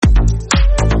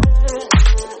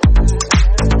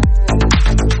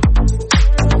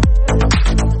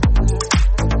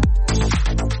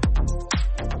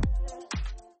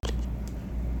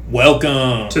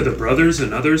Welcome to the Brothers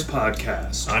and Others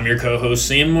podcast. I'm your co-host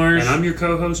Sam Marsh. And I'm your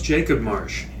co-host Jacob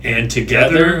Marsh. And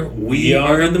together we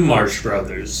are the Marsh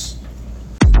Brothers.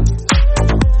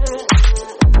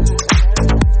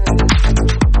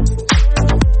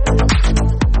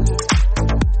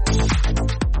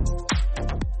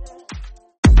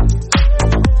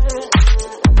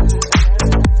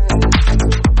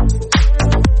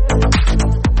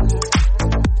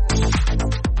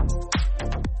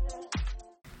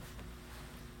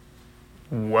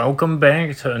 Welcome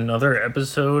back to another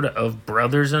episode of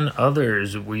Brothers and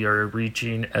Others. We are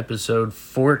reaching episode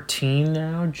 14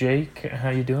 now. Jake, how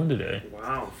you doing today?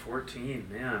 Wow, 14,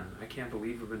 man. I can't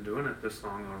believe we've been doing it this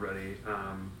long already.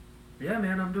 Yeah,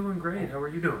 man, I'm doing great. How are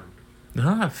you doing?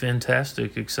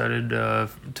 Fantastic. Excited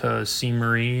to see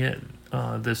Marie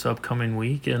this upcoming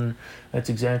week, and that's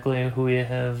exactly who we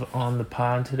have on the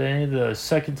pod today. The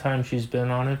second time she's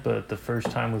been on it, but the first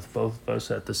time with both of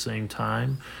us at the same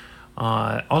time.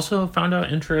 Also found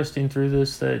out interesting through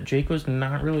this that Jake was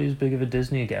not really as big of a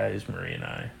Disney guy as Marie and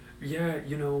I. Yeah,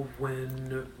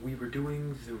 when we were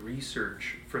doing the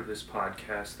research for this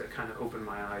podcast, that kind of opened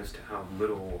my eyes to how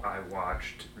little I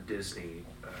watched Disney,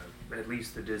 at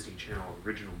least the Disney Channel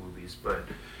original movies. But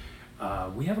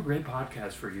we have a great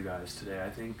podcast for you guys today.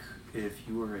 I think if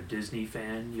you are a Disney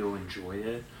fan, you'll enjoy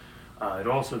it.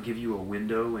 It'll also give you a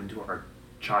window into our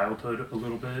childhood a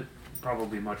little bit.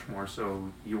 Probably much more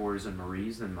so yours and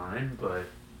Marie's than mine, but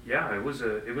yeah, it was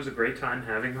a great time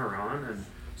having her on, and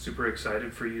super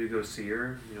excited for you to go see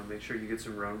her. Make sure you get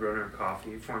some Roadrunner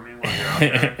coffee for me while you're out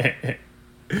there.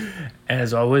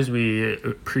 As always, we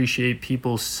appreciate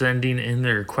people sending in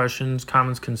their questions,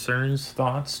 comments, concerns,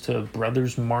 thoughts to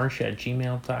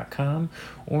brothersmarsh@gmail.com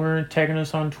or tagging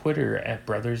us on Twitter at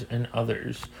Brothers and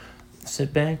Others.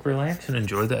 Sit back, relax, and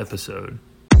enjoy the episode.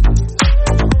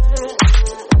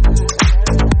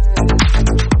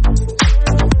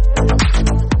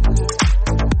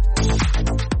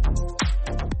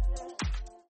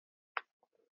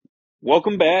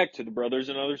 Welcome back to the Brothers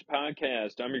and Others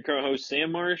podcast. I'm your co-host,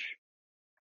 Sam Marsh.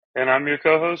 And I'm your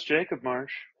co-host, Jacob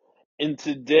Marsh. And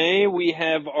today we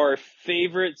have our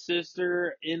favorite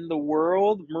sister in the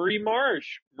world, Marie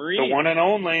Marsh. Marie. The one and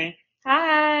only.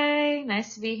 Hi.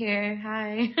 Nice to be here.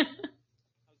 Hi. How's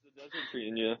the desert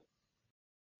treating you?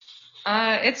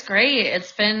 It's great.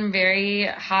 It's been very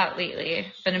hot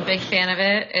lately. Been a big fan of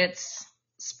it. It's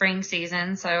spring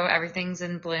season, so everything's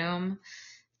in bloom.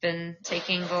 Been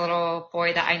taking the little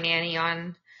boy that I nanny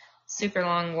on super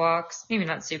long walks. Maybe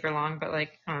not super long, but 2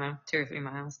 or 3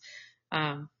 miles.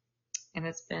 And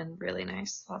it's been really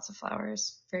nice. Lots of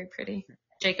flowers. Very pretty.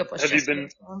 Jacob was have just you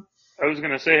been? Well. I was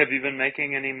gonna say, have you been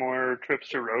making any more trips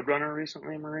to Roadrunner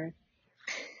recently, Marie?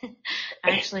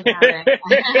 I actually haven't.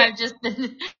 I've just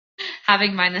been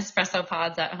having my Nespresso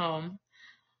pods at home.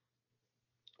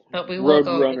 But we will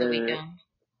go over the weekend.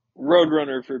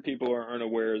 Roadrunner, for people who aren't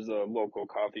aware, is a local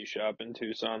coffee shop in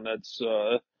Tucson. That's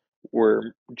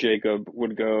where Jacob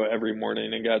would go every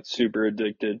morning and got super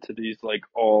addicted to these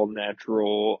all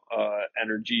natural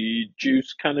energy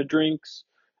juice kind of drinks.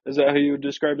 Is that how you would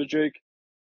describe it, Jake?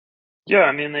 Yeah,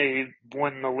 I mean,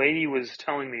 when the lady was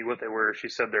telling me what they were, she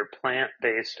said they're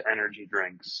plant-based energy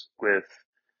drinks with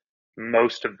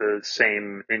most of the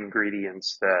same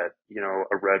ingredients that,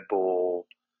 a Red Bull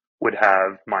would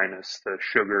have, minus the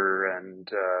sugar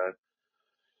and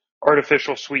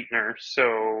artificial sweetener.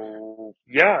 So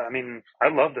yeah, I mean, I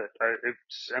loved it.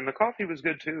 And the coffee was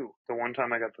good too. The one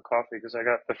time I got the coffee, because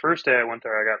the first day I went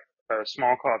there, I got a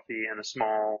small coffee and a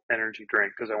small energy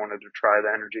drink because I wanted to try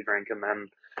the energy drink, and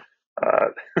then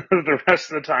the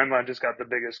rest of the time I just got the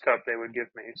biggest cup they would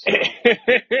give me. So,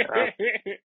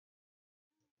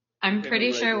 I'm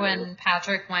pretty sure when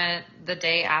Patrick went the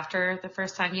day after the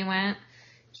first time you went,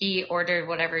 he ordered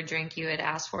whatever drink you had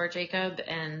asked for, Jacob,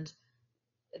 and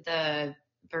the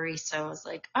barista was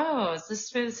like, "Oh, is this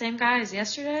for the same guy as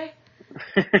yesterday?"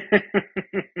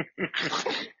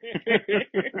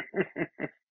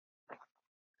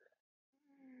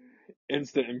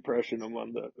 Instant impression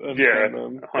on that. Yeah,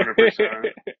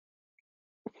 100%.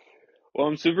 Well,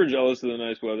 I'm super jealous of the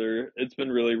nice weather. It's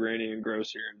been really rainy and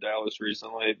gross here in Dallas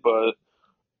recently, but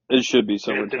it should be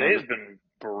summertime. Today's been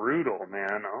brutal,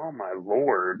 man. Oh my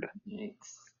Lord.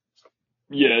 Thanks.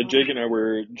 Yeah, Jake and I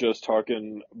were just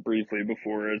talking briefly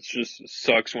before. It just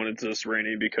sucks when it's this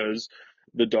rainy because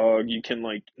the dog, you can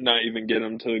not even get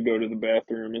him to go to the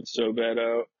bathroom. It's so bad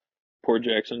out. Poor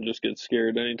Jackson just gets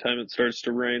scared anytime it starts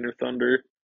to rain or thunder.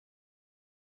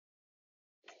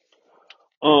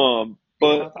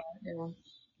 But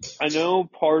I know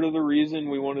part of the reason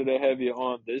we wanted to have you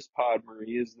on this pod,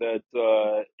 Marie, is that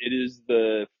it is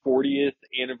the 40th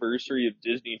anniversary of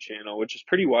Disney Channel, which is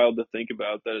pretty wild to think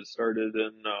about that it started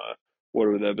in, what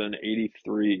would that have been,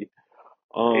 83.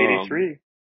 Um, 83.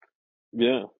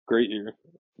 yeah, great year.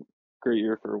 Great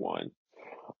year for wine.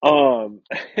 Um,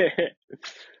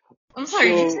 I'm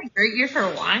sorry, did you so, say great year for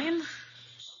wine?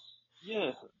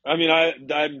 yeah, I mean,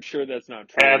 I'm sure that's not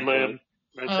Ad true, but lib.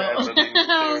 That's ad Oh, libbing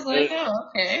right I was there. like, it, oh,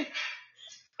 okay.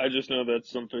 I just know that's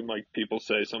something like people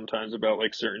say sometimes about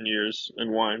like certain years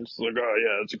in wines. Like, oh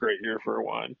yeah, it's a great year for a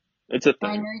wine. It's a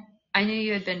I thing. knew, I knew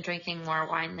you had been drinking more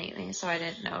wine lately, so I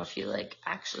didn't know if you like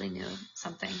actually knew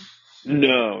something.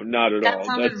 No, not at That all.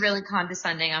 sounded That's really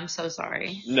condescending. I'm so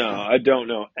sorry. no, I don't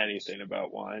know anything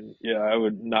about wine. Yeah, I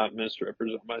would not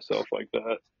misrepresent myself like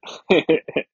that.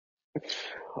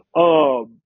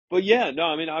 Um, but yeah, no,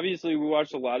 I mean, obviously we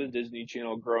watched a lot of Disney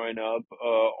Channel growing up,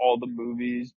 all the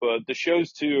movies, but the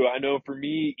shows too. I know for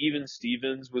me, even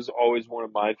Stevens was always one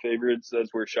of my favorites.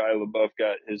 That's where Shia LaBeouf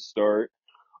got his start.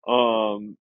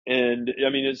 Um, and I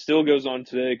mean, it still goes on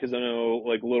today because I know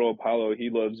like little Apollo, he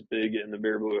loves Big in the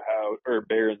Bear Blue House or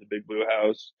Bear in the Big Blue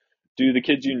House. Do the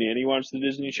kids you nanny watch the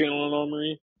Disney Channel and all,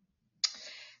 Marie?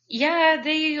 Yeah,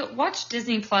 they watch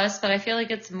Disney Plus, but I feel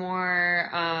like it's more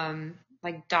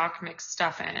like Doc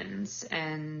McStuffins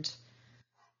and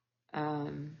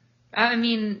I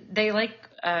mean they like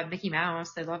Mickey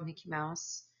Mouse. They love Mickey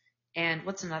Mouse. And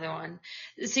what's another one?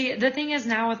 See, the thing is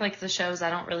now with like the shows, I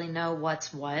don't really know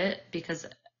what's what because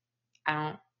I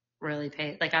don't really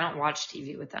I don't watch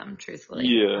TV with them, truthfully.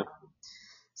 Yeah.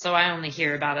 So I only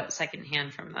hear about it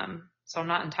secondhand from them. So I'm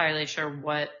not entirely sure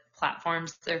what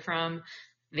platforms they're from.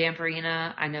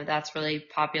 Vampirina, I know that's really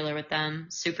popular with them.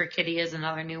 Super Kitty is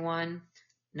another new one.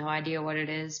 No idea what it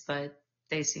is, but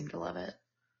they seem to love it.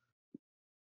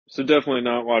 So definitely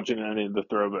not watching any of the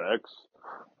throwbacks.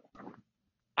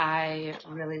 I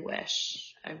really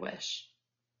wish. I wish.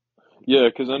 Yeah,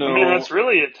 because I I mean, know. that's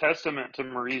really a testament to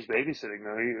Marie's babysitting,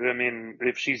 though. I mean,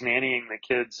 if she's nannying the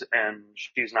kids and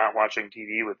she's not watching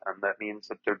TV with them, that means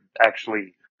that they're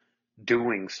actually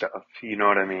doing stuff. You know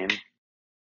what I mean?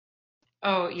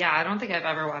 Oh, yeah, I don't think I've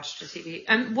ever watched a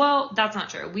TV. Well, that's not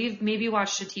true. We've maybe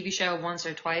watched a TV show once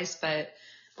or twice, but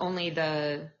only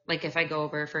like if I go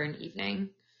over for an evening.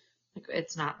 Like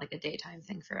it's not like a daytime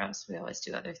thing for us. We always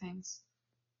do other things.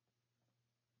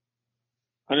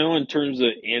 I know in terms of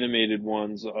animated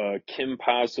ones, Kim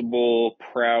Possible,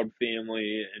 Proud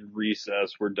Family, and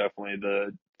Recess were definitely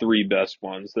the three best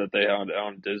ones that they had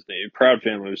on Disney. Proud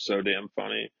Family was so damn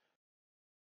funny.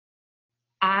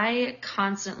 I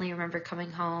constantly remember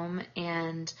coming home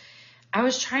and I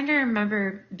was trying to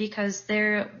remember because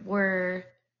there were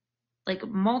like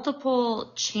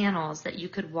multiple channels that you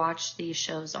could watch these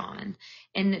shows on.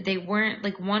 And they weren't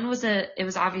like it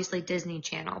was obviously Disney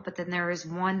Channel, but then there was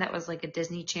one that was like a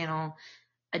Disney Channel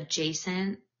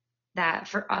adjacent that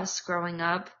for us growing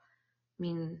up, I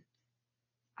mean,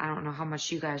 I don't know how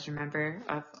much you guys remember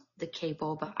of the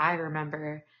cable, but I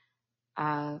remember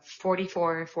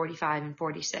 44, 45, and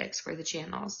 46 were the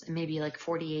channels, and maybe like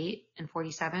 48 and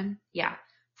 47. Yeah,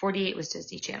 48 was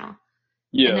Disney Channel.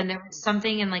 And Yeah, then there was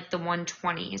something in like the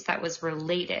 120s that was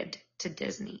related to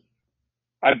Disney.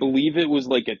 I believe it was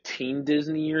like a Teen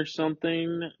Disney or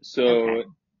something. Okay. So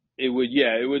it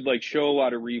would like show a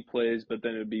lot of replays, but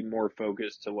then it would be more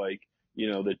focused to like,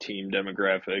 the teen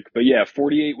demographic. But yeah,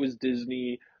 48 was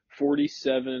Disney,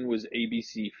 47 was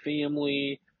ABC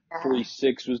Family, Yeah.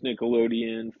 46 was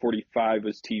Nickelodeon, 45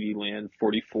 was TV Land,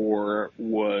 44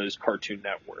 was Cartoon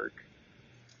Network.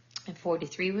 And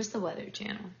 43 was the Weather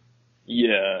Channel.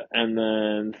 Yeah, and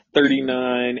then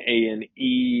 39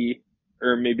 A&E,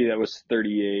 or maybe that was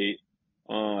 38.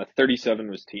 37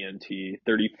 was TNT,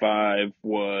 35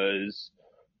 was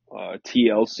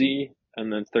TLC,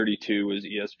 and then 32 was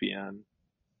ESPN.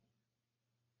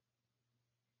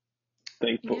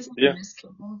 You Thankful, guys yeah, miss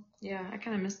cable? Yeah, I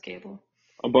kind of miss cable.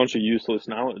 a bunch of useless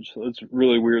knowledge. So it's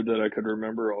really weird that I could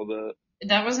remember all that.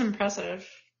 That was impressive,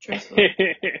 truthfully.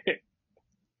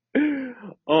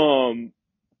 um,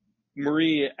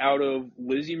 Marie, out of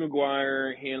Lizzie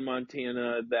McGuire, Hannah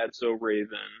Montana, That's So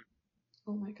Raven,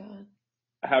 Oh my God.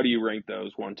 how do you rank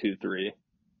those? One, two, three.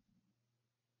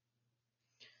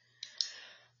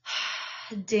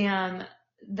 Damn,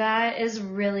 that is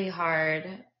really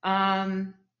hard.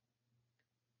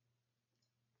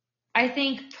 I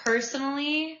think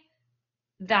personally,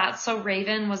 That's So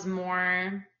Raven was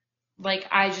more like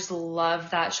I just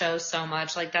love that show so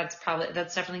much. Like that's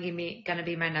definitely gonna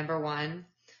be my number one.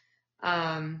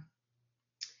 Um,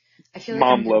 I feel like I'm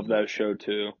Mom gonna loved that show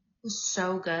too.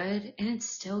 so good, and it's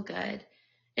still good.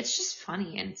 It's just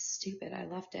funny and stupid. I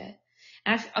loved it.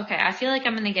 And I feel like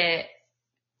I'm going to get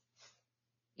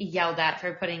yelled at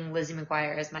for putting Lizzie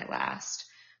McGuire as my last.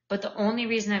 But the only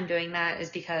reason I'm doing that is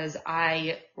because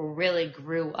I really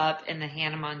grew up in the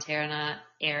Hannah Montana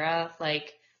era.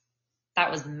 Like,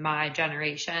 that was my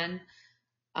generation.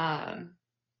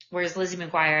 Whereas Lizzie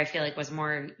McGuire, I feel like, was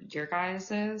more your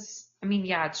guys's. I mean,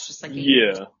 yeah, it's just like a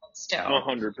year Yeah, still.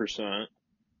 100%.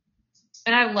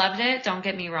 And I loved it, don't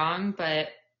get me wrong, but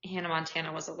Hannah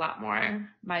Montana was a lot more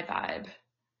my vibe.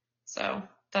 So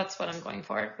that's what I'm going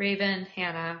for. Raven,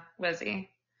 Hannah,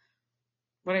 Lizzie.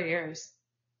 What are yours?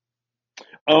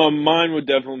 Mine would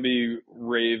definitely be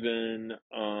Raven,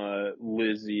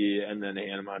 Lizzie, and then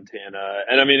Hannah Montana.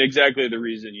 And I mean, exactly the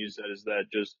reason you said is that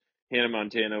just Hannah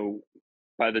Montana,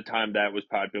 by the time that was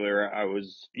popular, I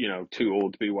was, too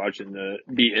old to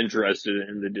be interested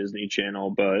in the Disney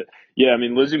Channel. But yeah, I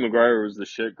mean, Lizzie McGuire was the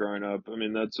shit growing up. I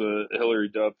mean, that's Hillary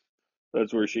Duff.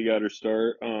 That's where she got her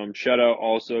start. Shout out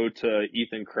also to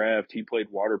Ethan Kraft. He played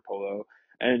water polo,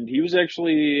 and he was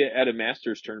actually at a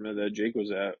Masters tournament that Jake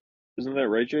was at. Isn't that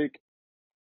right, Jake?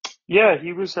 Yeah,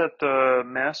 he was at the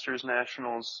Masters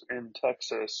Nationals in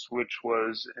Texas, which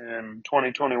was in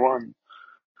 2021.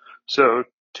 So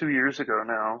 2 years ago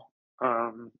now.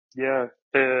 Yeah,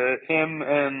 him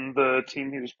and the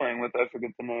team he was playing with, I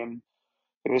forget the name.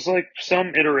 It was like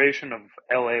some iteration of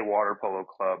LA Water Polo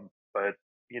Club, but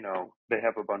they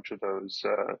have a bunch of those.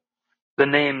 The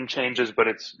name changes, but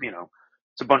it's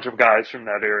a bunch of guys from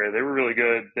that area. They were really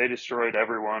good. They destroyed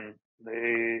everyone.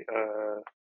 They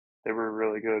were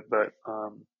really good, but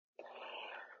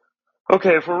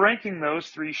okay, if we're ranking those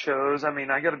three shows, I mean,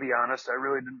 I gotta be honest, I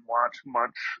really didn't watch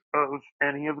much of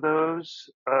any of those.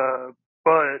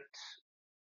 But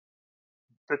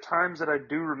the times that I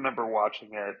do remember watching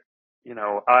it,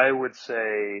 I would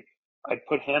say I'd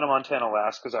put Hannah Montana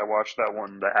last because I watched that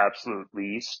one the absolute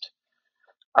least.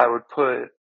 I would put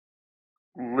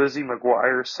Lizzie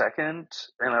McGuire second,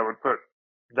 and I would put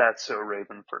That's So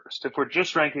Raven first. If we're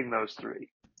just ranking those three.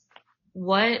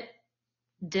 What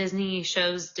Disney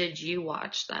shows did you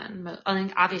watch then? I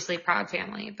think obviously Proud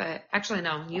Family, but actually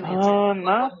no, you answered.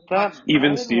 Not that.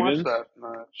 Even I didn't watch Stevens? that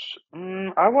much.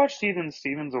 I watched Even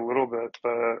Stevens a little bit,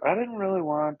 but I didn't really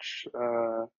watch.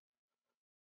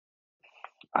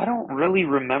 I don't really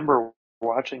remember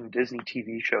watching Disney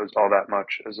TV shows all that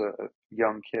much as a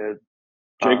young kid.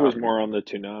 Jake was Um, more on the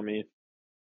Toonami.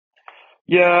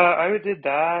 yeah, I did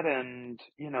that, and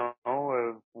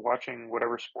watching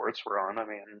whatever sports were on. I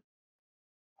mean,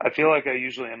 I feel like I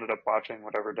usually ended up watching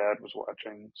whatever Dad was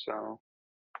watching. So,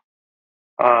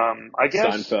 I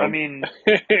guess. I Seinfeld. mean,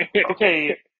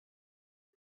 okay.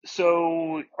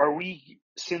 So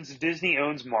since Disney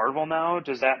owns Marvel now,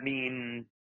 does that mean,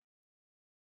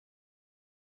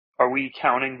 are we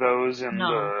counting those in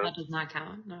No, the that does not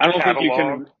count. No. I don't think you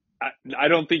catalog? can. I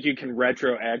don't think you can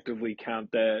retroactively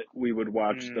count that we would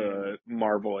watch Hmm. the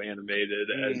Marvel animated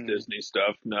as Hmm. Disney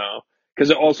stuff. No,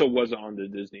 because it also wasn't on the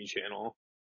Disney Channel.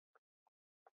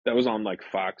 That was on like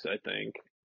Fox, I think.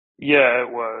 Yeah,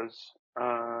 it was.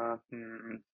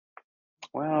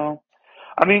 Well,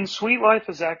 I mean, Sweet Life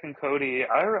of Zack and Cody,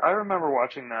 I remember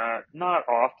watching that, not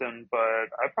often, but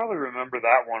I probably remember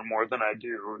that one more than I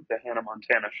do the Hannah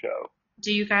Montana show.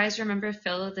 Do you guys remember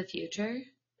Phil of the Future?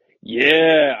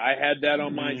 Yeah, I had that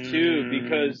on mine too Mm,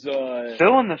 because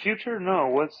Phil in the Future? No,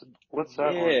 what's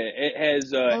that yeah, one? it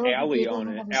has Phil of the Allie Future, oh on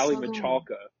my it, God, it's Allie so good.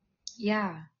 Michalka.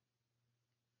 Yeah.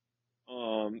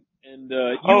 And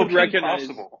you Oh, would Kim recognize.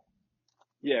 Possible.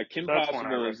 Yeah, Kim That's one I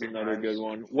Possible is another good recognize.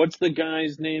 one. What's the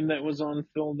guy's name that was on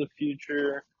Phil the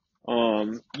Future?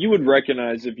 You would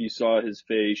recognize if you saw his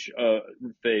face,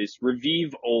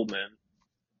 Raviv Ullman.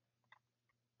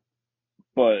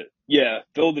 But yeah,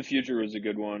 Phil the Future was a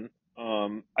good one.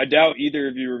 I doubt either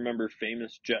of you remember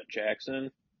Famous Jet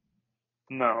Jackson.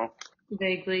 No.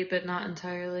 Vaguely, but not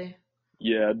entirely.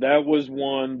 Yeah, that was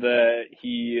one that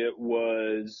he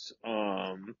was,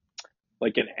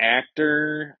 like an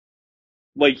actor.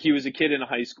 Like he was a kid in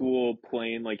high school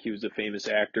playing like he was a famous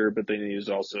actor, but then he was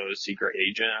also a secret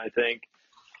agent, I think.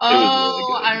 It was really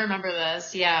Oh, I good. remember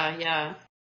this. Yeah, yeah.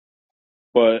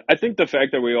 But I think the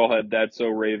fact that we all had That So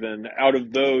Raven out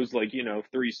of those, like,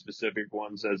 three specific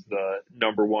ones as the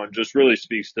number one just really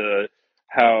speaks to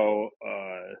how,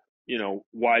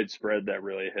 widespread that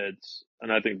really hits.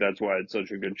 And I think that's why it's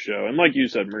such a good show. And like you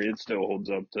said, Marie, it still holds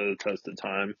up to the test of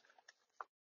time.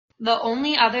 The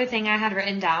only other thing I had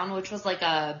written down, which was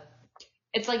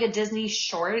it's like a Disney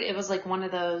short. It was like one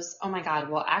of those, oh my God,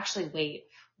 well, actually, wait.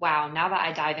 Wow, now that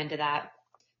I dive into that,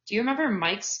 do you remember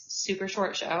Mike's super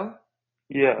short show?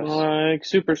 Yes. Like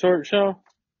Super Short Show?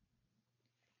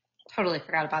 Totally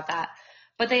forgot about that.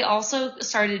 But they also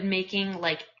started making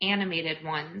like animated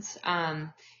ones.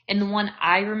 And the one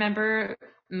I remember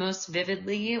most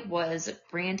vividly was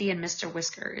Brandy and Mr.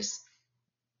 Whiskers.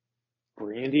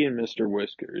 Brandy and Mr.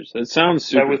 Whiskers. That sounds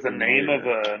That super was the name of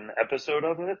familiar. an episode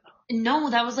of it? No,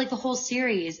 that was like the whole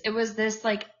series. It was this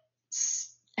like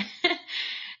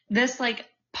this like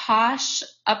posh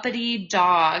uppity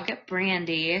dog,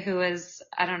 Brandy, who was,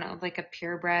 I don't know, like a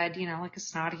purebred, like a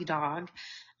snotty dog,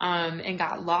 and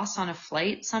got lost on a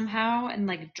flight somehow and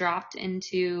like dropped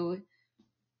into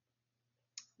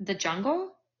the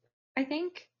jungle, I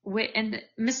think. And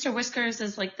Mr. Whiskers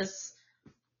is like this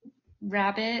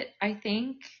rabbit, I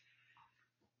think.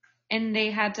 And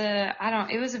they had to,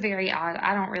 it was a very odd,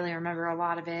 I don't really remember a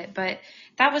lot of it, but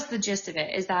that was the gist of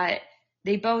it, is that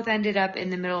they both ended up in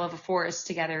the middle of a forest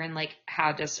together and like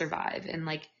had to survive. And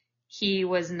like he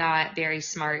was not very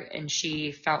smart and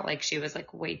she felt like she was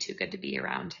like way too good to be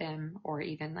around him or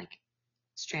even like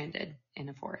stranded in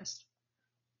a forest.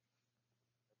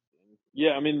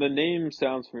 Yeah, I mean the name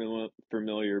sounds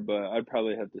familiar, but I'd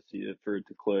probably have to see it for it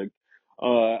to click.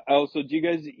 Also, do you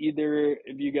guys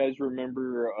if you guys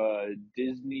remember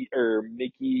Disney or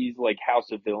Mickey's like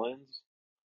House of Villains?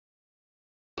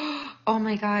 Oh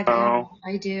my God, yeah, No,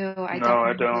 I do. I no,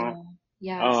 I definitely don't. do.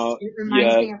 Yes. It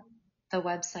reminds Yeah, me of the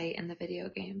website and the video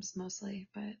games mostly,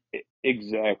 but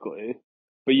exactly.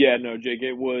 But yeah, no, Jake,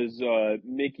 it was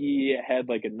Mickey had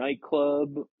like a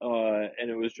nightclub, and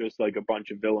it was just like a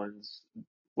bunch of villains,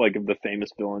 like of the famous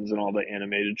villains in all the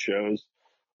animated shows,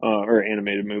 or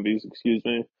animated movies, excuse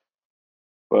me.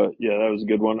 But yeah, that was a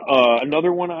good one.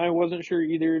 Another one I wasn't sure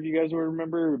either of you guys would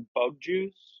remember, Bug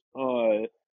Juice.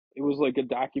 It was like a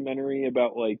documentary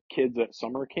about like kids at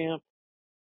summer camp.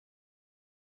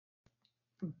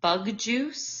 Bug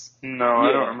Juice? No,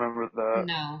 I don't Yeah. remember that.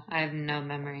 No, I have no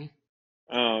memory.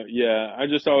 Yeah, I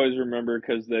just always remember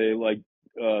because they like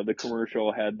the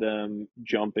commercial had them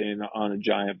jumping on a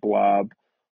giant blob,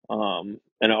 and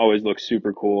it always looked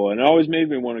super cool, and it always made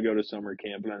me want to go to summer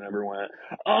camp, and I never went.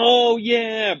 Oh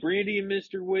yeah, Brandy and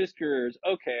Mr. Whiskers.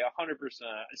 Okay, 100%.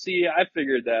 See, I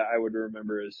figured that I would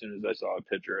remember as soon as I saw a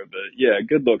picture of it. Yeah,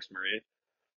 good looks, Marie.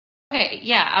 Okay,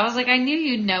 yeah, I was like, I knew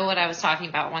you'd know what I was talking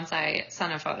about once I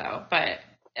sent a photo, but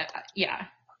yeah.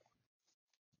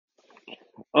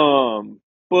 Um,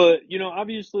 but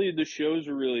obviously the shows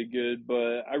are really good,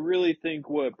 but I really think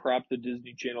what propped the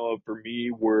Disney Channel up for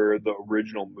me were the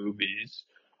original movies.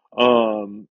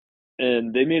 Um,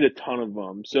 and they made a ton of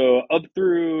them. So up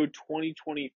through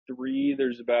 2023,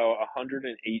 there's about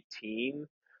 118.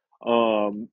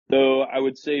 Though I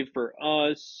would say for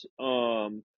us, I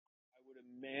would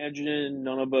imagine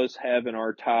none of us have in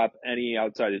our top any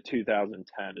outside of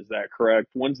 2010. Is that correct?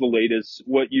 When's the latest?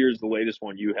 What year is the latest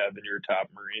one you have in your top,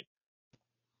 Marie?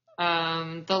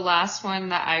 The last one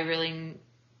that I really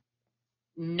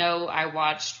know I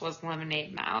watched was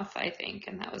Lemonade Mouth, I think,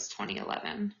 and that was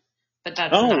 2011. But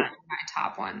that's not Oh, in my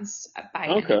top ones by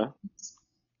any okay. means.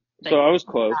 So Like, I was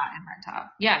close. not in my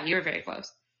top. Yeah, you were very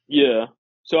close. Yeah.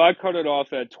 So I cut it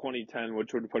off at 2010,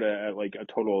 which would put it at like a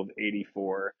total of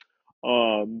 84.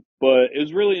 But it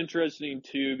was really interesting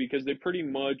too because they pretty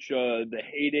much the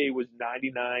heyday was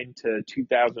 99 to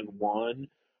 2001.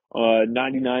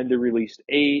 99 they released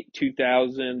 8,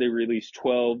 2000 they released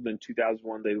 12, then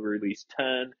 2001 they released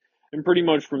 10. And pretty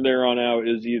much from there on out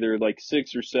is either like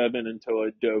 6 or 7 until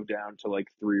it dove down to like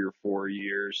 3 or 4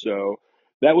 years. So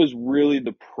that was really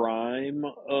the prime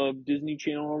of Disney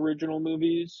Channel original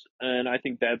movies, and I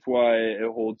think that's why it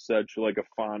holds such like a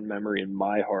fond memory in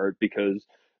my heart because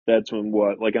that's when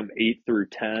like I'm 8 through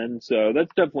 10, so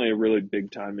that's definitely a really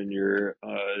big time in your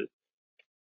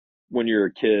when you're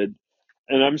a kid.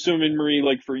 And I'm assuming Marie,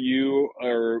 like for you,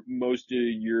 are most of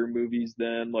your movies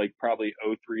then like probably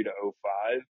 '03 to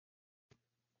 '05?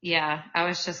 Yeah, I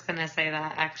was just gonna say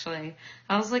that actually.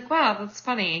 I was like, wow, that's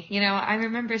funny. I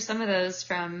remember some of those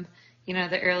from,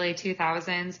 the early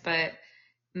 2000s, but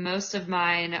most of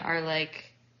mine are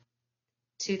like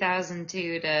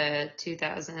 2002 to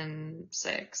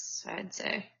 2006, I'd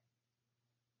say.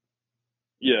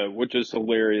 Yeah, which is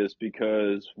hilarious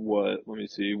because what? Let me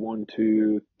see. One,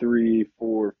 two, three,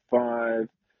 four, five.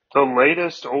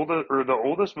 The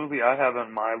oldest movie I have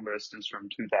on my list is from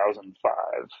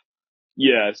 2005.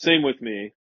 Yeah, same with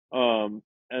me.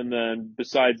 And then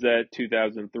besides that,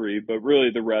 2003, but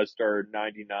really the rest are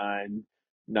 99,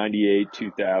 98,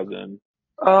 2000.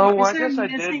 Oh, You well, guys I are guess I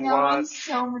did missing out on watch.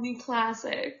 so many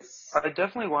classics. I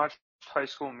definitely watched High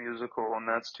School Musical, and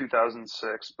that's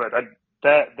 2006. But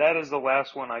that is the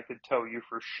last one I could tell you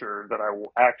for sure that I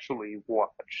actually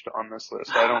watched on this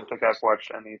list. I don't think I've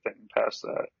watched anything past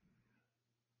that.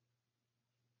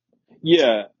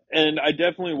 Yeah, and I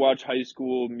definitely watch High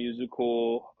School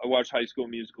Musical. I watched High School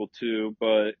Musical too,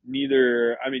 but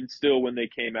neither, I mean, still when they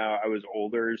came out, I was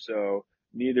older, so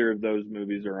neither of those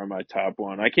movies are on my top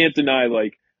one. I can't deny,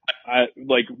 like,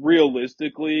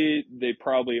 realistically, they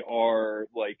probably are,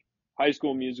 like, High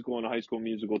School Musical and High School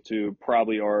Musical 2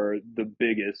 probably are the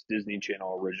biggest Disney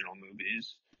Channel original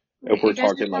movies if Wait, we're you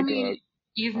guys are talking telling like a me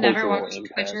you've never cultural watched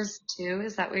impact. Twitches 2?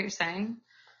 Is that what you're saying?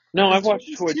 No, I've Because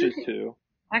watched Twitches 2 Twitches too.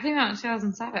 that came out in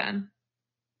 2007.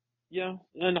 Yeah,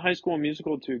 and High School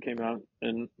Musical 2 came out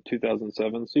in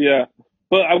 2007. So yeah,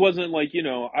 but I wasn't like,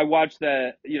 I watched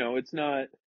that, it's not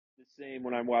the same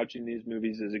when I'm watching these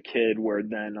movies as a kid where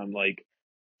then I'm like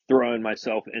throwing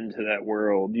myself into that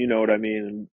world, you know what I mean?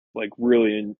 And like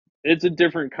really, it's a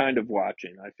different kind of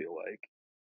watching, I feel like.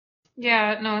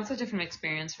 Yeah, no, it's a different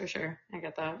experience for sure. I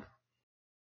get that.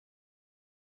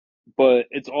 But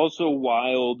it's also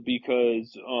wild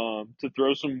because to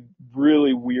throw some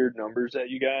really weird numbers at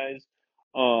you guys,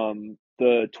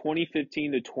 the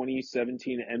 2015 to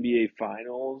 2017 NBA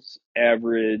Finals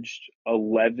averaged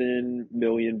 11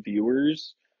 million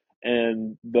viewers,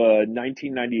 and the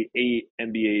 1998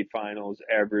 NBA Finals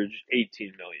averaged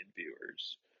 18 million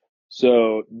viewers.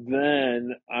 So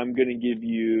then I'm gonna give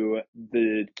you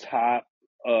the top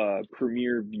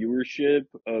premiere viewership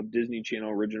of Disney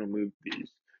Channel original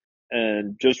movies,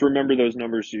 and just remember those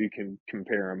numbers so you can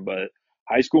compare them. But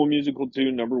High School Musical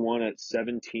 2, number one at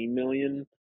 17 million.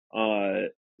 Uh,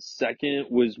 Second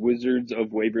was Wizards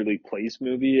of Waverly Place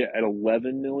movie at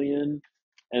 11 million.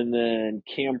 And then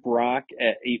Camp Rock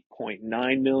at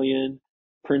 8.9 million.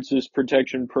 Princess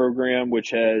Protection Program,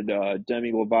 which had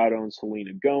Demi Lovato and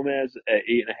Selena Gomez at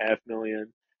 8.5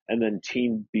 million. And then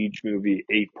Teen Beach Movie,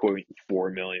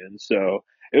 8.4 million. So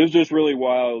it was just really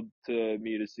wild to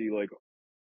me to see like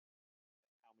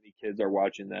how many kids are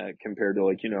watching that compared to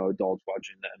like, adults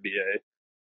watching the NBA.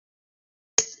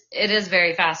 It is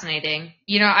very fascinating.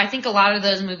 I think a lot of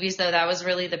those movies, though, that was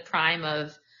really the prime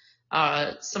of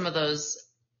some of those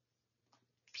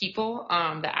people,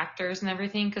 the actors and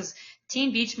everything. Because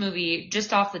Teen Beach Movie,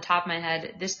 just off the top of my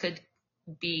head, this could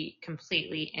be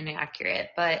completely inaccurate,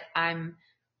 but I'm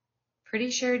pretty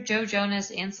sure Joe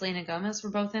Jonas and Selena Gomez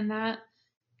were both in that.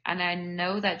 And I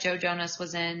know that Joe Jonas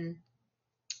was in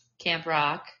Camp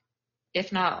Rock,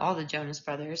 if not all the Jonas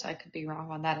Brothers. I could be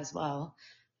wrong on that as well.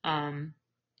 Um,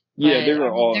 but Yeah, they I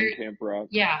were mean, all in Camp Rock.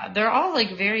 yeah, they're all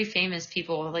like very famous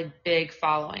people with like big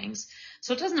followings.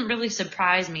 So it doesn't really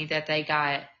surprise me that they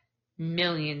got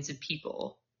millions of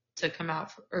people to come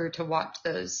out or to watch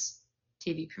those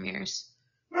TV premieres.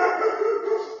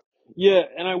 Yeah,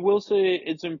 and I will say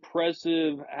it's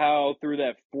impressive how through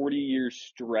that 40-year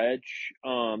stretch,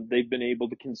 they've been able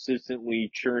to consistently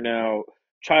churn out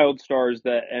child stars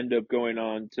that end up going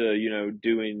on to,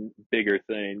 doing bigger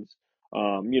things.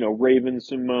 Raven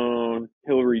Simone,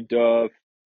 Hilary Duff,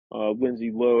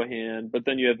 Lindsay Lohan, but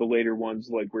then you have the later ones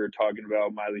like we were talking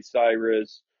about, Miley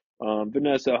Cyrus,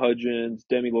 Vanessa Hudgens,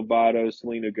 Demi Lovato,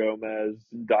 Selena Gomez,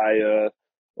 Zendaya,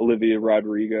 Olivia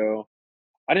Rodrigo.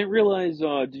 I didn't realize.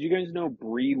 Did you guys know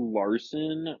Brie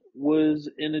Larson was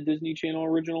in a Disney Channel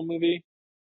original movie?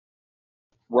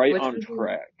 Right Which on would be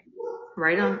Track.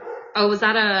 right on. Oh, was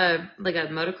that a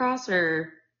motocross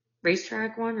or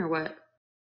racetrack one or what?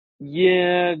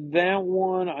 Yeah, that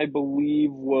one I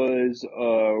believe was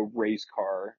a race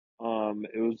car.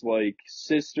 It was like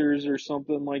Sisters or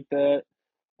something like that.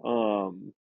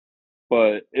 Um,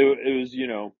 but it was, I'm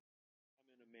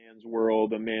in a man's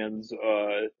world, a man's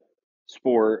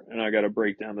sport, and I got to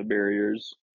break down the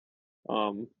barriers.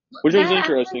 Which was That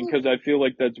interesting actually, because I feel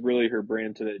like that's really her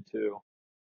brand today too.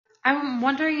 I'm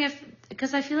wondering if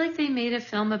because I feel like they made a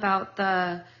film about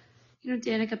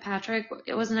Danica Patrick.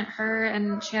 It wasn't it her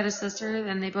and she had a sister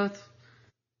and they both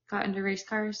got into race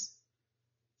cars.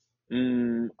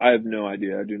 I have no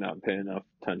idea. I do not pay enough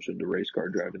attention to race car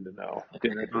driving to know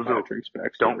Danica Lulu, Patrick's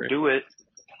don't backstory. do it.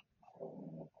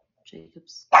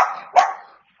 Jacobs.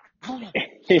 Lulu,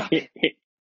 stop it.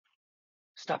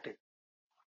 Stop it.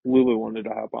 Lulu wanted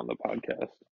to hop on the podcast.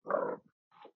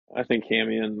 I think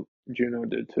Hammy and Juno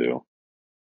did too.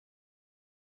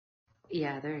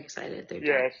 Yeah, they're excited. They're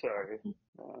Yeah, done. sorry.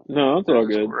 No, it's all There's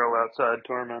a good. squirrel outside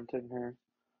tormenting her.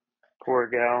 Poor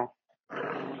gal.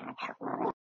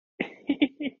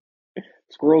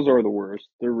 Squirrels are the worst.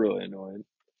 They're really annoying.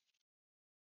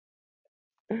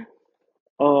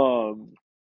 Um,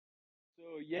 so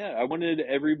yeah, I wanted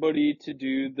everybody to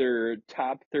do their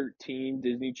top 13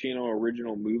 Disney Channel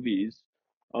original movies.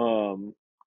 Um,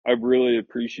 I really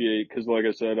appreciate because, like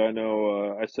I said, I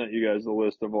know I sent you guys the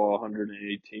list of all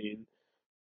 118.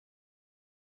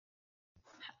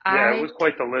 Yeah, it I was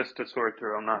quite the list to sort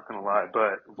through, I'm not gonna lie.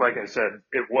 But like I said,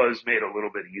 it was made a little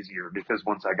bit easier because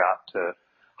once I got to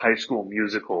High School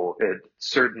Musical, it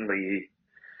certainly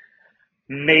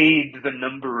made the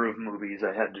number of movies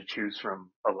I had to choose from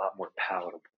a lot more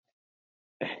palatable.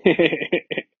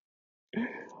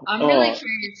 I'm really uh,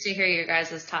 curious to hear your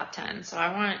guys' top 10, so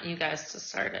I want you guys to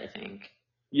start, I think.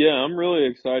 yeah, I'm really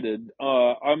excited.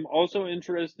 I'm also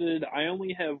interested. I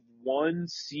only have one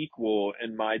sequel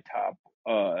in my top.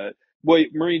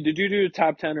 Wait, Marie, did you do a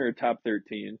top 10 or a top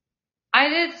 13? I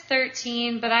did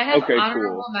 13, but I have Okay, honorable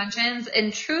cool. mentions,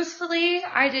 and truthfully,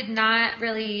 I did not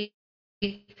really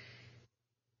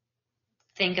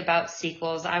think about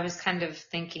sequels. I was kind of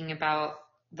thinking about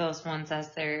those ones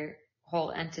as their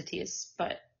whole entities,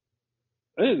 but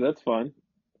Hey, that's fine.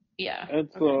 yeah.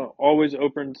 It's Okay. always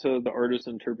open to the artist's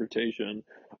interpretation.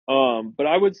 But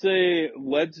I would say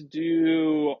let's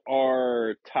do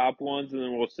our top ones and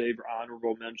then we'll save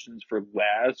honorable mentions for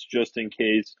last, just in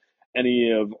case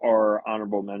any of our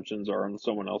honorable mentions are on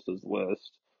someone else's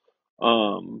list.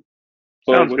 Um,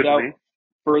 but Sounds good to without me.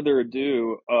 further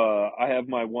ado, I have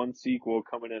my one sequel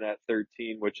coming in at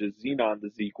 13, which is Xenon the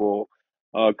sequel,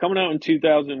 coming out in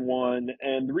 2001.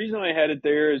 And the reason I had it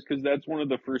there is because that's one of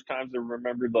the first times I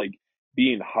remembered like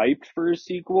being hyped for a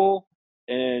sequel.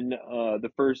 And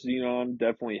the first Xenon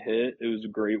definitely hit. It was a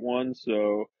great one,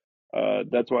 so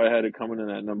that's why I had it coming in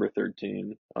at number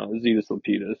 13. Zetus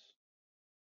Lapidus.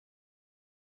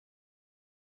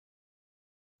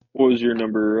 What was your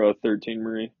number 13,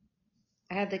 Marie?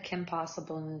 I had the Kim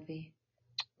Possible movie.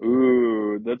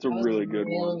 Ooh, that's a I was really good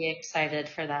one. really excited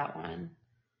for that one.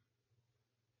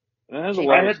 It has a Jake,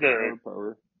 I lot of had the star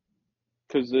power.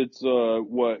 Because it's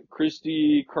what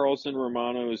Christy Carlson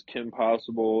Romano is Kim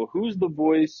Possible. Who's the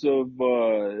voice of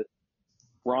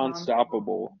Ron Ron.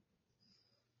 Stoppable?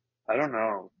 I don't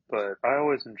know, but I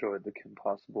always enjoyed the Kim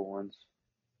Possible ones.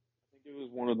 I think it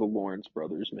was one of the Lawrence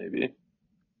brothers, maybe.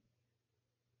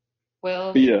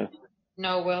 Will, But yeah.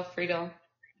 no, Will Friedle.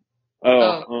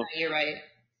 Oh, Oh, yeah, you're right.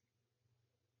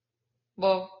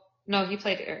 Well, no, he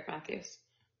played Eric Matthews.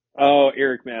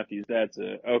 Eric Matthews. That's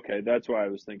it. Okay, that's why I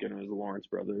was thinking it was the Lawrence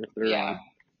brother. They're Yeah. on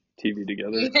TV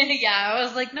together. Yeah, I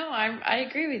was like, no, I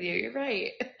agree with you. You're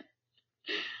right.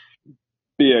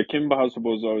 But yeah, Kim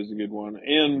Possible is always a good one,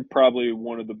 and probably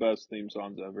one of the best theme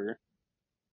songs ever.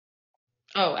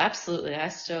 Oh, absolutely. I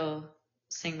still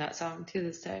sing that song to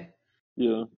this day.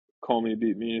 Yeah, call me,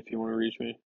 beat me if you want to reach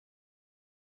me.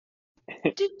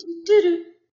 Do, do, do, do.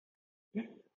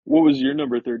 What was your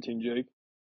number 13, Jake?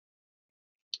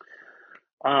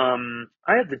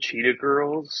 I had the Cheetah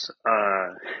Girls.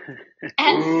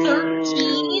 At 13?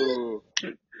 Ooh,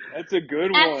 that's a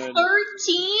good At one.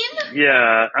 13?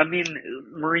 Yeah, I mean,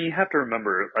 Marie, you have to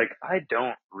remember, like, I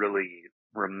don't really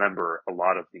remember a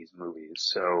lot of these movies.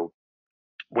 So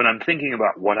when I'm thinking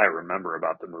about what I remember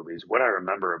about the movies, what I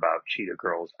remember about Cheetah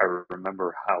Girls, I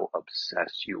remember how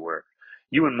obsessed you were.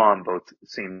 You and Mom both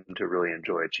seem to really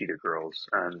enjoy Cheetah Girls,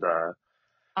 and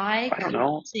I I don't could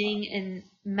know. sing and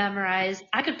memorize.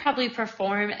 I could probably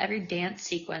perform every dance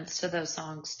sequence to those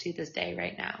songs to this day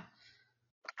right now.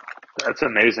 That's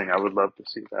amazing. I would love to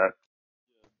see that.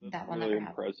 That's That will really never happen.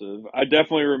 impressive. I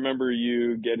definitely remember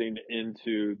you getting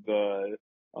into the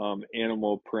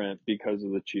animal print because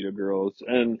of the Cheetah Girls,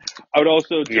 and I would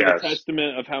also, to the Yes.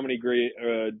 testament of how many great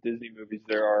Disney movies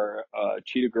there are,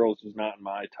 Cheetah Girls is not in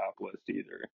my top list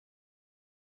either.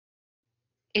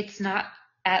 It's not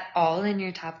at all in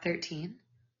your top 13.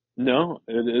 No,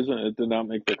 it isn't. It did not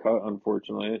make the cut,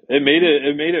 unfortunately. It made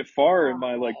it far in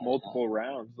my like multiple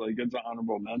rounds. Like it's an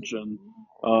honorable mention.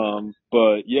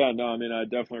 But yeah, no, I mean I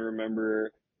definitely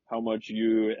remember how much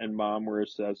you and Mom were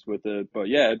obsessed with it. But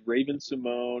yeah, Raven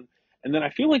Simone. And then I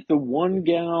feel like the one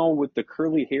gal with the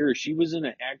curly hair, she was in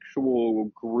an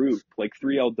actual group, like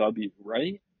 3LW,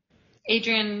 right?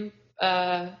 Adrian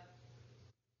Balone,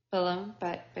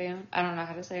 but I don't know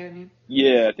how to say her name.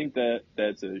 Yeah, I think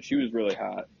that's it. She was really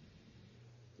hot.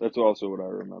 That's also what I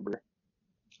remember.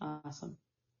 Awesome.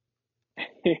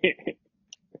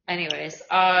 Anyways,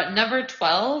 number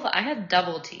 12, I had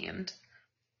Double Teamed.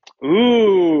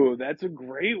 Ooh, that's a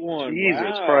great one. Jesus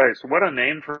Wow. Christ, what a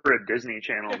name for a Disney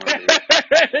Channel movie.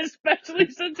 Especially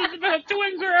since it's about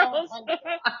twin Oh girls. my god.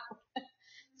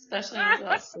 Especially when it's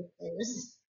about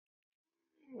sisters.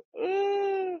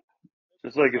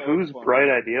 Just like, So whose funny. bright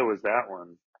idea was that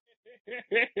one?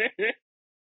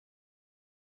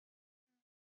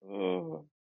 Oh.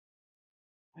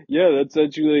 Yeah, that's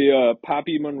actually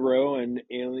Poppy Monroe and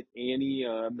Annie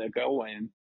McElwain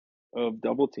of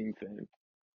Double Team fame.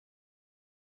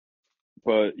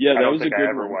 But yeah, I that don't was a think I good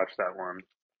ever one. watched that one.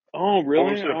 Oh, What really?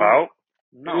 was it Oh, about?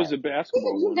 It was No. a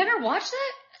basketball You one. never watched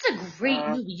that? That's a great Uh,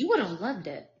 movie. You would have loved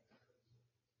it.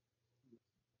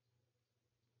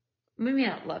 Maybe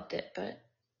not loved it, but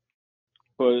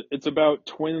But it's about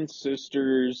twin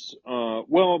sisters.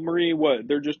 Well, Marie, what?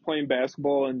 They're just playing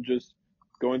basketball and just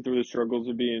going through the struggles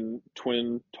of being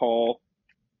twin tall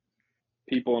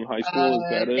people in high school. Is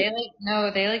that it? they like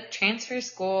no, they like transfer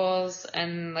schools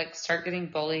and like start getting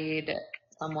bullied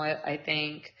somewhat, I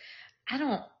think. I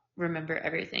don't remember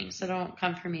everything, so don't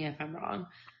come for me if I'm wrong.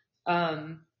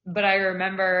 But I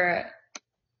remember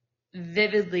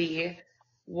vividly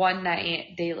one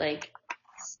night they like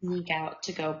sneak out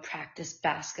to go practice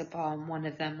basketball and one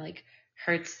of them like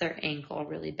hurts their ankle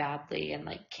really badly and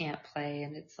like can't play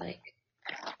and it's like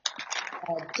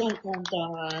a dun dun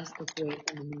dun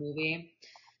situation in the movie.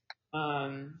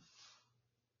 Um,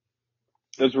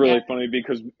 That's yeah. really funny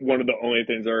because one of the only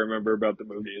things I remember about the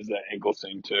movie is that ankle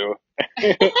scene too.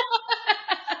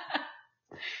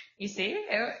 You see,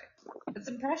 it's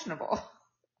impressionable.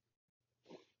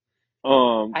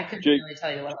 I couldn't Jake, really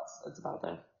tell you what else it's about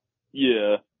though.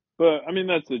 yeah, but I mean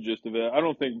that's the gist of it. I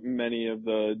don't think many of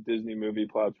the Disney movie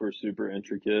plots were super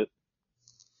intricate.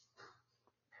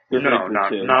 They're made no, for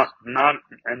kids. not,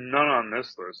 and none on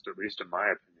this list, at least in my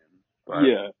opinion. But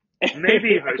Yeah.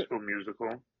 maybe High School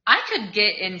Musical. I could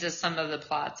get into some of the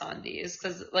plots on these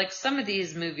because, like, some of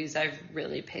these movies I've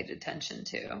really paid attention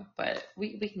to, but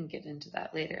we can get into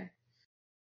that later.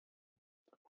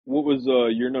 What was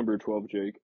your number 12,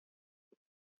 Jake?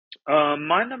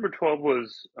 My number 12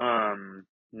 was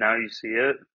Now You See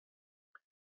It,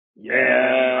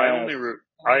 and Yes.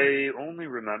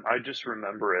 I just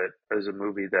remember it as a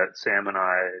movie that Sam and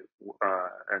I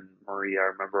and Marie,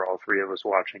 I remember all three of us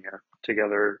watching it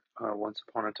together once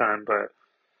upon a time. But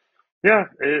yeah,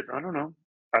 I don't know.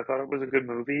 I thought it was a good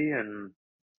movie, and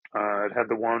it had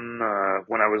the one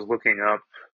when I was looking up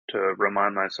to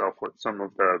remind myself what some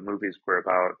of the movies were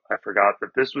about. I forgot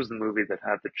that this was the movie that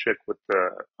had the chick with the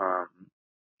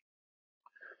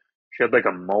she had like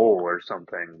a mole or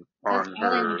something That's on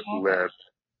Ally her McCalca. lip.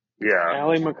 That's Yeah. Ally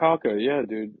Ally McCalca. Makaka, yeah,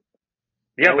 dude.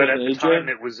 Yeah, but Ellie and at the time AJ?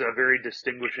 it was a very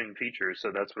distinguishing feature,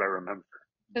 so that's what I remember.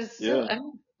 But it's still, Yeah. I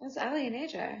mean, it's Ally and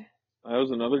AJ. That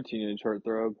was another teenage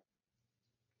heartthrob.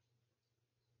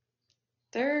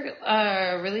 They're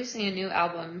releasing a new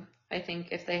album, I think,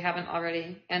 if they haven't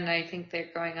already, and I think they're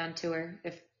going on tour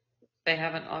if they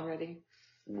haven't already.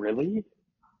 Really?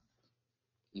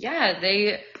 Yeah,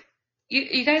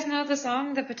 you guys know the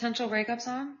song, the Potential Breakup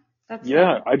song? That's Yeah,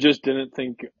 them. I just didn't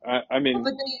think I Oh, mean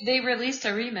but they released a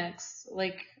remix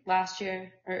like last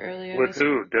year or earlier With this year.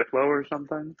 who? Diplo or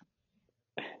something?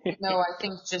 No, I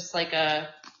think just like a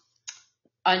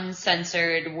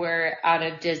uncensored, we're out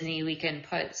of Disney, we can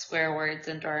put swear words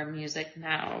into our music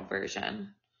now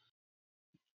version.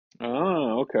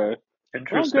 Oh, okay.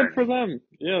 Well, good for Interesting. them.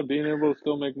 Yeah, being able to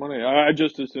still make money. I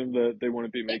just assumed that they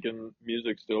wouldn't be making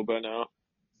music still by now.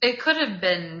 It could have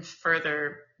been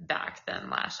further back than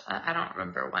last. I don't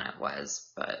remember when it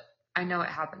was, but I know it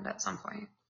happened at some point.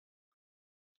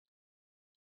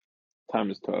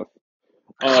 Time is tough.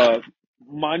 Uh,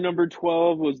 my number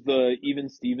 12 was the Even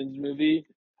Stevens movie.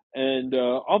 And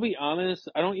I'll be honest,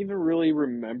 I don't even really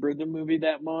remember the movie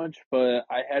that much, but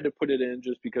I had to put it in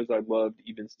just because I loved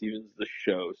Even Stevens, the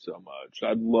show, so much.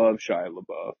 I loved Shia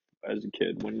LaBeouf as a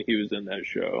kid when he was in that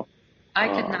show. I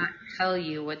could not Um, tell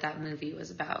you what that movie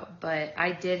was about, but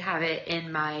I did have it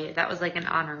in my, that was like an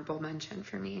honorable mention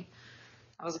for me.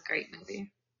 That was a great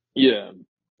movie. yeah,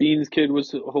 Beans Kid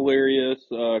was hilarious.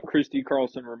 Christy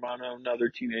Carlson Romano, another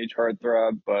teenage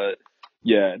heartthrob, but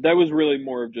yeah, that was really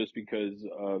more of just because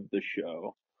of the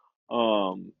show.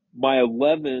 My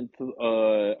 11th,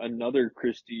 another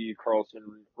Christy Carlson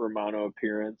Romano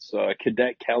appearance,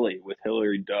 Cadet Kelly with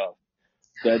Hilary Duff.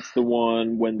 That's the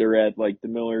one when they're at like the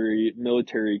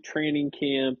military training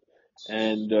camp,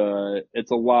 and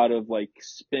it's a lot of like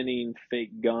spinning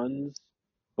fake guns.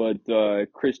 But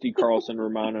Christy Carlson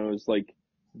Romano is like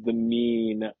the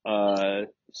mean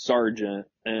sergeant,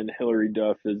 and Hilary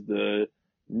Duff is the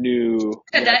new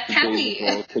Cadet Kelly.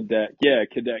 lackadaisical cadet. Yeah,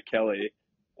 Cadet Kelly,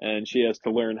 and she has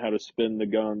to learn how to spin the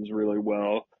guns really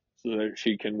well so that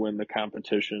she can win the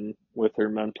competition with her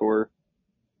mentor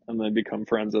and then become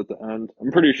friends at the end.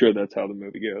 I'm pretty sure that's how the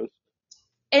movie goes.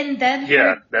 And then her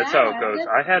Yeah, that's how it goes. dad,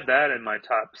 I had that in my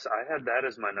tops. I had that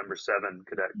as my number 7,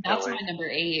 Cadet that's Kelly. my number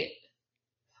 8.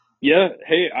 Yeah,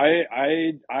 hey,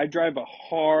 I drive a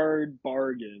hard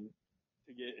bargain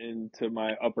to get into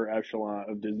my upper echelon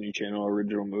of Disney Channel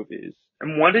original movies.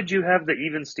 And what did you have the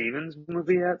Even Stevens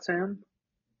movie at, Sam?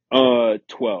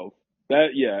 12. That,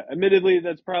 yeah, admittedly,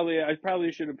 I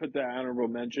probably should have put that honorable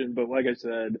mention, but like I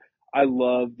said, I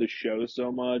love the show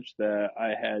so much that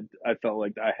I felt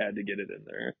like I had to get it in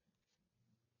there.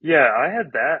 Yeah, I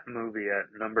had that movie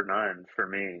at number nine for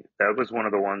me. That was one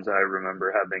of the ones I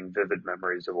remember having vivid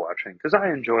memories of watching because I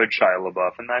enjoyed Shia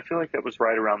LaBeouf, and I feel like that was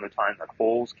right around the time that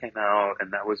Holes came out,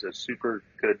 and that was a super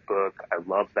good book. I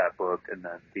loved that book, and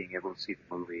then being able to see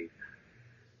the movie.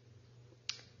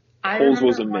 I Holes remember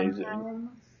was one amazing.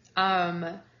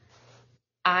 time,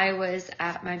 I was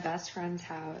at my best friend's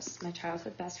house, my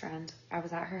childhood best friend. I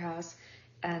was at her house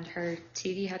and her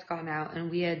TV had gone out and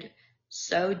we had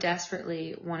so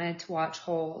desperately wanted to watch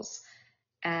Holes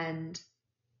and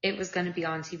it was going to be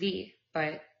on TV,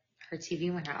 but her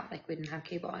TV went out. Like we didn't have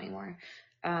cable anymore.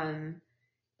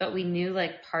 But we knew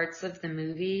like parts of the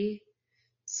movie.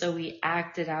 So we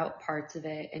acted out parts of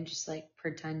it and just like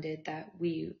pretended that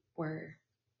we were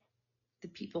the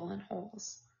people in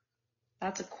Holes.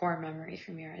 That's a core memory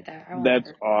for me right there. I will That's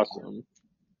never forget that. awesome.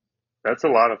 That's a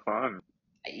lot of fun.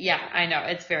 Yeah, I know.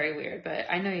 It's very weird, but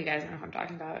I know you guys know who I'm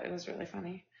talking about. It was really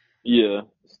funny. Yeah.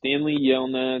 Stanley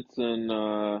Yelnats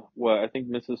and what I think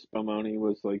Mrs. Spumoni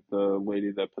was like the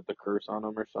lady that put the curse on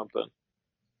him or something.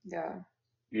 Yeah.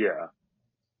 Yeah.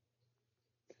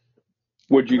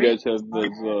 What'd you Great guys have as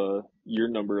summer. your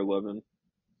number 11?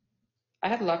 I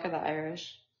had Luck of the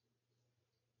Irish.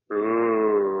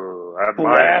 Ooh, I had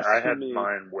Blasphemy.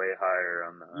 mine way higher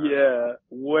on that. Yeah,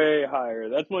 way higher.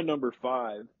 That's my number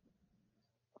 5.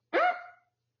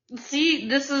 See,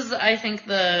 this is, I think,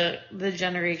 the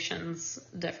generations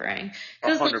differing. A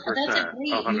Because, like, hundred that's a percent. A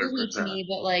great hundred movie to percent. me,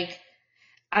 but, like,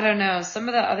 I don't know. Some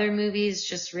of the other movies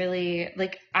just really,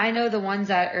 like, I know the ones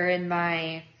that are in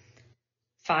my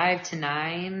 5 to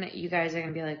 9, you guys are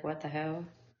going to be like, what the hell?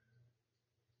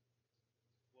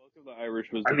 Luck of the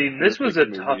Irish was I the mean, this was perfect a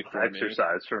tough movie for me.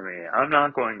 exercise for me. I'm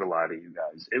not going to lie to you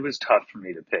guys. It was tough for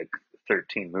me to pick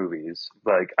 13 movies.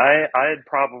 Like, I had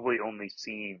probably only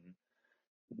seen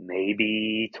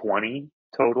maybe 20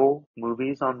 total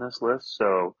movies on this list.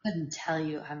 So, Couldn't tell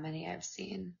you how many I've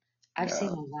seen. I've seen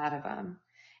yeah. a lot of them.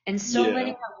 And so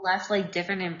many Yeah. have left like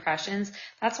different impressions.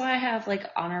 That's why I have like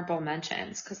honorable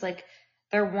mentions because like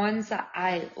they're ones that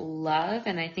I love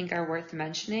and I think are worth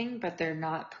mentioning, but they're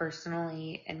not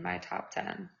personally in my top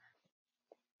 10.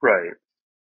 Right.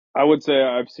 I would say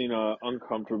I've seen a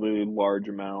uncomfortably large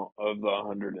amount of the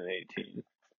 118.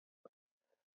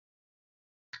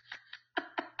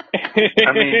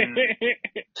 I mean,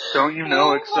 don't you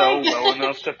know Oh my Excel well gosh.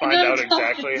 enough to find Don't out tell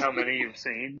exactly me. how many you've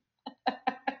seen?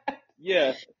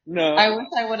 Yeah, no. I wish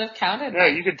I would have counted Yeah,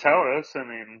 mine. you could tell us. I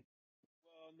mean,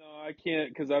 Well, no, I can't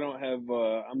because I don't have.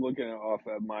 I'm looking at off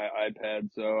at my iPad,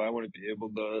 so I wouldn't be able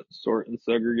to sort and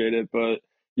segregate it. But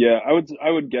yeah, I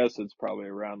would guess it's probably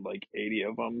around like 80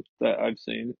 of them that I've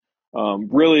seen.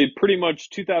 Really, pretty much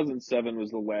 2007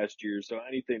 was the last year, so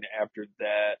anything after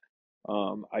that,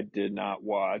 I did not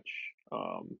watch.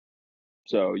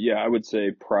 So yeah, I would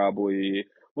say probably.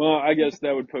 Well, I guess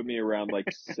that would put me around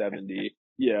like 70.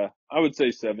 Yeah, I would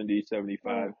say 70,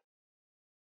 75.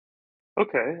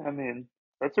 okay. I mean,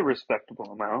 that's a respectable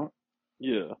amount.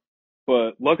 Yeah.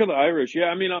 But Luck of the Irish, yeah,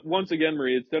 I mean, once again,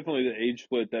 Marie, it's definitely the age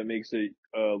split that makes it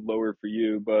lower for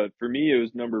you. But for me, it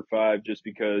was number 5 just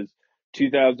because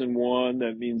 2001,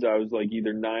 that means I was like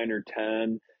either 9 or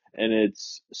 10. And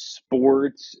it's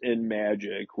sports and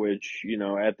magic, which,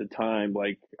 at the time,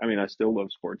 like, I mean, I still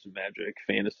love sports and magic,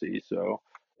 fantasy. So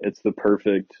it's the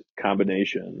perfect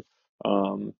combination.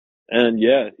 Um, and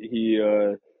yeah,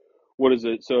 what is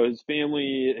it? So his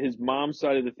mom's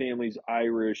side of the family's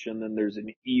Irish, and then there's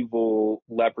an evil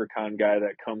leprechaun guy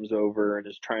that comes over and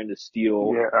is trying to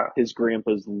steal Yeah. his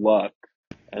grandpa's luck.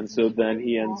 And so then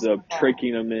he ends up Basketball.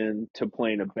 tricking him into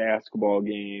playing a basketball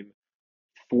game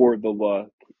for the luck,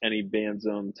 and he bans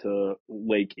him to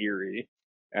Lake Erie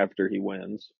after he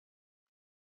wins.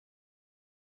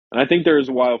 And I think there was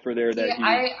a while for there See, that he,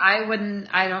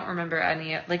 I don't remember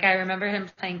any, like I remember him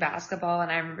playing basketball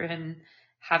and I remember him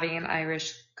having an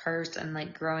Irish curse and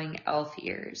like growing elf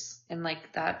ears. And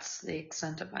like that's the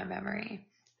extent of my memory.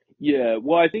 yeah,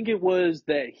 well, I think it was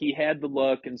that he had the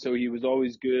luck, and so he was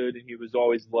always good, and he was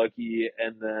always lucky,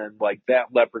 and then like that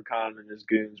leprechaun and his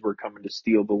goons were coming to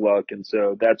steal the luck, and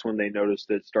so that's when they noticed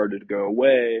it started to go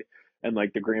away, and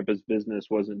like the grandpa's business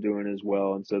wasn't doing as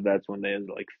well, and so that's when they had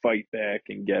to like fight back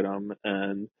and get him,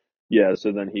 and yeah,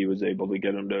 so then he was able to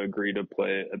get him to agree to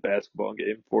play a basketball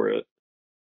game for it.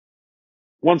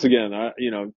 Once again,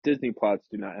 Disney plots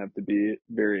do not have to be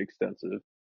very extensive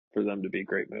for them to be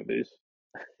great movies.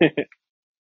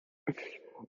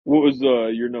 What was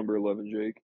your number 11,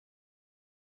 Jake?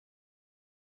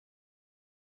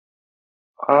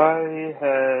 I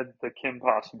had the Kim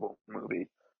Possible movie.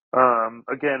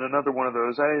 Again, another one of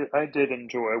those. I did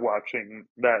enjoy watching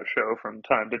that show from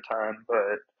time to time,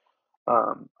 but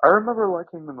I remember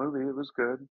liking the movie. It was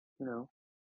good. You know,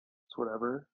 it's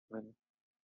whatever. I mean,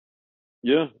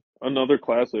 Yeah, another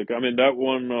classic. I mean, that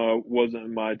one wasn't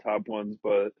in my top ones,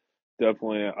 but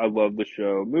definitely I love the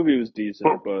show. Movie was but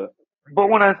decent, but but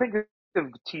when I think of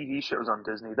TV shows on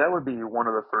Disney, that would be one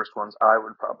of the first ones I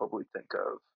would probably think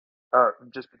of.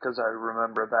 Just because I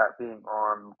remember that being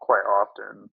on quite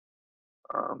often.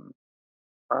 Um,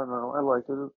 I don't know. I liked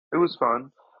it. It was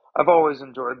fun. I've always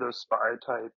enjoyed those spy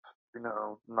type,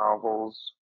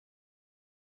 novels.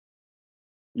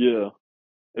 yeah,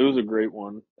 it was a great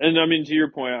one. And I mean, to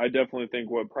your point, I definitely think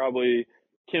what probably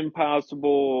Kim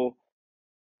Possible,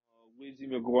 Lizzie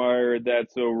McGuire,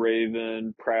 That's So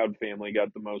Raven, Proud Family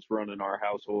got the most run in our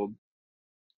household.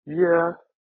 Yeah,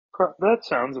 that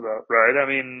sounds about right. I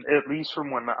mean, at least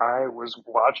from when I was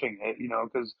watching it,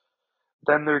 because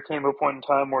then there came a point in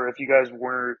time where if you guys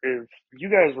were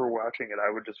watching it,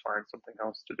 I would just find something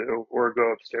else to do or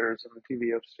go upstairs on the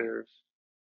TV upstairs.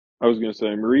 I was gonna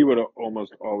say Marie would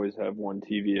almost always have one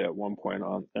TV at one point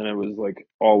on, and it was like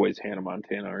always Hannah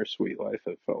Montana or Sweet Life.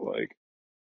 It felt like.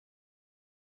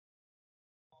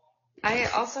 I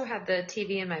also had the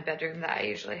TV in my bedroom that I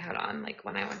usually had on, like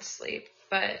when I went to sleep.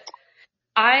 But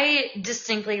I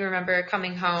distinctly remember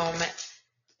coming home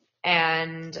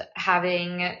and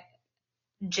having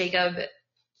Jacob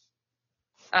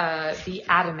be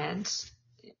adamant.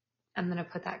 I'm going to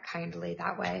put that kindly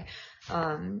that way,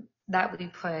 that we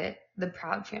put The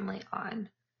Proud Family on.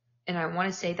 And I want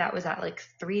to say that was at like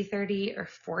 3:30 or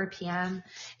 4 p.m.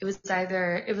 It was like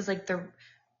the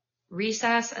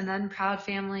Recess and then Proud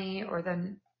Family, or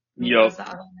then maybe it Yup. was the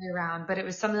other way around, but it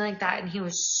was something like that. And he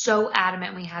was so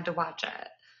adamant we had to watch it.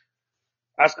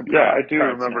 Oscar Yeah, Proud.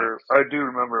 Proud's next. I do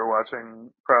remember watching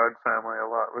Proud Family a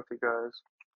lot with you guys.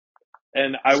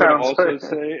 And I would Sounds also like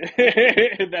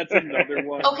say that's another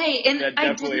one Okay, and that I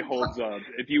definitely didn't holds put up.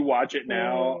 If you watch it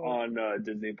now Oh. on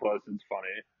Disney Plus, it's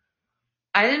funny.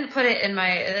 I didn't put it in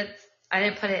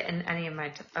any of my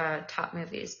top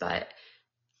movies, but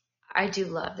I do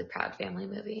love the Proud Family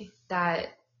movie. That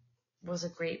was a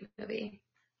great movie.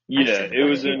 I Yeah, should have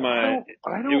put it See, in there.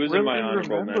 I it don't was in my really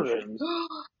honorable remember it. mentions.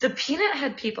 The Peanut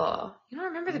Head people. You don't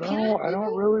remember the Peanut No, Head I don't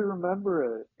people? really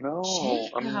remember it. No,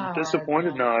 I'm Jacob.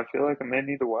 disappointed now. I feel like I may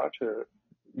need to watch it.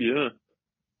 Yeah,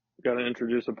 got to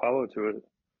introduce Apollo to it.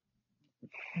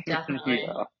 Definitely.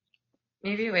 Yeah.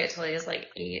 Maybe wait till he's like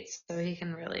 8 so he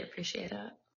can really appreciate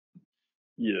it.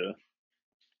 Yeah.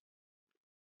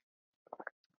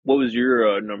 What was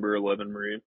your number 11,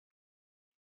 Marie?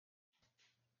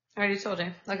 I already told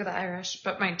you. Look at the Irish.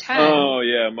 But Oh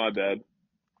yeah, my bad.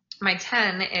 my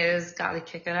 10 is Gotta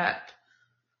Kick It Up.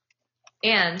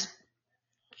 And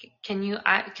can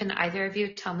either of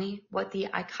you tell me what the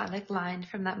iconic line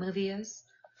from that movie is?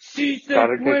 Si se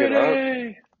Gotta kick it up.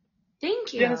 puede.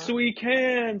 Thank you. Yes, we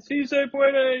can. Si se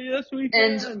puede. Yes, we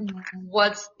can. And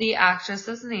what's the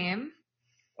actress's name?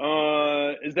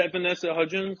 Is that Vanessa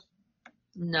Hudgens?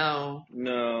 No.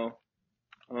 No.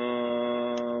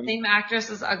 Same actress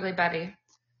as Ugly Betty.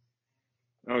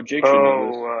 Oh, Jake should know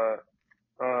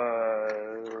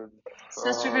this.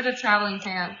 Sister Good at Traveling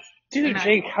Pants. Dude,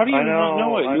 Jake, how do I you not know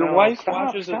know, it? I Your know. wife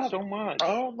watches it Stop. so much.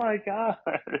 Oh my God.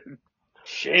 So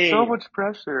Shame. much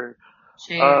pressure.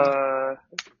 Shame.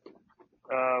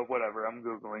 Whatever. I'm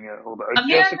Googling it. Hold on.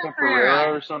 America Jessica Ferrera.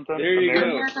 Ferrera or something? There you go.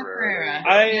 America America Ferrera.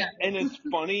 Ferrera. Yeah. And it's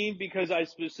funny because I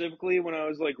specifically, when I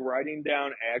was like writing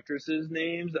down actresses'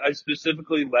 names, I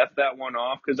specifically left that one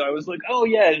off because I was like, oh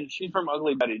yeah, and she's from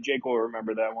Ugly Betty. Jake will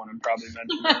remember that one and probably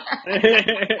mention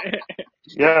it.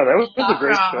 Yeah, that was a Not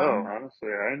great show, wrong. honestly.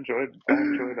 I enjoyed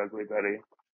Ugly Betty.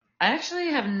 I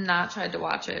actually have not tried to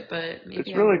watch it, but maybe It's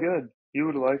I really will. good. You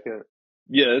would like it.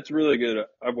 Yeah, it's really good.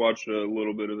 I've watched a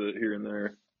little bit of it here and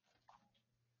there.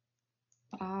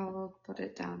 I'll put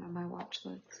it down on my watch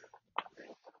list.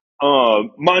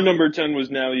 My number 10 was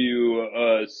Now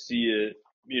You See It.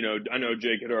 You know, I know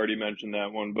Jake had already mentioned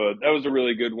that one, but that was a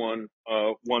really good one.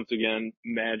 Once again,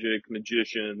 magic,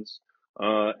 magicians,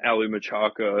 Ali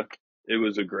Machaka. It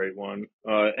was a great one.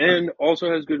 And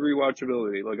also has good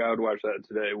rewatchability. Like, I would watch that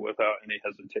today without any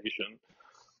hesitation.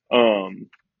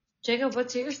 Jacob,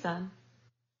 what's yours then?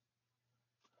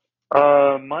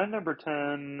 My number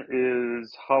 10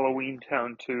 is Halloween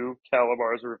Town 2,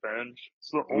 Calabar's Revenge.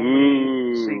 It's the only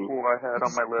Ooh. sequel I had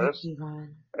on my list.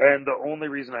 One. And the only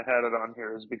reason I had it on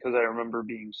here is because I remember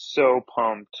being so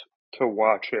pumped to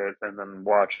watch it and then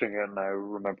watching it, and I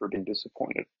remember being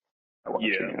disappointed by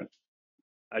watching Yeah, it.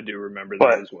 I do remember that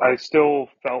But as I well. still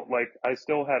felt like I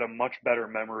still had a much better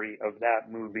memory of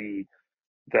that movie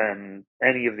than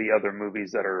any of the other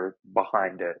movies that are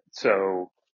behind it.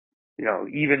 So,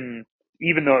 even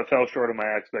though it fell short of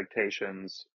my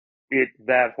expectations,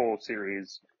 that whole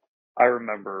series, I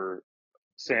remember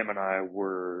Sam and I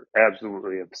were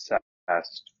absolutely obsessed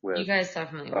You with guys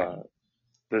definitely were.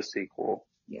 the sequel.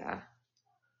 Yeah.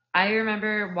 I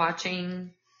remember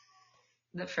watching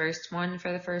the first one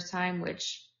for the first time,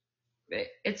 which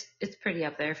it's pretty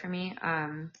up there for me.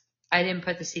 I didn't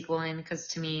put the sequel in because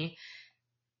to me,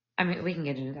 I mean, we can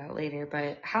get into that later,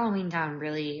 but Halloween Town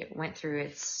really went through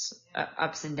its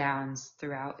ups and downs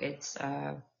throughout its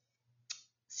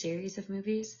series of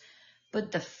movies.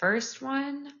 But the first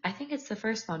one, I think it's the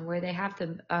first one where they have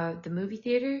the movie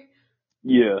theater.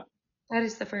 Yeah. That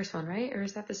is the first one, right? Or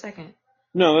is that the second?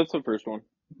 No, that's the first one.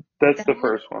 That's the That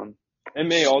first one. It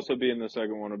may also be in the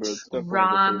second one, but it's definitely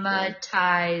the first one.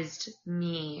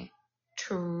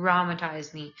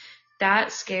 Traumatized me.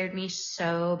 That scared me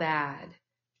so bad.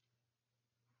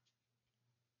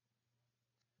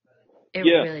 It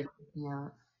Yeah. really freaked me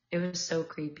out. It was so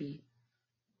creepy.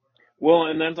 Well,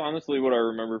 and that's honestly what I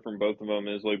remember from both of them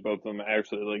is like both of them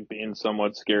actually like being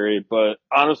somewhat scary. But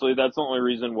honestly, that's the only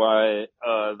reason why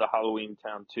the Halloween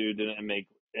Town 2 didn't make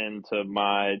into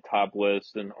my top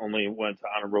list and only went to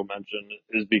honorable mention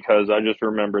is because I just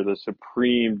remember the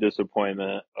supreme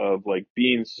disappointment of like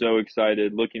being so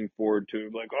excited, looking forward to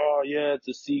like, oh yeah, it's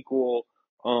a sequel.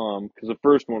 Because the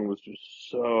first one was just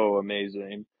so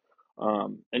amazing.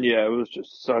 And yeah, it was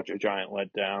just such a giant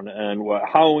letdown. And what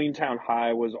Halloween Town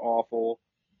High was awful.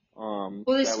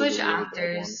 Well, they That was a switched really bad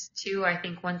one. actors too. I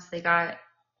think once they got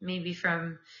maybe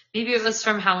it was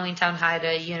from Halloween Town High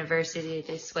to University,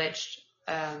 they switched.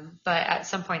 But at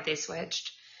some point they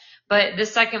switched. But the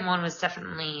second one was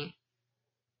definitely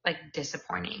like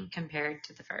disappointing compared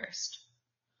to the first.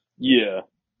 Yeah.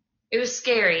 It was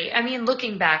scary. I mean,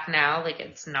 looking back now, like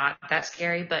it's not that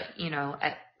scary, but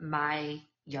at my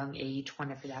young age,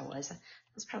 whenever that was, it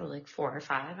was probably like 4 or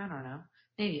 5. I don't know,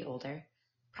 maybe older,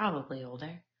 probably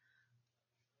older.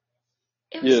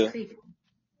 It was Yeah. creepy.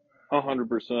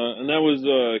 100%. And that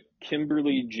was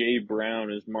Kimberly J.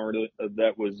 Brown as Marty.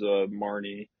 That was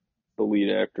Marnie, the lead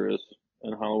actress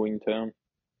in Halloween Town,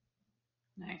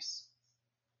 Nice.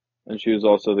 and she was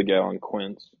also the gal in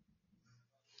Quince.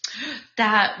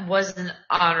 That was an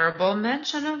honorable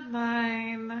mention of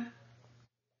mine.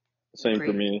 Same for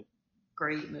Great, me.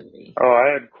 great movie. Oh, I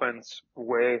had Quince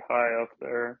way high up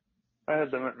there. I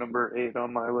had them at number 8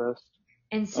 on my list.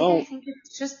 And see, I Oh, think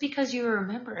it's just because you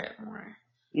remember it more.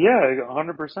 Yeah,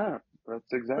 100%.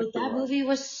 That's But exactly that why. movie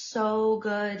was so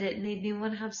good. It made me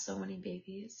want to have so many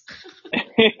babies.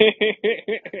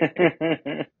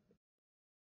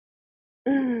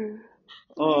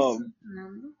 um,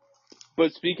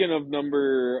 but speaking of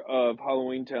number of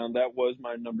Halloween Town, that was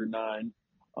my number 9.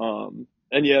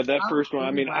 And yeah, that first one.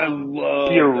 I mean, I Wow. love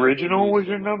The that original movie was so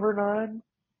your much. number 9?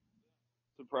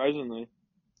 Surprisingly.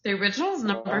 The original is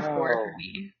number 4 for Wow.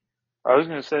 me. I was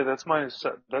gonna say that's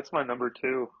my number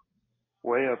 2,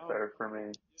 way up Wow. there for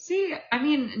me. See, I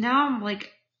mean, now I'm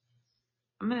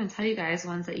going to tell you guys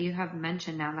ones that you have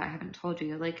mentioned now that I haven't told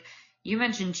you. Like, you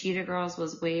mentioned Cheetah Girls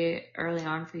was way early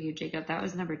on for you, Jacob. That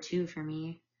was number 2 for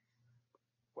me.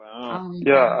 Wow. Halloween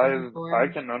Yeah, Town number I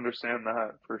 4. can understand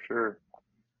that for sure.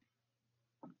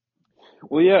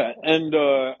 Well, yeah, and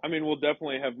I mean, we'll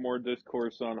definitely have more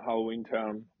discourse on Halloween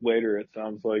Town later. It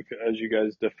sounds like as you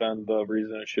guys defend the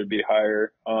reason it should be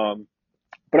higher.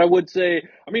 But I would say,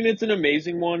 I mean, it's an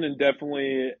amazing one, and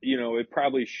definitely, it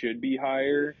probably should be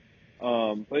higher.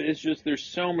 But it's just there's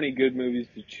so many good movies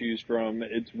to choose from.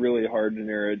 It's really hard to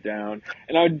narrow it down.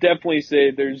 And I would definitely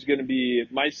say there's going to be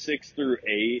my 6 through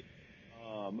 8.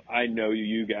 I know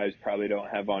you guys probably don't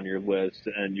have on your list,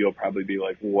 and you'll probably be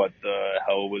like, "What the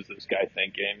hell was this guy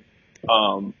thinking?"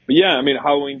 But yeah, I mean,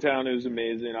 Halloween Town is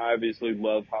amazing. I obviously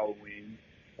love Halloween,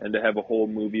 and to have a whole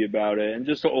movie about it, and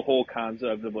just a whole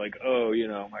concept of like, oh,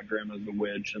 my grandma's a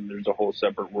witch, and there's a whole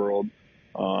separate world.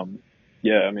 Um,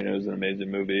 yeah, I mean, it was an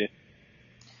amazing movie.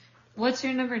 What's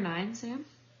your number 9, Sam?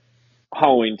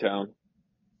 Halloween Town.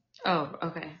 Oh,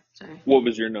 okay. Sorry. What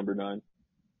was your number 9?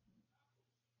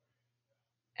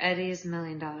 Eddie's $1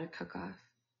 Million Cook-Off.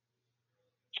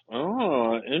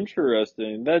 Oh,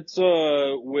 interesting. That's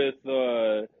with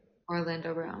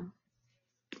Orlando Brown.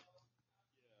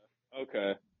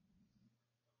 okay,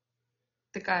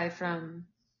 The guy from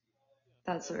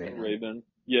That's a Raven. Raven.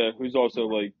 Yeah, who's also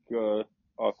like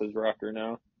off his rocker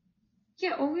now.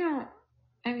 Yeah, well, we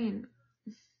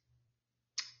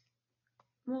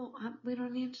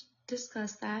don't need to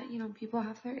discuss that. People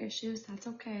have their issues. That's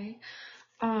okay.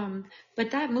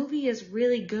 But that movie is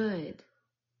really good.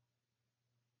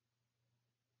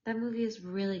 That movie is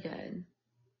really good.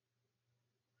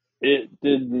 It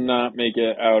did not make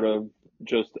it out of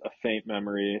just a faint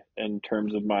memory in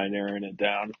terms of my narrowing it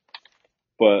down,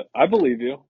 but I believe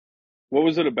you. What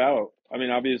was it about? I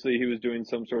mean, obviously he was doing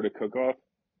some sort of cook-off.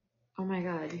 Oh my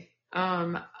God.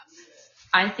 Um,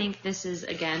 I think this is,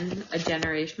 again, a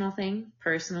generational thing,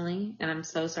 personally, and I'm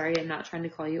so sorry. I'm not trying to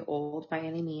call you old by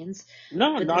any means,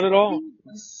 No, but this not at all. movie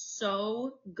was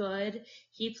so good.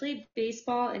 He played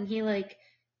baseball and he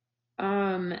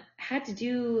had to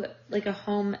do like a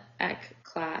home ec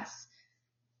class,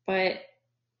 but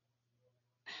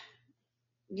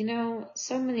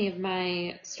so many of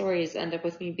my stories end up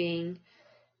with me being,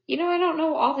 I don't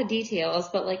know all the details,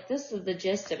 but like this is the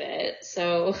gist of it.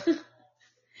 So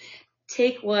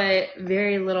take what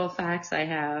very little facts I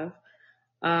have.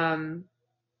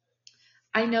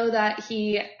 I know that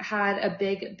he had a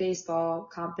big baseball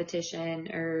competition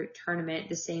or tournament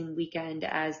the same weekend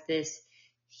as this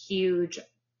huge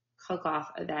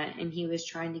cook-off event, and he was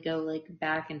trying to go like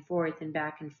back and forth and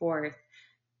back and forth,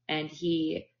 and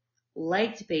he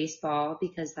liked baseball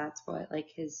because that's what like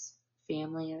his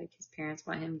family, like his parents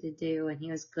want him to do, and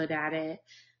he was good at it,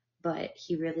 but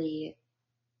he really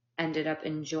ended up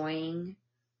enjoying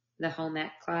the home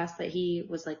ec class that he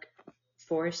was like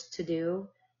forced to do,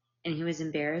 and he was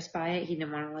embarrassed by it. He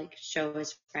didn't want to like show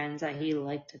his friends that he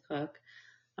liked to cook.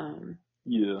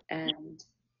 Yeah. And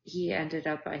he ended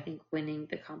up, I think, winning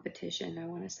the competition. I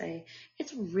want to say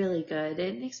it's really good.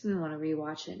 It makes me want to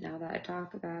rewatch it now that I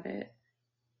talk about it.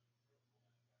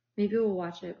 Maybe we'll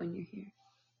watch it when you're here.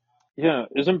 Yeah,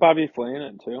 isn't Bobby Flay in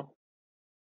it too?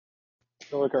 I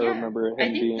feel like I Yeah, remember I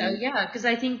him think so. being. Yeah, because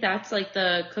I think that's like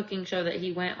the cooking show that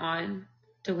he went on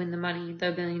to win the money,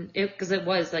 the million, because it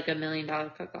was like $1 million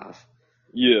cook-off.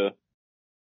 Yeah.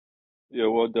 Yeah,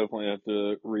 we'll definitely have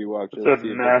to rewatch It's it, a see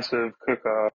if it. massive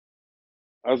cook-off.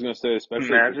 I was gonna say,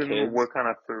 especially for Imagine kids. what kind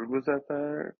of food was at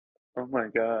there. Oh my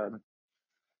god.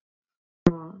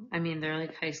 Well, I mean, they're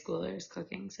like high schoolers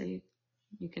cooking, so you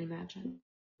can imagine.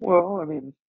 Well, I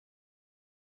mean,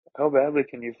 how badly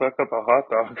can you fuck up a hot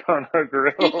dog on a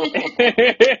grill?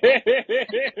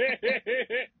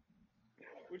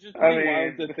 Which is I pretty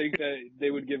wild mean, to think that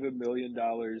they would give $1 million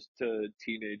to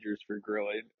teenagers for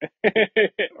grilling.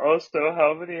 also,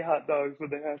 how many hot dogs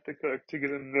would they have to cook to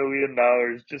get $1 million?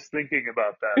 Just thinking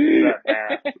about that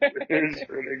math is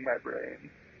hurting my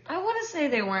brain. I want to say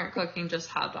they weren't cooking just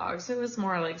hot dogs. It was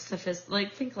more like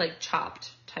think like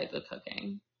chopped type of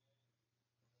cooking.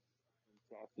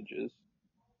 Sausages.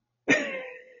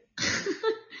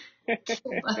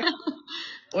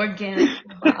 Organic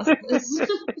kielbasa's.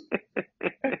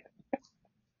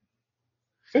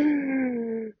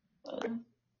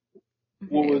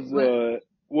 What Okay, was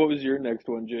what was your next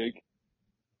one, Jake?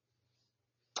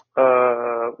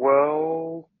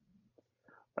 Well,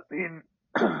 I mean,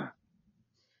 I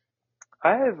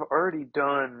have already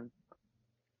done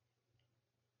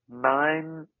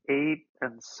 9, 8,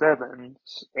 and 7,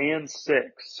 and 6.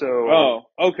 So Oh,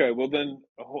 okay. Well then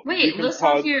we wait, can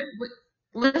pause.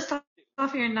 list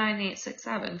off your 9, 8, 6,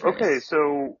 7 okay, first.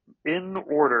 so in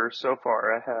order so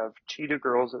far, I have Cheetah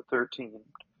Girls at 13.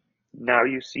 Now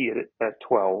You See It at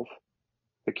 12.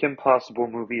 The Kim Possible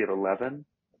Movie at 11.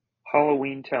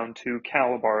 Halloween Town 2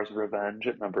 Calabar's Revenge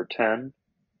at number 10.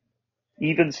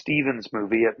 Even Stevens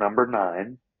Movie at number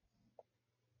 9.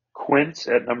 Quince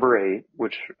at number 8,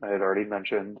 which I had already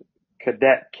mentioned.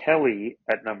 Cadet Kelly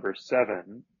at number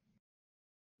 7.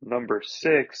 Number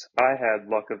 6,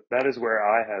 that is where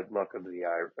I had Luck of the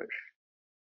Irish.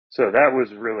 So that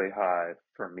was really high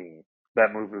for me.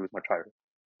 That movie was much higher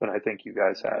than I think you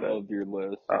guys had it. Love your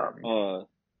list. Um,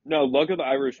 No, Luck of the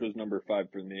Irish was number 5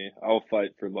 for me. I'll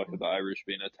fight for Luck of the Irish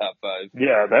being a top 5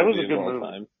 yeah, that was a movie of good all movie.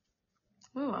 time.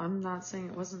 Oh, I'm not saying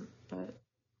it wasn't, but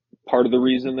Part of the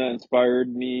reason that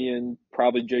inspired me and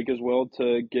probably Jake as well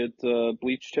to get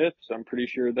bleach tips. I'm pretty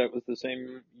sure that was the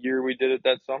same year we did it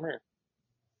that summer.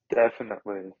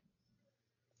 Definitely.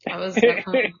 that was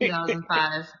definitely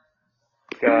 2005.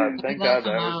 God, When did thank that God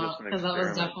come that was out? just an Because that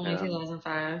was experiment, definitely man.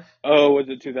 2005. Oh, was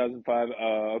it 2005?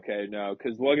 Oh, okay, no,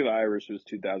 because Luck of the Irish was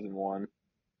 2001.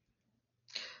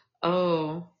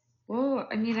 Oh, well,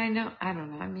 I mean, I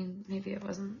don't know. I mean, maybe it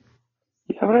wasn't.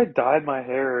 Yeah, but I dyed my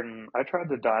hair, and I tried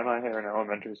to dye my hair in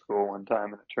elementary school one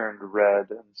time, and it turned red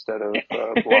instead of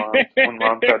blonde when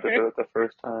Mom tried to do it the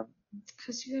first time. It's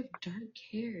because you have dark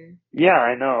hair. Yeah,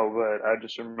 I know, but I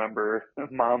just remember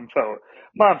Mom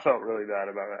felt really bad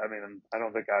about it. I mean, I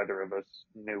don't think either of us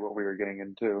knew what we were getting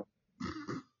into.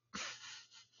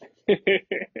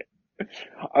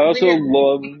 I also Weird.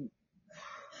 love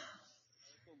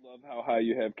how high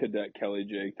you have Cadet Kelly,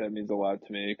 Jake. That means a lot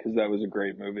to me because that was a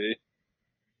great movie.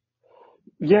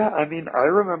 Yeah, I mean, I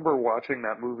remember watching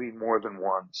that movie more than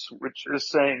once, which is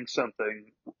saying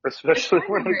something, It's especially my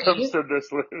when number it comes 8. to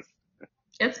this list.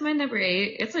 It's my number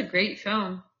 8. It's a great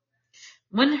film.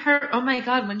 When her, oh my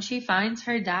God, when she finds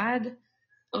her dad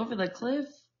over the cliff.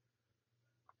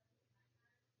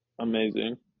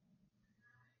 Amazing.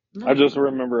 I No. just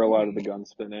remember a lot of the gun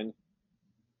spinning.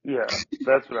 Yeah,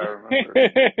 that's what I remember.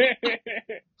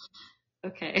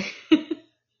 Okay.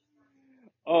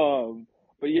 Um,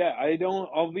 but yeah,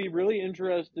 I'll be really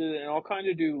interested and I'll kind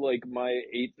of do like my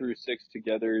 8 through 6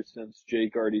 together since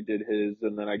Jake already did his.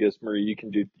 And then I guess Marie, you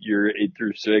can do your 8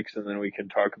 through 6 and then we can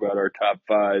talk about our top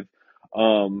five.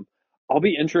 Um, I'll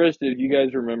be interested if you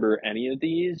guys remember any of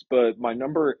these, but my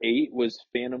number 8 was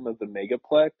Phantom of the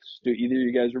Megaplex. Do either of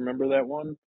you guys remember that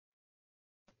one?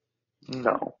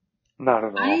 No, not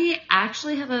at all. I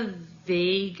actually have a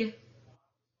vague,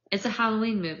 it's a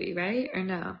Halloween movie, right? Or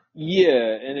no? Yeah,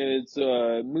 and it's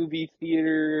a movie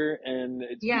theater and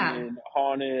it's Yeah. being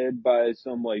haunted by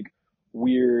some like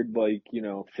weird like,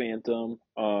 phantom.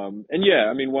 And yeah,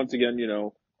 I mean once again,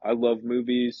 I love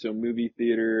movies, so movie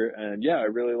theater and yeah, I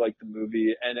really like the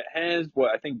movie and it has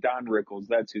what I think Don Rickles,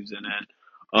 that's who's in it.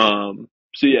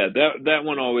 So yeah, that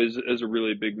one always is a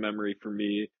really big memory for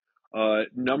me.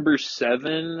 Number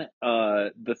 7,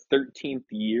 The 13th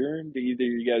Year. Do either of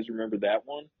you guys remember that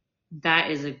one?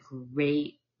 That is a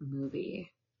great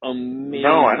movie.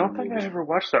 No, I don't Amazing think I movie. ever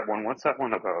watched that one. What's that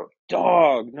one about?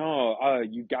 Dog, no,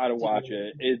 you gotta watch Dude.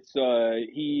 it. It's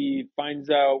he finds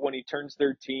out when he turns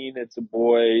 13, it's a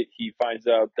boy. He finds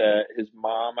out that his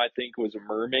mom, I think, was a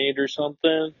mermaid or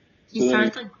something. He So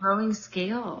then starts like growing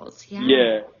scales. Yeah.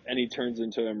 yeah, and he turns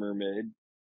into a mermaid.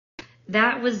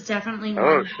 That was definitely one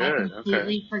Oh that I shit. Okay.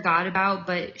 completely forgot about,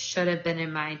 but should have been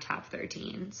in my top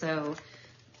 13. So,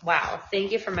 wow.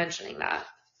 Thank you for mentioning that.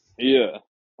 Yeah.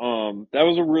 That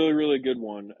was a really, really good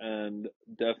one and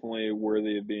definitely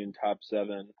worthy of being top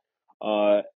 7.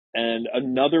 Uh, and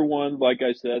another one, like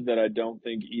I said, that I don't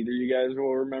think either of you guys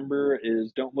will remember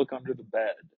is Don't Look Under the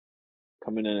Bed,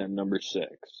 coming in at number 6.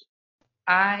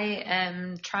 I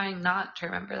am trying not to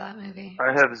remember that movie.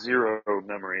 I have zero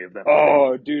memory of that movie.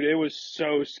 Oh, dude, it was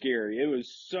so scary. It was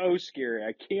so scary.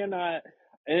 I cannot,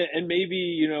 and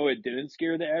maybe, it didn't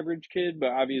scare the average kid, but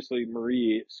obviously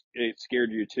Marie, it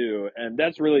scared you too. And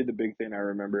that's really the big thing I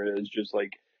remember is just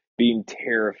like being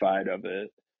terrified of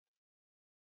it.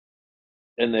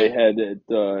 And they It, had it,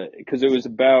 cause it was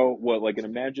about what, like an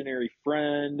imaginary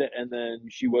friend, and then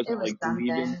she it wasn't was like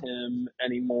leaving something. him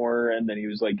anymore, and then he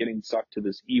was like getting sucked to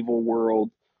this evil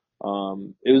world.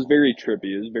 It was very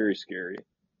trippy. It was very scary.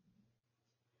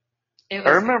 It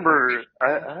I was remember.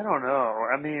 I don't know.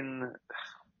 I mean,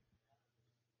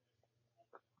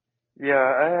 yeah,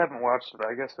 I haven't watched it.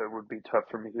 I guess it would be tough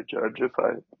for me to judge if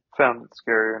I found it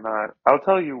scary or not. I'll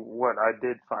tell you what I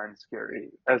did find scary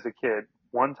as a kid.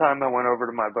 One time I went over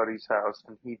to my buddy's house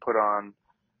and he put on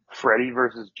Freddy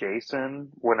versus Jason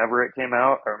whenever it came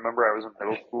out. I remember I was in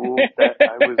middle school. That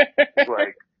I was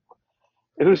like,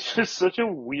 it was just such a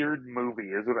weird movie,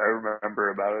 is what I remember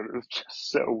about it. It was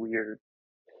just so weird.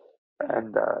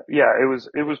 And yeah, it was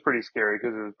pretty scary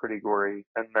because it was pretty gory.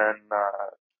 And then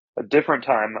a different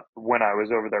time when I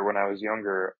was over there when I was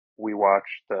younger, we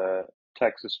watched the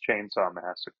Texas Chainsaw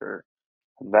Massacre.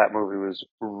 And that movie was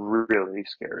really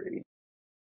scary.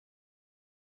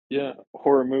 Yeah,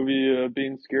 horror movie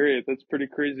being scary. That's a pretty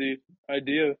crazy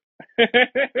idea.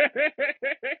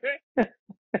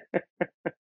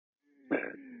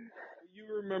 You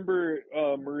remember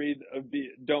Marie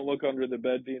Don't Look Under the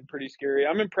Bed being pretty scary.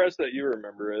 I'm impressed that you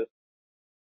remember it.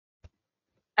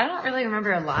 I don't really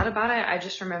remember a lot about it. I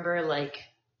just remember like,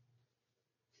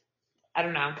 I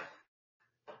don't know.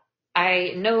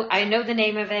 I know the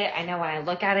name of it. I know when I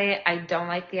look at it, I don't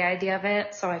like the idea of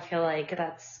it. So I feel like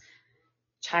that's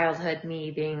childhood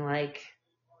me being like,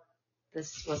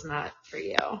 this was not for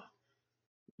you.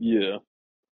 Yeah.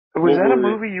 Was What that a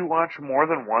were movie you watched more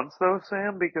than once though,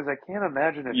 Sam? Because I can't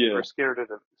imagine if you yeah. were scared of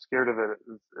it,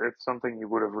 it's something you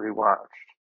would have rewatched.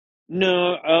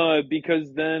 No,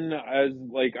 because then as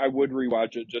like I would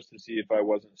rewatch it just to see if I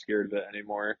wasn't scared of it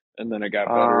anymore, and then it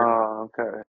got better. Oh,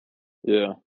 okay.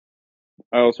 Yeah.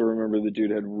 I also remember the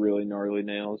dude had really gnarly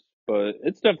nails, but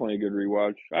it's definitely a good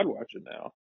rewatch. I'd watch it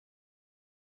now.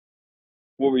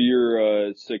 What were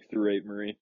your 6 through 8,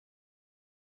 Marie?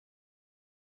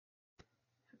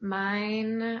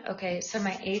 Mine, okay, so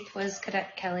my 8th was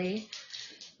Cadet Kelly.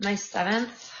 My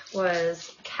 7th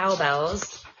was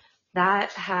Cowbells.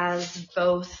 That has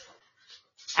both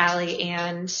Allie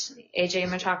and AJ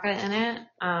Machaka in it.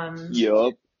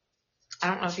 Yup. I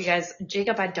don't know if you guys,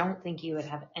 Jacob, I don't think you would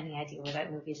have any idea what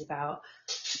that movie's about.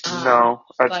 No,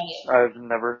 But I've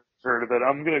never heard of it.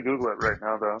 I'm gonna Google it right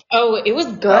now though. oh, it was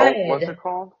What's good. it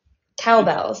called? It's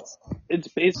Cowbells. it's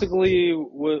basically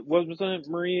what wasn't it,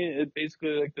 Marie? It's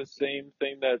basically like the same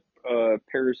thing that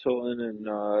Paris Hilton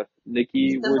and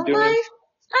Nikki were Simple doing. Life?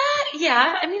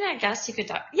 Yeah. I mean, I guess you could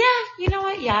talk. Yeah, you know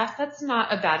what? Yeah, that's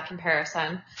not a bad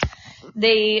comparison.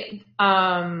 They,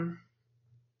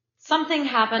 something A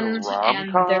happened and their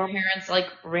rom-com? parents like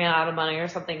ran out of money or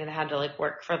something and had to like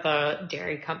work for the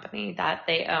dairy company that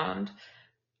they owned.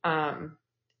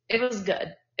 It was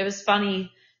good. It was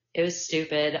funny. It was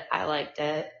stupid. I liked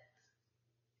it.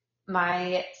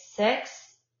 My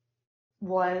sixth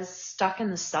was Stuck in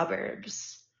the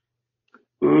Suburbs.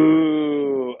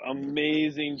 Ooh,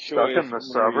 amazing Stuck choice, in the Marie.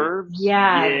 Suburbs?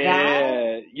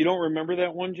 Yeah, you don't remember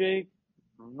that one, Jake?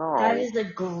 That No. is a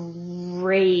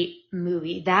great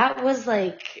movie. That was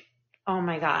like, oh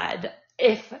my God.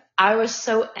 If I was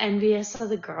so envious of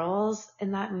the girls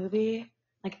in that movie,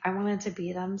 like I wanted to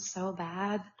be them so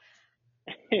bad.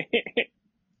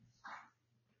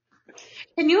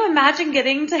 Can you imagine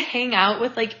getting to hang out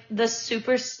with like the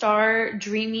superstar,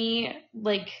 dreamy,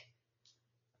 like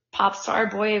pop star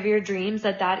boy of your dreams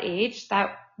at that age?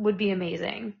 That would be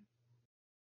amazing.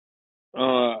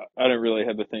 I don't really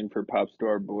have a thing for pop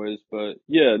star boys, but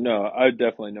yeah, no, I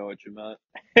definitely know what you meant.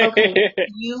 Okay,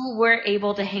 you were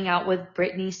able to hang out with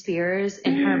Britney Spears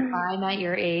in her prime at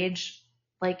your age.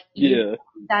 Like Yeah.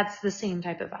 that's the same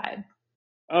type of vibe.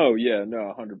 Oh yeah,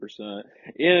 no, 100%.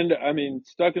 And I mean,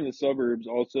 Stuck in the Suburbs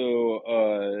also,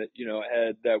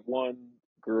 had that one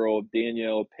girl,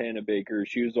 Danielle Panabaker.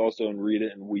 She was also in Read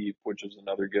It and Weep, which is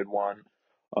another good one.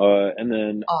 And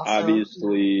then Also,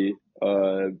 obviously,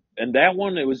 and that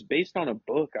one, it was based on a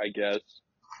book, I guess.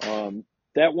 Um,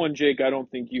 that one, Jake, I don't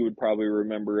think you would probably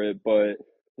remember it, but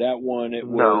that one, it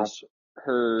No. was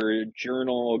her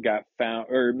journal got found,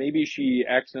 or maybe she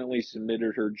accidentally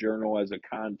submitted her journal as a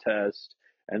contest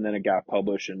and then it got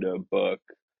published into a book.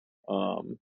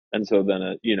 And so then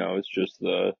it's just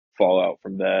the fallout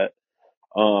from that.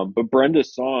 But Brenda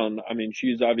Song, I mean,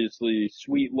 she's obviously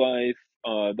Sweet Life,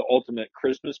 The Ultimate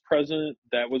Christmas Present.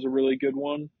 That was a really good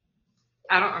one.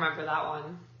 I don't remember that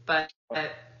one, but I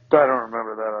don't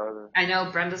remember that either. I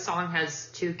know Brenda Song has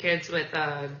two kids with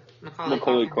Macaulay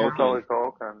Macaulay Culkin now. Macaulay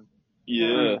Culkin. Culkin. Yeah.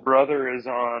 Whose brother is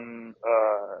on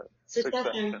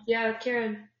Succession. Yeah,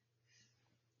 Kieran.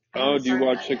 I Oh, haven't do you started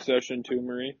watch that yet. Succession too,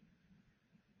 Marie?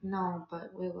 No,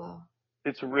 but we will.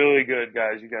 It's really good,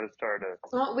 guys. You got to start it.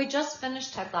 Well, we just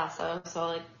finished Ted Lasso, so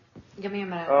like, give me a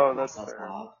minute Oh, to that's process fair.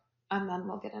 that, and then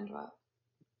we'll get into it.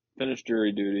 Finish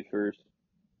Jury Duty first.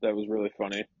 That was really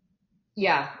funny.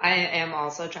 Yeah, I am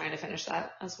also trying to finish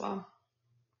that as well.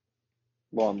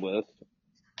 Long list.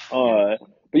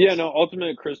 But yeah, no,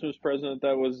 Ultimate Christmas Present,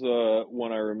 that was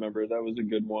one I remember. That was a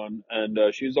good one. And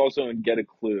she was also in Get a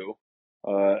Clue.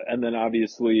 And then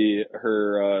obviously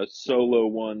her solo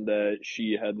one that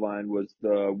she headlined was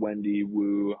the Wendy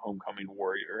Wu Homecoming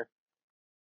Warrior.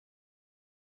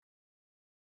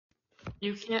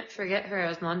 You can't forget her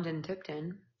as London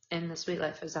Tipton in The Sweet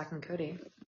Life of Zack and Cody.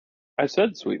 I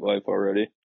said Sweet Life already.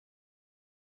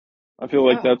 I feel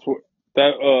like that's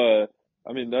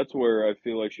that's where I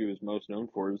feel like she was most known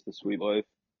for is the Sweet Life.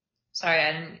 Sorry,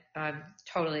 I didn't.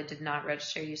 Totally did not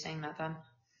register you saying that then.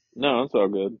 No, it's all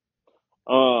good.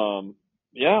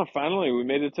 Yeah, finally we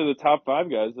made it to the top 5,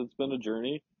 guys. It's been a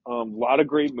journey. A lot of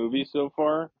great movies so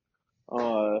far.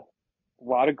 A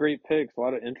lot of great picks, a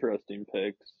lot of interesting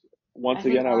picks. Once I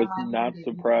think again, I all was of mine not were good.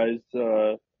 surprised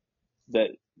that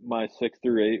my 6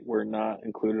 through 8 were not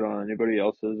included on anybody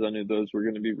else's. I knew those were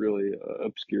going to be really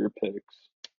obscure picks.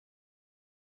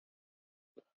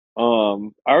 I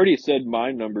already said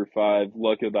my number 5,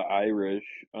 Luck of the Irish.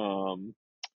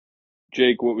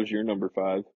 Jake, what was your number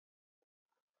 5?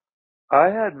 I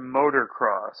had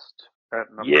Motorcrossed at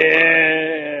number 5.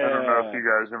 I don't know if Yeah. you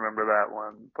guys remember that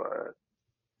one, but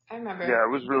I remember. yeah, it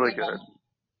was It's a really good good.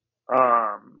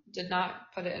 one. Did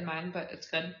not put it in mine, but it's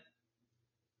good.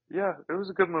 Yeah, it was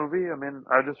a good movie. I mean,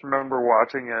 I just remember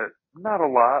watching it not a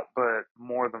lot, but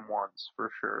more than once for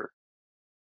sure.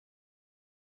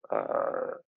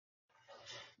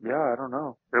 Yeah, I don't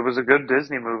know. It was a good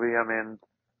Disney movie. I mean,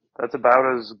 that's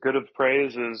about as good of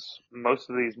praise as most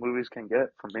of these movies can get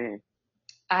from me.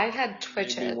 I had Made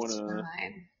Twitches me in wanna.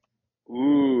 mine.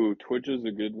 Ooh, Twitch is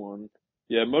a good one.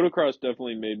 Yeah, motocross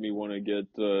definitely made me want to get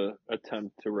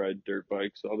attempt to ride dirt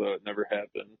bikes, although it never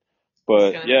happened. I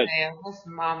was But gonna yeah, say, I hope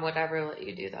mom would ever let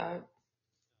you do that.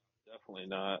 definitely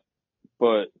not.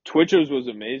 But Twitches was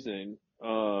amazing.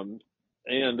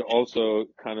 And also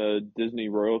kind of Disney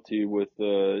royalty with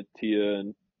Tia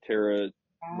and Tara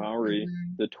Mowry,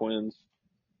 Mhm. the twins.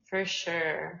 For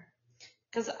sure.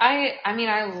 Because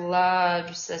I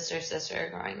loved Sister Sister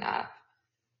growing up,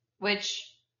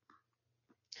 which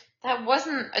that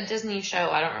wasn't a Disney show.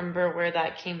 I don't remember where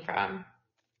that came from.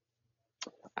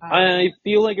 I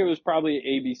feel like it was probably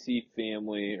ABC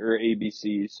Family or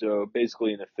ABC, so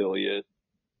basically an affiliate.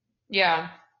 Yeah,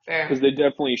 Because fair. they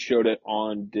definitely showed it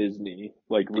on Disney,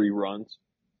 like reruns.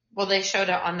 Well, they showed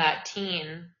it on that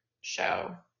teen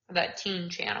show, that teen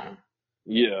channel.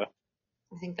 Yeah.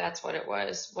 I think that's what it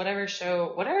was. Whatever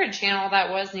show, whatever channel that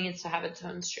was needs to have its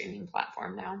own streaming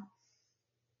platform now.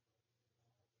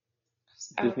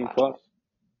 I would Disney watch Plus. it.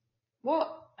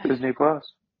 Well, Disney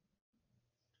Plus.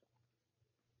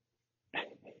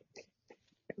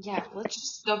 yeah, let's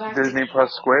just go back to Disney cable.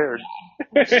 Plus squared.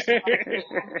 Let's just go back to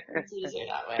cable. It's easier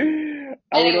that way.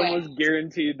 I would Anyway, almost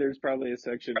guarantee there's probably a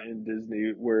section in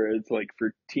Disney where it's like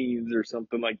for teens or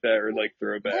something like that, or like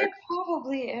throwbacks. there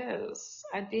probably is.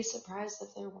 I'd be surprised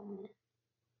if there weren't.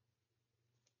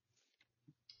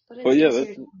 But But it's yeah, easier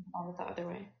that's to have it the other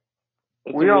way.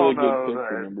 that's We a all really good know pick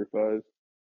for that. number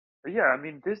 5. Yeah, I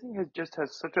mean, Disney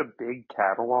has such a big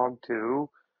catalog too.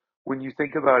 When you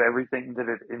think about everything that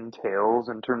it entails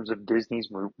in terms of Disney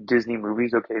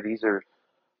movies, okay, these are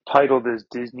titled as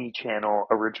Disney Channel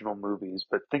original movies,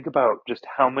 but think about just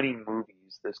how many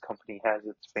movies this company has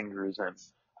its fingers in.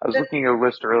 I was looking at a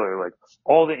list earlier, like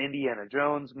all the Indiana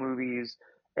Jones movies,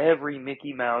 every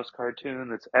Mickey Mouse cartoon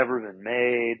that's ever been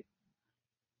made.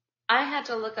 I had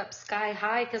to look up Sky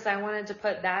High because I wanted to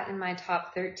put that in my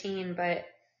top 13, but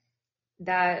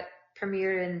that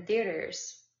premiered in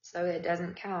theaters, so it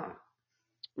doesn't count.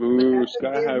 But Ooh, that's a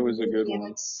Sky High Disney was a good movie and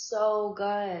one. it's so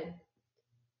good.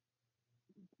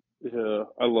 Yeah,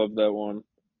 I love that one.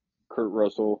 Kurt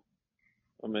Russell,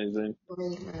 amazing.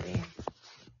 Great movie.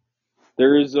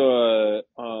 There is a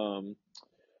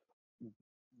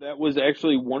that was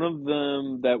actually one of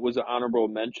them that was an honorable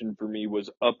mention for me was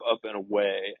Up, Up and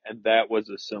Away, and that was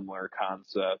a similar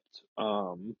concept.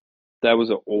 That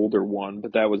was an older one,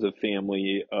 but that was a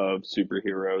family of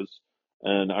superheroes,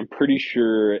 and I'm pretty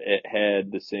sure it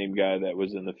had the same guy that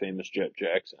was in The Famous Jet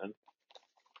Jackson.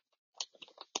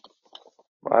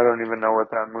 I don't even know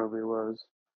what that movie was.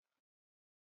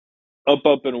 Up,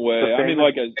 Up and The Away. I mean, famous?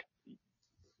 like a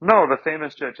No, the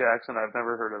famous Jet Jackson. I've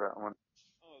never heard of that one.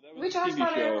 oh, that was We a talked TV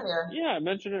about it show. earlier. Yeah, I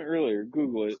mentioned it earlier.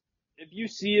 Google it. If you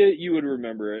see it, you would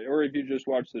remember it. Or if you just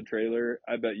watch the trailer,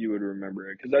 I bet you would remember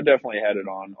it because I definitely had it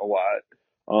on a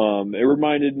lot. It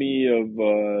reminded me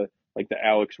of like the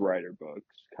Alex Rider books,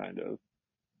 kind of.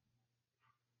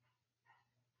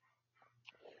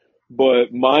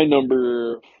 But my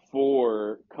number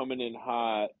 4 coming in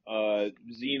hot,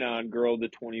 Xenon, Girl of the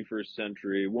 21st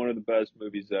Century, one of the best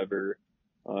movies ever.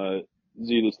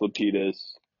 Zetus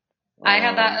Lapidus. I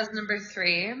had that as number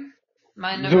 3.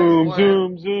 My number Zoom, 4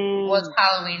 zoom, was zoom.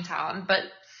 Halloween Town, but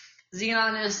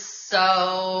Xenon is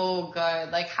so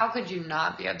good. Like, how could you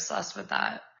not be obsessed with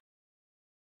that?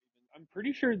 I'm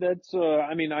pretty sure that's,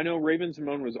 I mean, I know Raven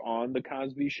Simone was on The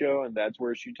Cosby Show, and that's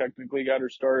where she technically got her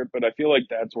start, but I feel like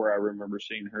that's where I remember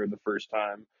seeing her the first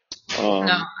time. No, Um,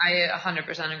 I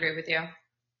 100% agree with you.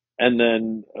 and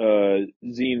then,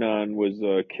 Xenon was,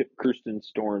 Kirsten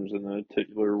Storms in the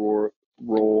titular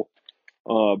role.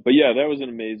 But yeah, that was an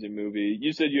amazing movie.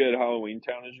 You said you had Halloween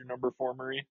Town as your number 4,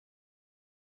 Marie?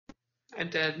 I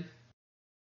did.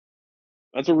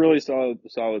 That's a really solid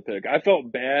pick. I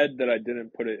felt bad that I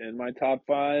didn't put it in my top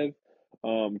 5,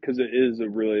 because it is a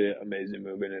really amazing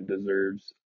movie and it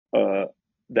deserves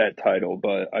that title,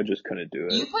 but I just couldn't do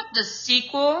You it. put the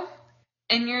sequel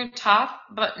in your top,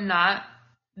 but not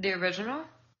the original?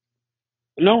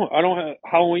 No, I don't have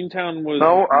Halloween Town was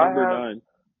No, number 9.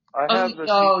 I have the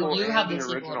Oh, sequel you and have the the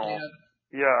sequel, original.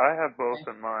 dude. Yeah, I have both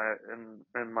in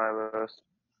my list.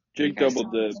 You Jake guys double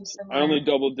sound so dipped. I similar. only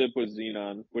double dip with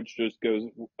Xenon, which just goes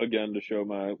again to show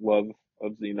my love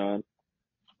of Xenon.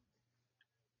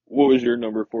 What was your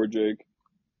number 4, Jake?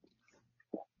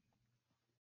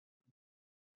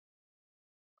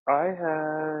 I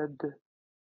had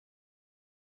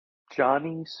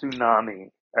Johnny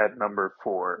Tsunami at number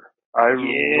 4. I loved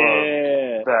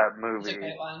Yeah. that It's a movie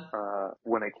great one.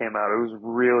 when it came out. It was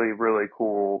really, really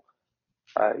cool.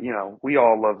 We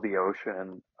all love the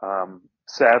ocean.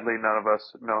 Sadly, none of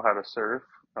us know how to surf.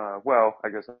 Well, I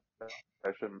guess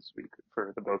I shouldn't speak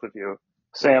for the both of you.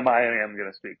 Sam, I am going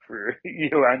to speak for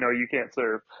you. I know you can't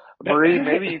surf. Marie,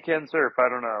 maybe you can surf. I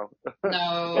don't know.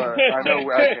 No, But I know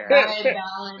I can. my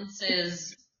balance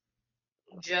is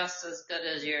just as good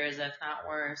as yours, if not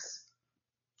worse.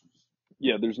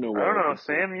 Yeah, there's no I way don't I know, could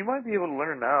see it. Sam. You might be able to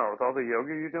learn now with all the yoga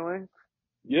you're doing.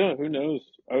 Yeah, who knows?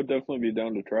 I would definitely be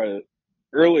down to try it.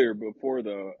 Earlier, before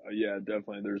though, yeah,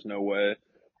 definitely. There's no way.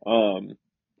 Um,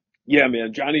 Yeah,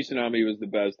 man, Johnny Tsunami was the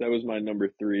best. That was my number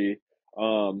three.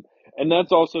 Um, and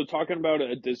that's also talking about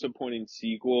a disappointing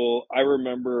sequel. I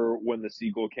remember when the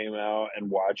sequel came out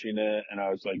and watching it, and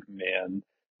I was like, man,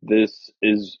 this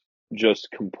is just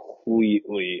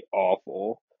completely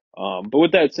awful. But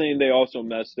with that saying, they also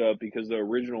messed up because the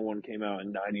original one came out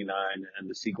in '99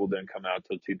 and the sequel didn't come out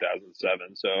till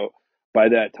 2007. So by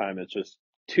that time, it's just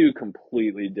two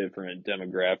completely different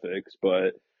demographics.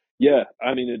 But yeah,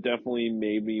 I mean, it definitely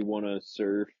made me want to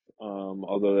surf,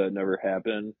 although that never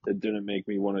happened. It didn't make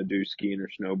me want to do skiing or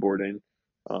snowboarding,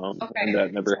 and Okay,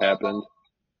 that never so happened.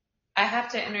 I have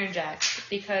to interject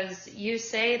because you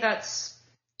say that's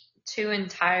two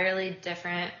entirely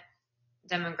different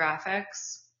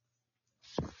demographics,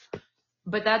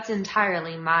 but that's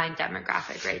entirely my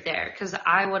demographic right there because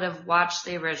I would have watched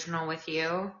the original with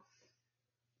you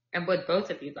and with both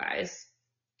of you guys.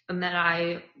 And then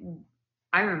I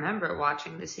remember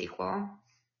watching the sequel.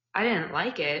 I didn't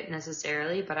like it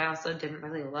necessarily, but I also didn't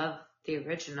really love the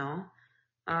original.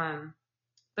 Um,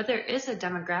 but there is a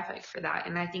demographic for that,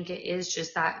 and I think it is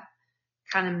just that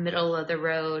kind of middle of the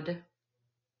road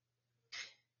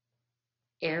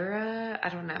era. I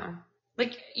don't know.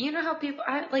 Like, you know how people,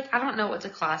 I don't know what to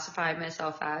classify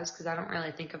myself as because I don't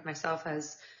really think of myself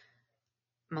as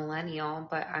millennial,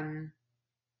 but I'm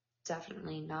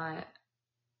definitely not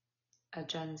a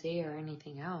Gen Z or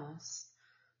anything else.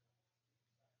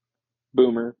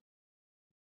 Boomer.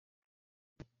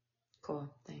 Cool.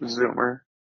 Thanks. Zoomer.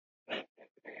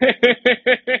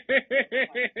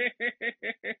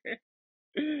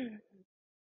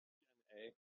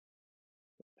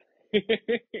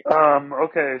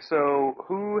 Okay, so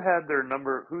who's had their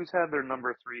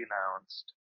number three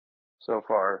announced so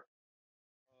far?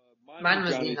 Mine was Mine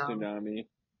was Johnny Xenon. Tsunami.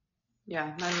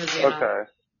 Yeah, mine was Xenon. Okay.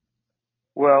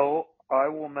 Well, I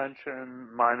will mention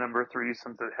my number three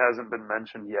since it hasn't been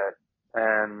mentioned yet,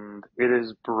 and it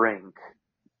is Brink,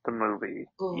 the movie.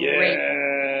 Great.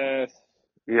 Yes.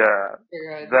 Yeah,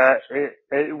 Very good.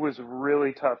 it was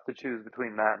really tough to choose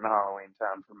between that and Halloween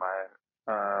Town for my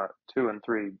two and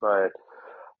three, but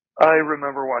I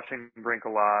remember watching Brink a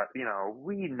lot. You know,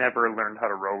 we never learned how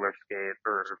to roller skate,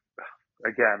 or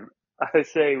again, I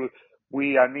say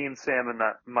we, I mean Sam and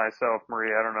not myself,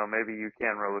 Marie. I don't know, maybe you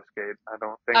can roller skate. I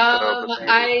don't think so, but maybe.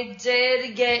 I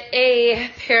did get a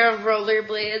pair of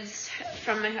rollerblades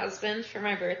from my husband for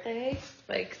my birthday,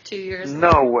 like 2 years ago.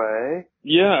 No way.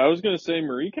 Yeah, I was gonna say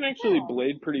Marie can actually Yeah.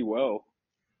 blade pretty well.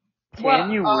 What? Can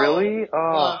you Oh, really?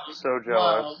 Oh, whoa, so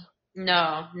jealous. whoa.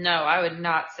 No, no, I would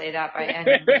not say that by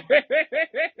any means.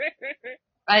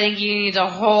 I think you need to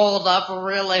hold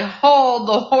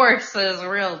the horses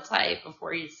real tight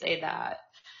before you say that.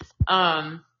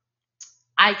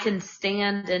 I can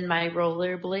stand in my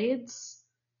rollerblades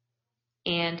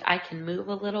and I can move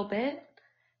a little bit,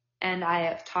 and I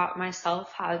have taught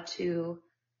myself how to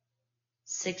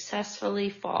successfully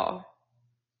fall.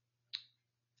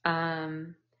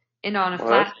 And on a Well, flat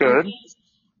that's good. surface,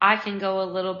 I can go a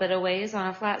little bit of ways. On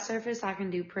a flat surface, I can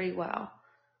do pretty well.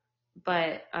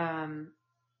 But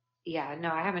yeah,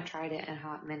 no, I haven't tried it in a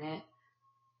hot minute.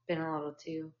 Been a little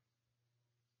too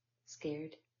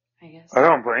scared, I guess. I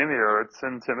don't blame you. It's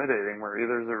intimidating, Marie.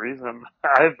 There's a reason.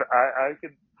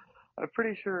 I'm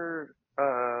pretty sure,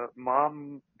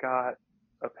 Mom got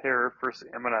a pair for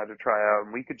Sam and I to try out,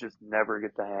 and we could just never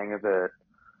get the hang of it.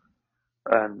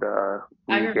 And,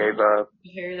 I we gave remember up. the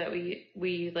hair that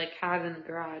we like had in the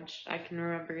garage. I can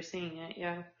remember seeing it,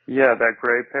 yeah. Yeah, that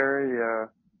gray pair, yeah.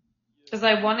 Because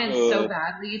I wanted so Uh,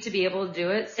 badly to be able to do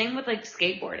it. Same with like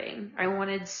skateboarding. I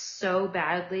wanted so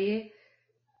badly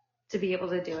to be able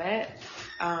to do it.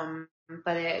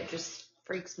 But it just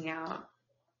freaks me out.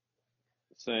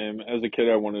 Same. As a kid,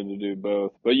 I wanted to do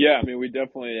both. But yeah, I mean, we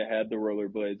definitely had the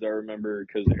rollerblades. I remember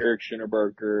because Eric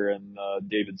Schinnerbarker and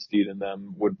David Steed and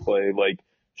them would play like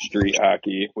street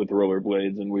hockey with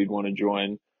rollerblades, and we'd want to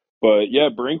join. But yeah,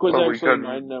 Brink was But we actually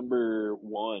my couldn't. number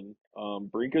one.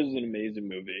 Brink is an amazing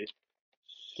movie.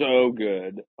 So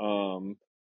good. I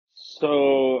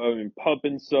mean, Pup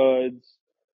and Suds,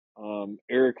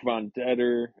 Eric Von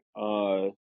Detter,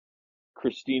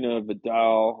 Christina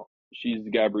Vidal. She's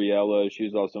Gabriella.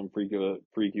 She's also in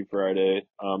Freaky Friday.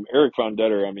 Eric Von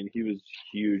Detter, I mean, he was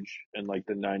huge in like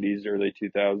the 90s, early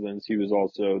 2000s. He was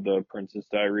also the Princess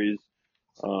Diaries.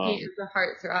 He Um, is a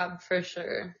heartthrob for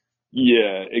sure.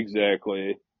 yeah,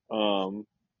 exactly. Um,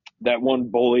 that one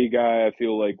bully guy, I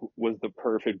feel like was the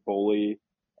perfect bully.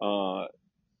 Uh,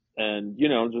 And, you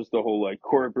know, just the whole like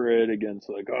corporate against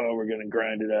like, oh, we're going to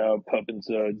grind it out, pup and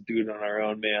suds, do it on our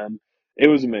own, man. It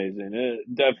was amazing.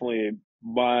 It definitely,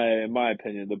 my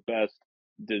opinion, the best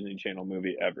Disney Channel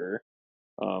movie ever.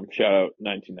 Shout out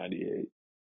 1998.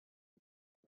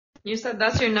 You said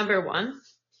that's your number one?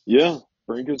 Yeah,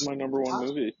 Brink is my number one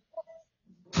movie.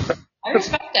 I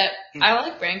respect it. I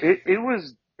like Brink. It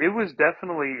was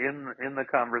definitely in the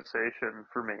conversation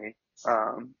for me.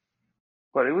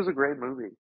 But it was a great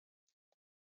movie.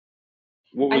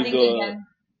 What I was think again.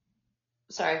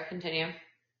 Sorry, continue.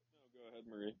 No, go ahead,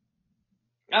 Marie.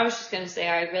 I was just gonna say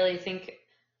I really think,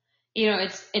 you know,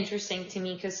 it's interesting to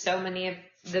me because so many of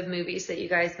the movies that you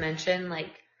guys mentioned,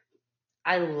 like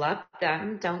I love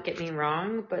them. Don't get me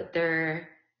wrong, but they're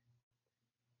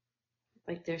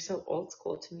so old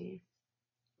school to me.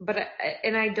 But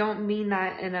I don't mean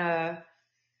that in a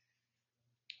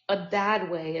bad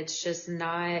way. It's just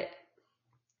not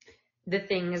the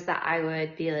things that I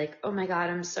would be like, oh my God,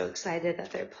 I'm so excited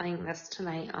that they're playing this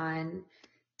tonight on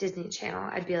Disney Channel.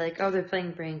 I'd be like, oh, they're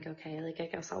playing Brink. Okay, like I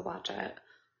guess I'll watch it.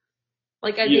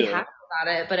 Like I'd be Yeah, happy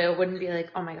about it, but it wouldn't be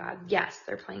like, oh my God, yes,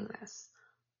 they're playing this.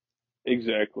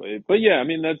 exactly. But yeah, I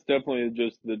mean, that's definitely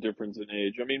just the difference in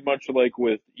age. I mean, much like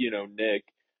with, you know, Nick,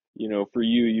 you know, for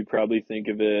you, you probably think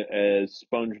of it as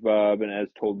SpongeBob and As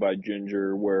Told by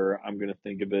Ginger, where I'm going to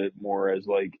think of it more as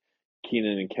like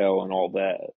Keenan and Kel and all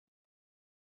that.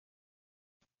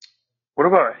 What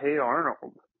about Hey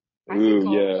Arnold? I think Ooh,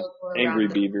 all yeah. those were Angry around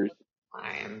the Beavers.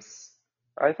 times.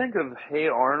 I think of Hey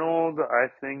Arnold. I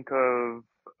think of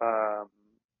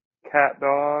Cat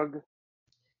Dog.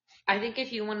 I think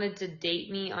if you wanted to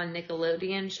date me on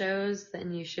Nickelodeon shows,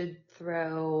 then you should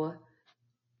throw,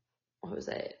 what was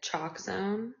it, Chalk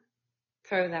Zone?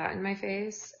 Throw that in my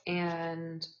face.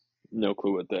 And No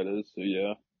clue what that is, so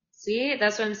yeah. see,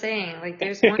 that's what I'm saying. Like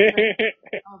there's one that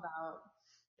I know about.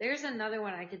 There's another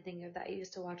one I could think of that I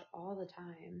used to watch all the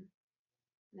time.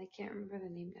 And I can't remember the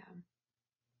name now.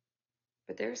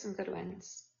 But there are some good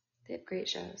ones. They have great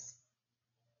shows.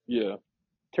 Yeah.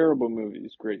 Terrible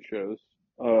movies, great shows.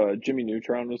 Jimmy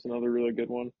Neutron was another really good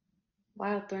one.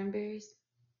 Wild Thornberries.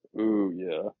 Ooh,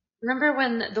 yeah. Remember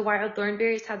when the Wild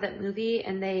Thornberries had that movie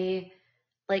and they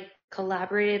like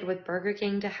collaborated with Burger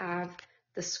King to have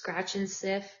the scratch and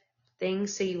sniff thing?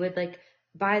 So you would like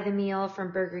buy the meal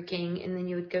from Burger King and then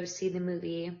you would go see the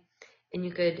movie and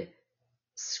you could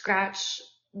scratch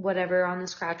whatever on the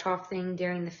scratch off thing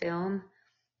during the film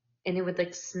and it would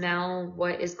like smell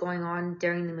what is going on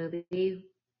during the movie,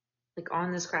 like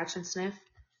on the scratch and sniff.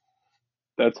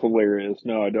 That's hilarious.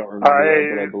 No, I don't remember that,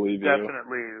 but I I believe you.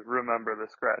 definitely remember the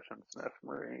scratch and sniff,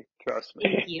 Marie. Trust me.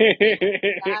 Thank you.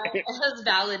 That has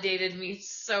validated me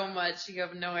so much. You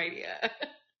have no idea.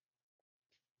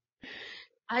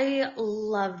 I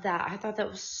love that. I thought that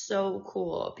was so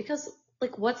cool because,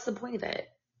 like, what's the point of it?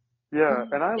 Yeah,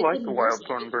 and I It's like the Wild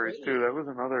amusing and Thornberries too. great. That was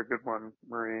another good one,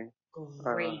 Marie.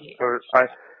 Great.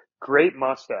 Great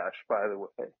mustache, by the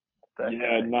way. That Yeah,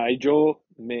 guy. Nigel,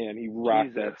 man, he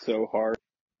rocked Jesus. that so hard.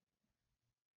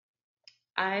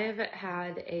 I've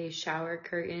had a shower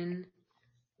curtain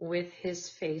with his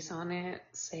face on it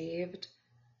saved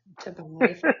to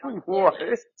buy for probably What?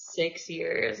 like 6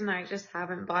 years, and I just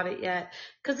haven't bought it yet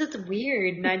because it's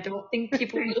weird, and I don't think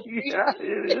people would Yeah, appreciate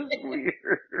it is it.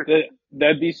 weird.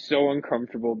 That'd be so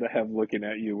uncomfortable to have looking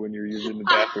at you when you're using the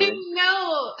I bathroom.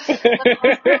 know, but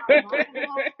also imagine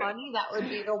how funny that would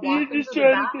be to walk You're into just the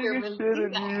trying to take bathroom a and shit see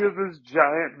and you that have this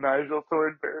giant Nigel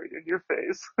Thornberry in your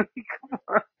face. Come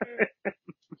on.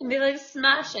 and be like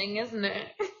smashing, isn't it?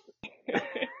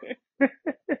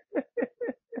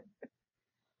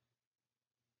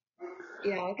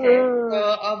 Yeah, okay. So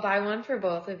I'll buy one for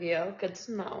both of you. Good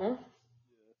to know.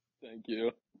 Thank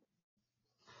you.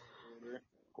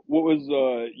 What was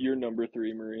your number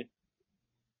 3, Marie?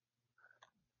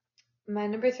 My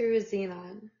number 3 was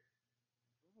Xenon.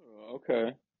 Oh,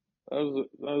 okay. That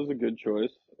was a good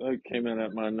choice. That came in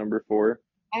at my number 4.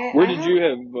 I Where I did have you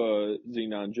have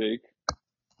Xenon, Jake?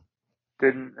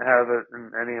 Didn't have it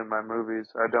in any of my movies.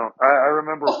 I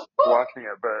remember watching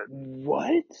it, but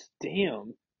What?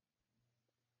 Damn.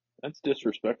 That's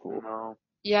disrespectful. no.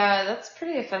 yeah, that's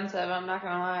pretty offensive. I'm not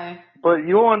gonna lie. But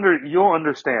you'll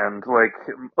understand. Like,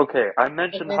 okay, I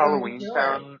Like mentioned we're the Halloween majority.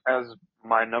 Town as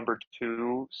my number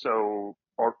 2, so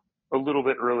or a little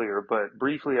bit earlier. But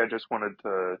briefly, I just wanted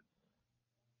to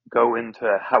go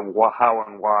into how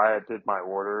and why I did my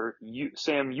order.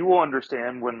 Sam, you will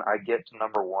understand when I get to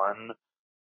number 1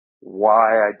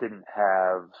 why I didn't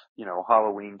have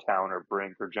Halloween Town or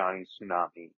Brink or Johnny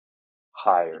Tsunami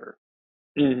higher.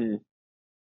 Hmm.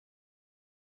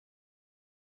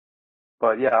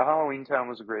 But yeah, Halloween Town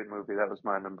was a great movie. That was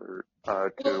my number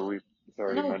two. Well, We've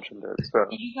already no, mentioned it. So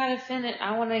you gotta finish.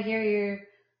 I want to hear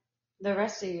the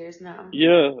rest of yours now.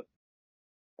 Yeah,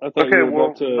 I thought you okay, were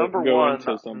about well, to go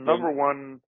into something.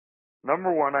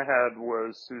 number one I had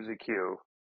was Suzy Q.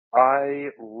 I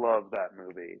love that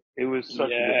movie. It was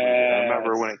such a good movie. I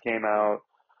remember when Yes. it came out.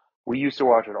 We used to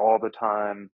watch it all the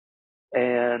time.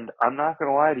 And I'm not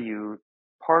gonna lie to you,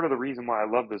 part of the reason why I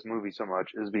love this movie so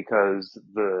much is because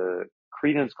the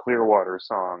Creedence Clearwater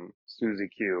song, Suzy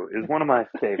Q, is one of my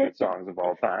favorite songs of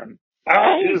all time.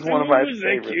 It Oh, is one of my Suzy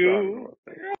favorite songs of Q. all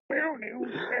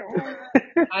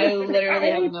I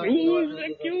literally have Oh, no idea what Suzy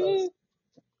movie this is. Q.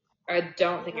 I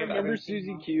don't You think don't I've remember ever seen Suzy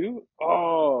one. Q?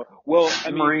 Oh, well,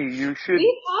 I mean, Marie, you should,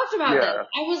 We talked about this. yeah,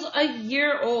 I was a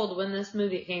year old when this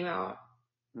movie came out.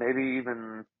 maybe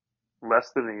even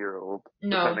less than a year old,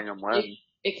 No, depending on it when.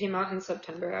 it came out in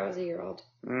September. I was a year old.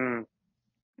 Mm.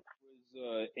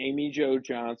 was Amy Jo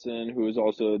Johnson, who was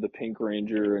also the Pink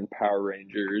Ranger in Power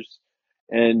Rangers.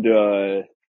 And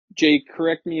Jake,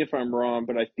 correct me if I'm wrong,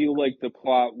 but I feel like the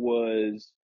plot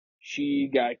was she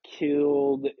got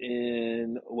killed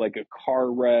in like a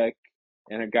car wreck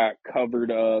and it got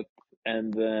covered up,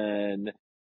 and then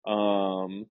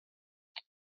um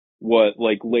what,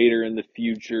 like later in the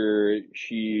future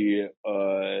she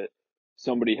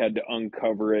somebody had to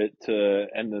uncover it, to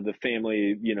and the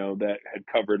family, you know, that had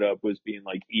covered up was being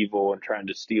like evil and trying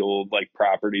to steal like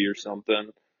property or something.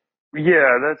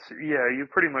 Yeah, you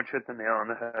pretty much hit the nail on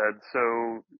the head.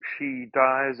 So she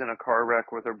dies in a car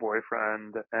wreck with her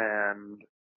boyfriend, and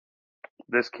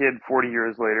this kid 40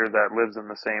 years later that lives in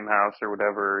the same house or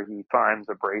whatever, he finds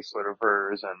a bracelet of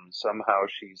hers, and somehow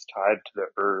she's tied to the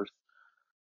earth,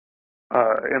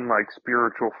 in like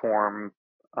spiritual form.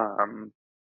 Um,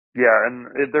 yeah, and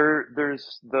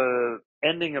there's the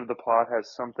ending of the plot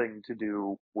has something to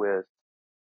do with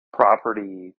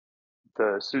property.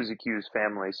 The Suzy Q's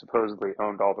family supposedly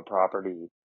owned all the property,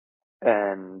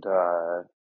 and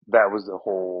that was the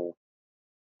whole.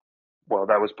 Well,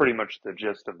 that was pretty much the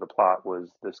gist of the plot, was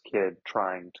this kid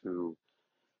trying to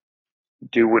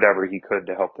do whatever he could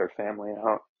to help their family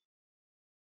out.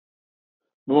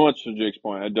 But much to Jake's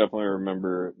point, I definitely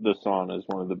remember the song as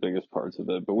one of the biggest parts of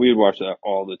it, but we would watch that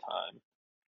all the time.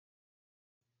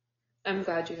 I'm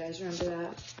glad you guys remember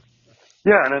that.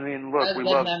 Yeah, and I mean, look, A we good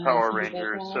loved memory Power for you like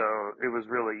Rangers, so that. it was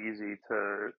really easy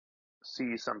to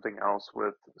see something else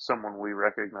with someone we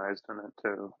recognized in it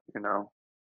too, you know?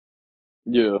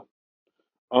 Yeah.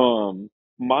 Um,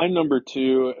 my number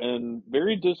two, and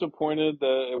very disappointed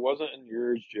that it wasn't in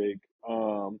yours, Jake.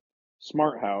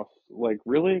 Smart House. Like,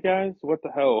 really, guys? What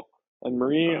the hell? And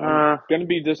Marie, I'm Uh, gonna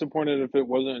be disappointed if it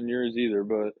wasn't in yours either.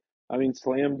 But I mean,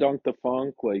 Slam Dunk the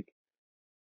Funk. Like,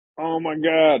 oh my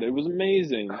God, it was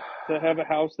amazing to have a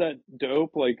house that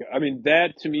dope. Like, I mean,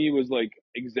 that to me was like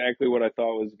exactly what I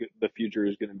thought was the future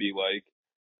is gonna be like.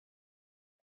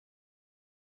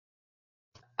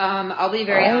 I'll be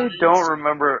very I don't honest.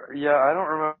 remember, yeah, I don't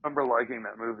remember liking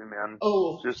that movie, man,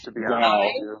 Oh, just to be honest I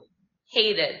with Wow. you.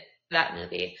 hated that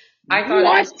movie.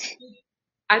 What?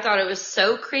 I thought it was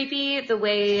so creepy the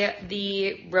way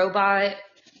the robot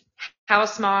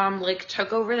house mom like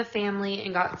took over the family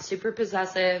and got super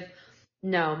possessive.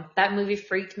 No, that movie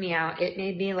freaked me out. It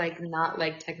made me like not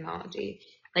like technology.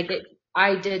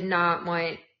 I did not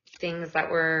want things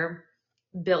that were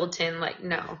built in. Like,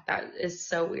 no, that is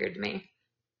so weird to me.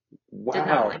 Did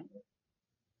not Wow. like.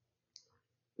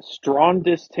 Strong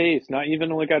distaste. Not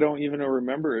even like I don't even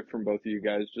remember it from both of you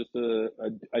guys. Just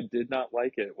I did not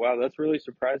like it. Wow, that's really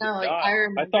surprising. No, No, like I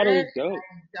I remember thought it it. was dope.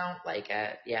 Don't like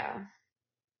it. Yeah.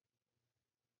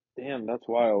 Damn, that's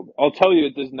wild. I'll tell you,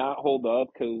 it does not hold up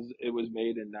because it was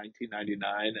made in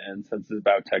 1999, and since it's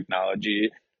about technology,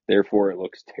 therefore it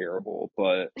looks terrible.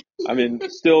 But I mean,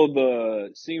 still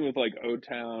the scene with like O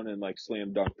Town and like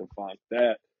Slam Dunk the Funk,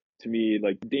 that to me,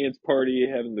 like dance party,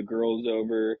 having the girls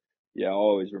over, yeah, I'll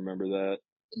always remember that.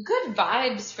 Good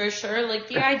vibes for sure. Like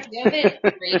the idea of it,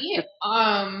 great.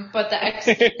 But the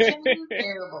execution,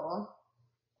 terrible.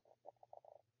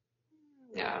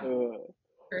 Yeah, Uh,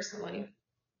 personally.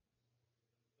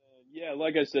 yeah,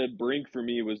 like I said, Brink for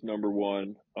me was number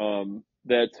one.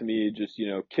 That to me just, you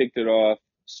know, kicked it off,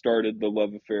 started the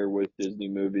love affair with Disney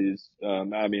movies.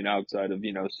 I mean, outside of,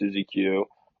 you know, Suzy Q.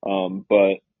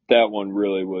 But that one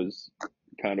really was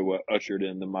kind of what ushered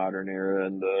in the modern era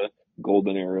and the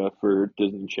golden era for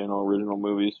Disney Channel original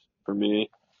movies for me.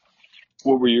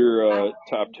 What were your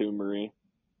top two, Marie?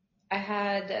 I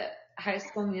had High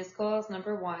School Musical as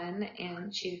number one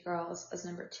and Cheetah Girls as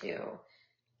number two.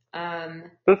 Um,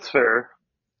 That's fair.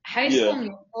 High Yeah. School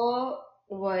Musical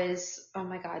was, oh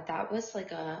my God, that was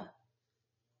like a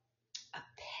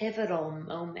pivotal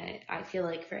moment, I feel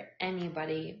like, for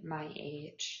anybody my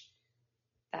age.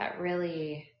 That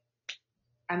really,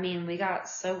 I mean, we got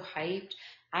so hyped.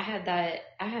 I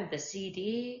had the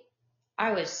CD.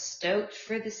 I was stoked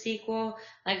for the sequel.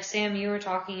 Like, Sam, you were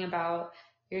talking about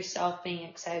yourself being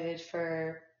excited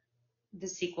for the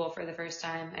sequel for the first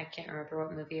time. I can't remember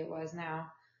what movie it was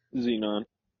now. Xenon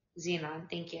Xenon,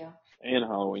 thank you. and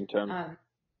Halloween 10.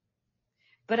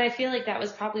 But I feel like that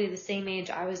was probably the same age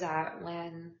I was at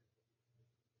when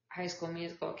High School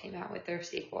Musical came out with their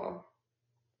sequel.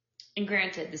 And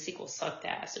granted, the sequel sucked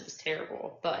ass. It was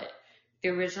terrible. But the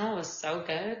original was so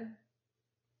good.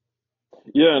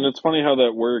 Yeah, and it's funny how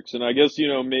that works. And I guess,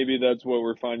 maybe that's what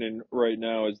we're finding right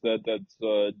now is that's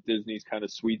Disney's kind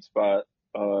of sweet spot.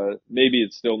 Maybe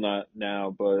it's still not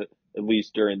now, but at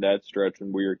least during that stretch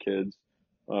when we were kids,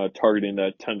 targeting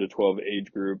that 10 to 12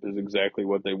 age group is exactly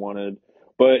what they wanted.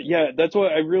 But yeah, that's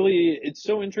what it's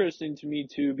so interesting to me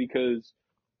too, because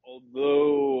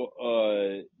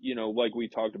although, like we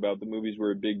talked about, the movies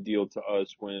were a big deal to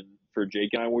us for Jake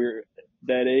and I, we were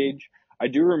that age. I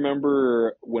do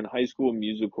remember when High School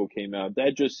Musical came out,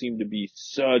 that just seemed to be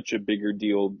such a bigger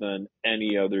deal than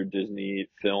any other Disney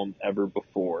film ever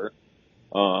before.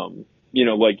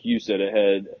 Like you said, it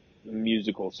had a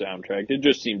musical soundtrack. It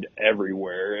just seemed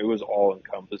everywhere. It was all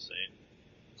encompassing.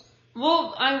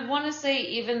 Well, I want to say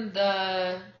even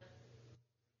I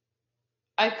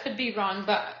could be wrong,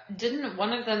 but didn't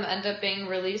one of them end up being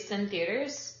released in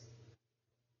theaters?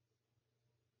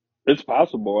 It's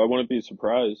possible. I wouldn't be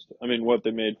surprised. I mean, what,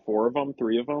 they made 4 of them,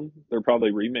 3 of them? They're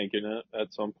probably remaking it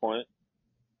at some point.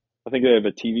 I think they have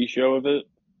a TV show of it.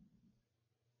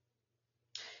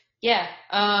 Yeah.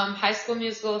 High School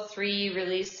Musical 3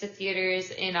 released to theaters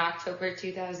in October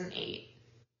 2008.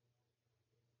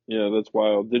 Yeah, that's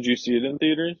wild. Did you see it in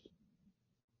theaters?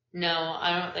 No,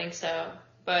 I don't think so.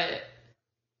 But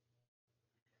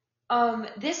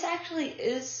this actually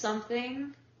is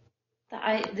something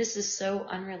that this is so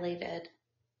unrelated.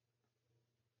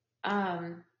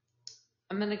 I'm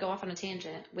gonna go off on a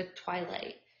tangent with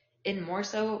Twilight, and more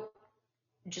so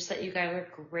just that you guys are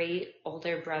great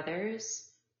older brothers.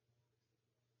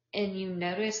 And you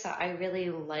notice that I really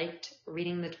liked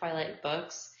reading the Twilight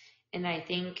books, and I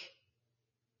think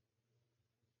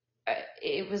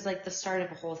it was like the start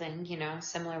of a whole thing,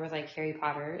 similar with like Harry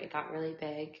Potter. It got really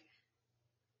big.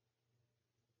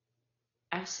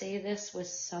 I say this with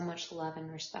so much love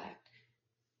and respect.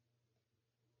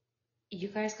 You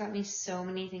guys got me so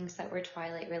many things that were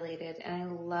Twilight related, and I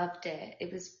loved it.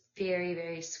 It was very,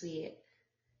 very sweet.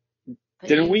 But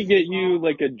Didn't we get you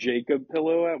like a Jacob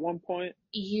pillow at one point?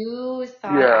 You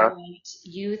thought Yeah.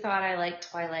 you thought I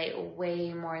liked Twilight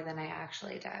way more than I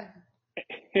actually did.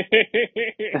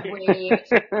 Wait,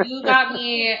 you got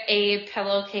me a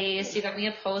pillowcase, you got me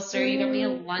a poster, you got me a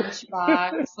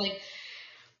lunchbox, like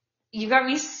you got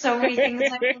me so many things. I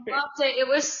loved it. It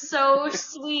was so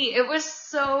sweet. It was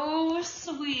so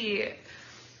sweet.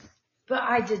 But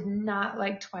I did not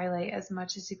like Twilight as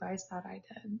much as you guys thought I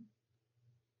did.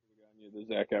 We got you the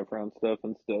Zac Efron stuff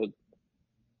instead.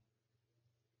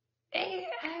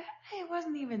 It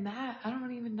wasn't even that. I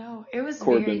don't even know. It was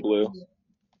Corbin very Blue.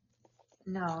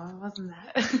 No, it wasn't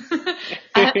that.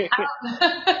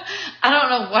 I don't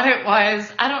know what it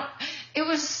was. It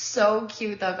was so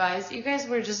cute though, guys. You guys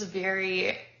were just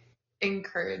very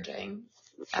encouraging,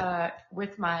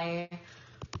 with my,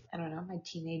 I don't know, my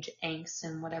teenage angst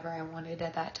and whatever I wanted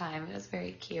at that time. It was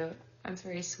very cute. It was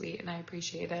very sweet and I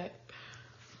appreciate it.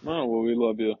 Oh, well, we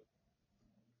love you.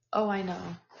 Oh, I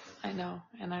know.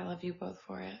 And I love you both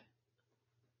for it.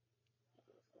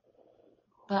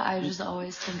 But I just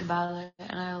always think about it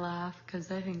and I laugh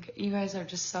because I think you guys are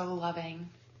just so loving.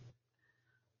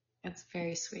 It's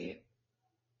very sweet.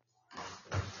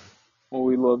 Well,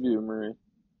 we love you, Marie.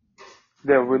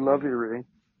 Yeah, we love you, Ray.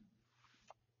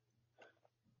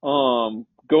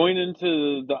 Going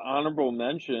into the honorable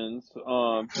mentions,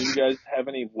 do you guys have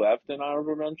any left in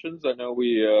honorable mentions? I know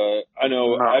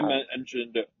I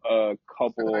mentioned a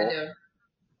couple. I do.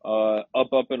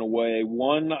 Up and away.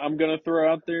 One I'm gonna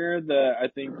throw out there that I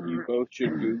think you both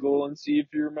should Google and see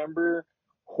if you remember.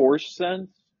 Horse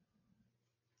Sense.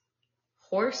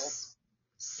 Horse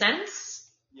Sense?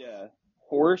 Yeah.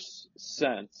 Horse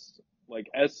Sense. Like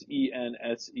Sense.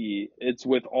 It's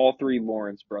with all 3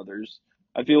 Lawrence brothers.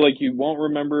 I feel like you won't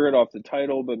remember it off the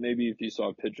title, but maybe if you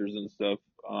saw pictures and stuff.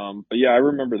 But yeah, I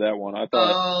remember that one. I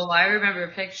remember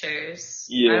pictures.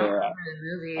 Yeah. I don't remember the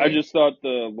movie. I just thought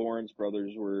the Lawrence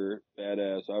brothers were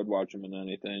badass. I would watch them in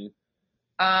anything.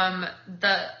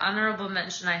 The honorable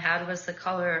mention I had was The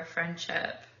Color of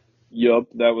Friendship. Yup,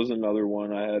 that was another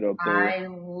one I had up there. I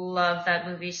love that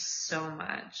movie so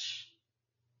much.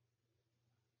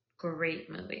 Great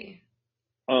movie.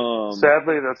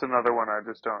 Sadly, that's another one I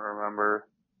just don't remember.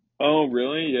 Oh,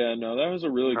 really? Yeah, no, that was a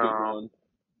really good No.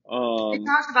 one. It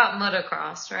talks about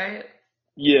motocross, right?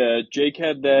 Yeah, Jake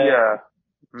had that. Yeah.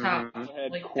 Top, Mhm.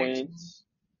 Had like 13. Quince.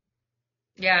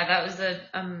 Yeah, that was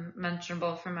a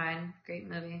mentionable for mine. Great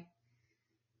movie.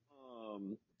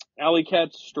 Alley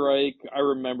Cat Strike. I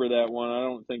remember that one. I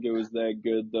don't think it was that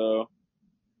good though.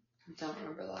 I don't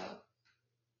remember that.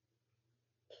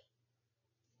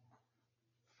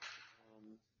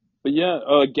 But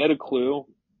yeah, Get a Clue.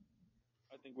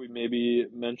 I think we maybe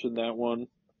mentioned that one.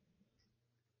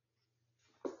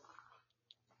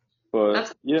 But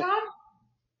That's a yeah, decom?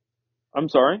 I'm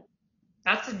sorry.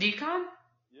 That's a decom?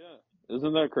 Yeah,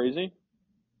 isn't that crazy?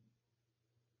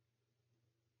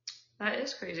 That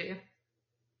is crazy.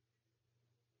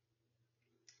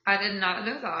 I did not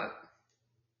know that.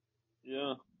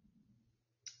 Yeah.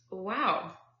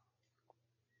 Wow.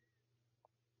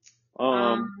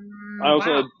 I also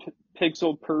Wow. had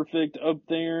Pixel Perfect up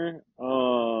there.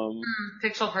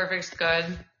 Pixel Perfect's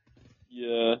good.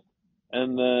 Yeah.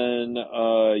 And then,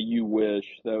 You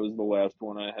Wish. That was the last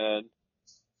one I had.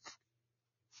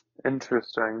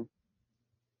 Interesting.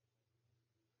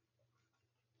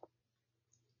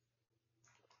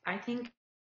 I think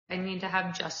I need to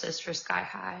have justice for Sky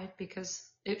High because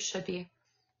it should be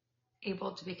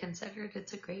able to be considered.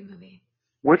 It's a great movie.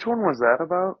 Which one was that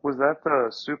about? Was that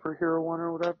the superhero one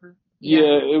or whatever?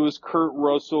 Yeah, it was Kurt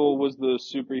Russell was the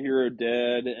superhero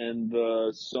dad, and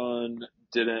the son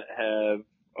didn't have,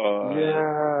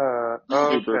 Yeah.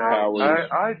 Okay.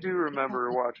 superpowers. I do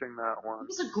remember watching that one. It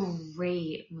was a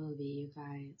great movie, you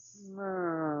guys.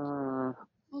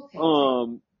 Okay.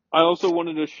 I also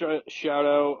wanted to shout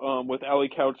out, with Alley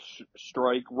Couch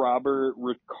Strike, Robert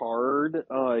Ricard.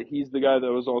 He's the guy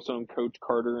that was also in Coach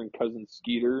Carter and Cousin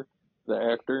Skeeter, the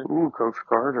actor. Ooh, Coach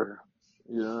Carter.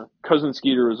 Yeah. Cousin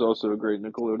Skeeter was also a great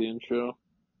Nickelodeon show.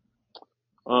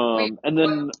 Wait, And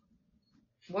then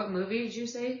what movie did you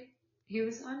say he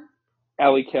was on?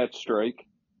 Alley Cat Strike.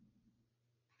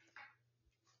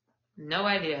 No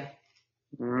idea.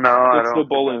 No, I It's the don't think I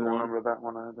bowling one. remember that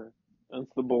one either.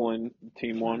 That's the bowling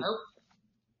team one. Nope.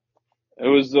 It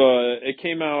was, it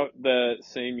came out that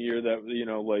same year that,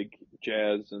 like,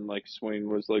 jazz and, like, swing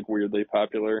was, like, weirdly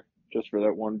popular, just for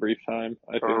that one brief time,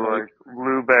 I feel Or like. like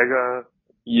Lou Bega,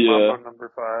 Yeah. Mambo Number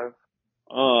 5.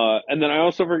 And then I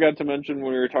also forgot to mention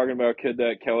when we were talking about Kid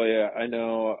That Kelly, I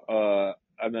know,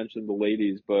 I mentioned the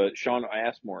ladies, but Sean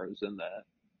Asmore is in that.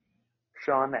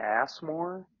 Sean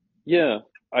Asmore? Yeah.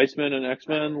 Iceman and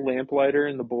X-Men, Lamplighter,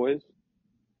 and the Boys.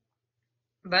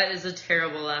 That is a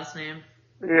terrible last name.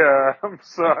 Yeah, I'm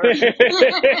sorry.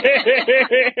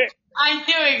 I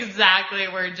knew exactly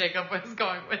where Jacob was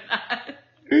going with that.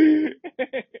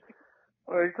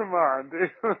 Like, come on,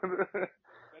 dude.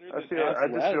 I just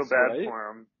feel bad for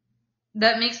him.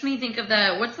 That makes me think of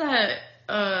that. What's that?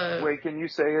 Wait, can you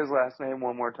say his last name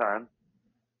one more time?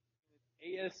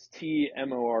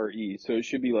 Astmore, so it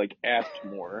should be like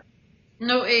Astmore.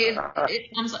 No,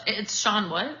 it's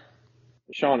Sean what?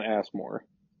 Sean Asmore.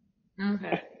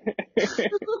 Okay.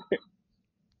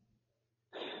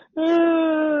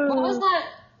 What was that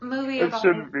movie It about?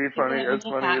 shouldn't be funny, as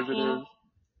funny as it is.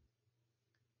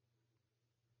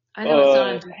 I know it's not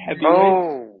on Disney. Heavyweights.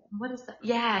 Oh! What is that?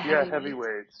 Yeah,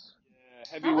 Heavyweights. Yeah,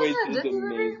 Heavyweights is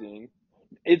amazing.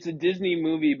 It's a Disney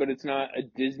movie, but it's not a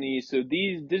Disney. So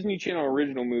these Disney Channel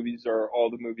original movies are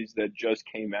all the movies that just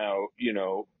came out,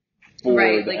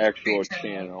 for the actual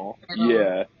channel.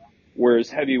 Yeah. Whereas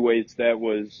Heavyweights, that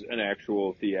was an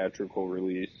actual theatrical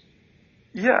release.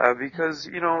 Yeah, because,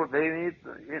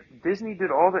 Disney did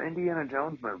all the Indiana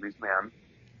Jones movies, man.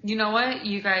 You know what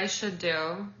you guys should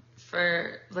do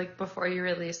for, before you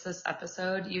release this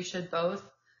episode, you should both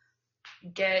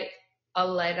get a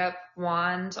light up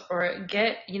wand or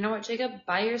you know what, Jacob?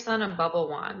 Buy your son a bubble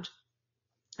wand.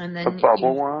 And then a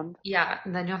bubble wand? Yeah,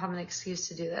 and then you'll have an excuse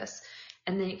to do this.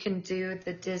 And then you can do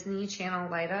the Disney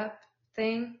Channel light up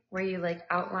thing where you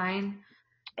outline.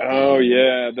 Oh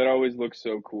yeah, that always looks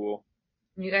so cool.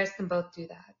 You guys can both do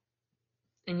that.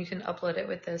 And you can upload it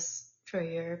with this for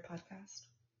your podcast.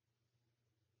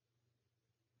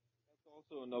 That's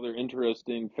also another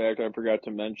interesting fact I forgot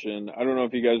to mention. I don't know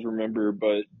if you guys remember,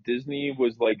 but Disney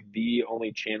was the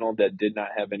only channel that did not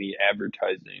have any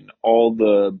advertising. All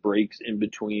the breaks in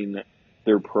between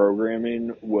their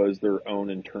programming was their own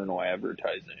internal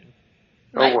advertising.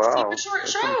 Oh wow, That's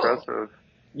impressive.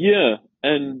 Yeah,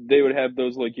 and they would have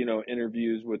those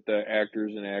interviews with the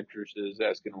actors and actresses,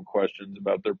 asking them questions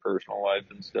about their personal life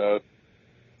and stuff.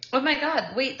 Oh my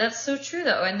God, wait, that's so true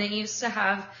though. And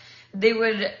they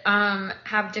would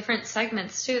have different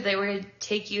segments too. They would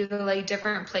take you to like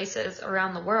different places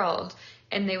around the world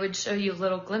and they would show you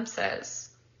little glimpses.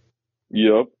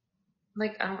 Yep.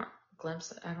 Like, I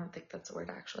don't think that's a word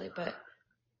actually, but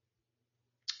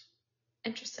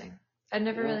interesting. I'd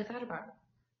never really thought about it.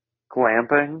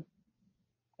 Glamping?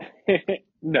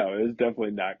 No, it was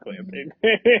definitely not glamping.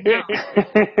 No.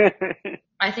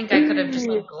 I think I could have just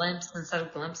like glimpsed instead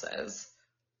of glimpses.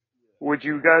 Would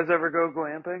you guys ever go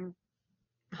glamping?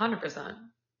 100%.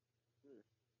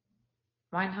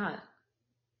 Why not?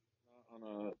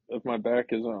 If my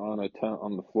back isn't on a tent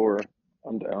on the floor,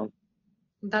 I'm down.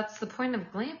 That's the point of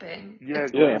glamping. Yeah,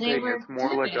 It's glamping, they were it's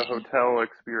more like a camping. hotel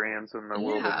experience in the Yeah.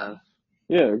 wilderness.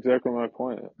 Yeah, exactly my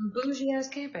point. Bougie ass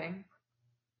camping.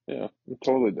 Yeah, I'm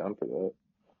totally down for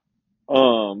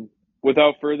that.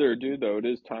 Without further ado, though, it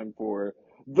is time for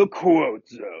the quote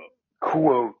zone.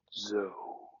 Quote zone.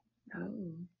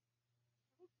 Ooh.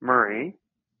 Murray,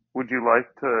 would you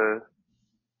like to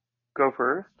go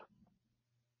first?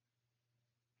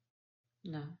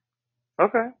 No.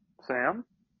 Okay. Sam?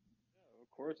 Of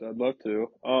course, I'd love to.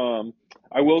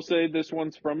 I will say this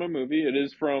one's from a movie. It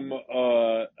is from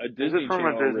a Is Disney it from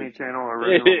Channel a Disney original. Channel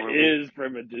original It movie? is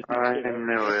from a Disney I Channel.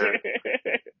 knew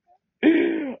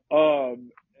it.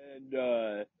 And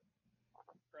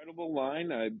incredible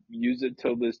line. I use it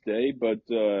till this day, but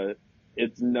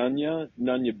it's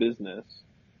Nunya business.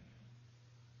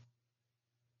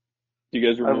 Do you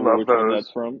guys I remember love which one those.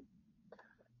 that's from?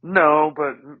 No,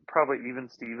 but probably Even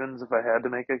Stevens if I had to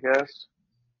make a guess.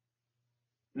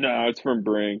 No, it's from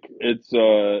Brink. It's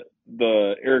the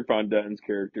Eric Von Denton's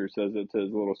character says it to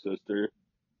his little sister.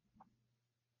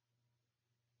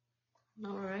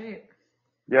 All right.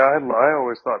 Yeah, I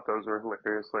always thought those were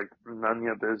hilarious, like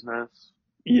Nunya business.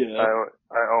 Yeah.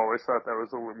 I always thought that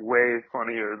was way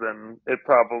funnier than it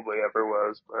probably ever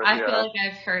was, but I yeah. feel like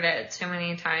I've heard it too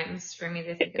many times for me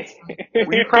to think it's funny.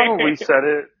 We probably said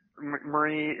it,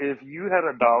 Marie, if you had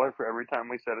 $1 for every time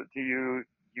we said it to you,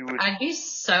 you would. I'd be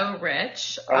so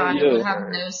rich. I I would would have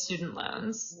say. no student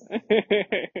loans.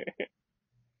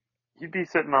 You'd be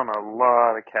sitting on a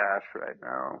lot of cash right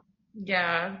now.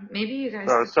 Yeah, maybe you guys.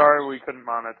 So sorry we couldn't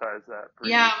monetize that for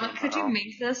Yeah, you could you somehow.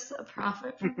 make this a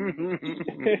profit for me?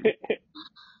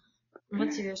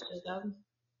 What's yours, Jacob?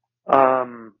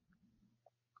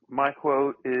 My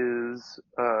quote is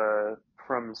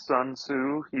from Sun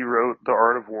Tzu. He wrote The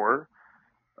Art of War.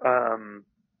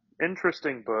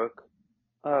 Interesting book,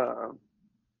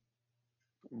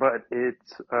 but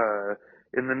it's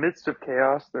in the midst of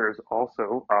chaos, there's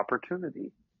also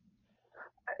opportunity,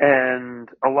 and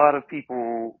a lot of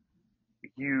people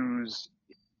use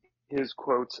his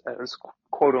quotes as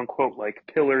quote unquote like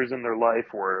pillars in their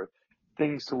life or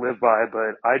things to live by,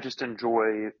 but I just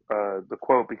enjoy the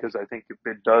quote because I think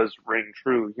it does ring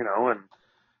true, you know, and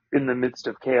in the midst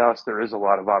of chaos, there is a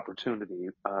lot of opportunity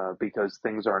because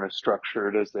things aren't as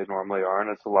structured as they normally are, and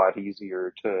it's a lot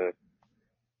easier to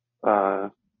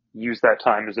use that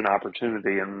time as an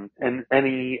opportunity in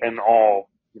any and all,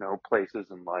 you know, places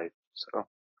in life. So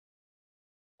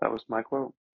that was my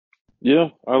quote. Yeah,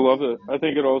 I love it. I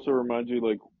think it also reminds you,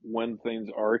 like, when things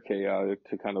are chaotic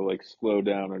to kind of like slow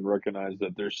down and recognize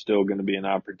that there's still going to be an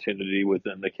opportunity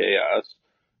within the chaos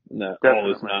and that all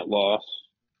is Definitely. not lost.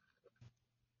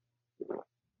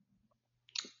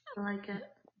 I like it.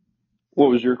 What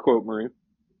was your quote, Marie?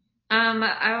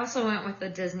 I also went with the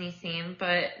Disney theme,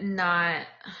 but not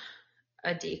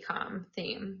a DCOM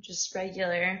theme, just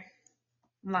regular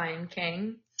Lion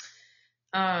King.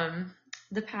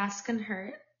 The past can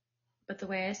hurt, but the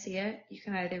way I see it, you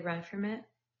can either run from it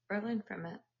or learn from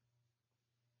it.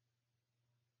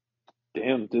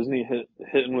 Damn, Disney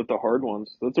hitting with the hard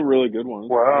ones. That's a really good one.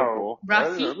 Wow. That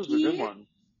was a good Rafiki? one.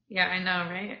 Yeah, I know,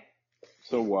 right?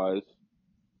 So wise.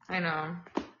 I know.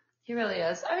 He really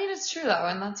is. I mean, it's true though,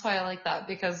 and that's why I like that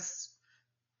because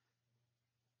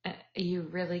you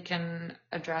really can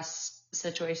address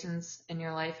situations in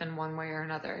your life in one way or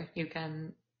another. You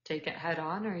can take it head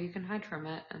on or you can hide from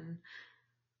it, and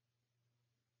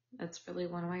it's really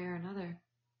one way or another.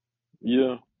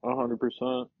 Yeah,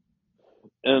 100%.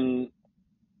 And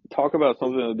talk about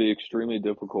something that would be extremely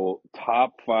difficult.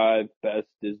 Top 5 best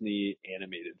Disney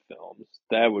animated films.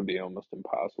 That would be almost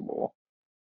impossible.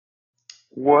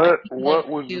 I think like 2 what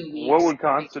weeks. would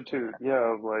constitute?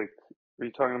 Yeah, like are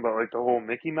you talking about like the whole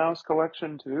Mickey Mouse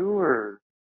collection too, or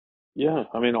Yeah,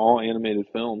 I mean all animated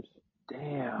films.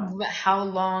 damn? But how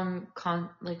long?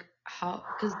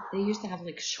 Because they used to have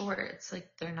like shorts. Like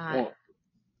they're not. Well,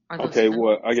 Are those Okay, films?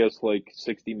 what? I guess like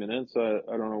 60 minutes. I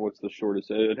don't know what's the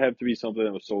shortest. It'd have to be something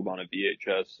that was sold on a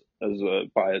VHS as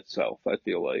by itself. I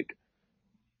feel like.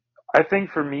 I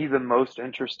think for me, the most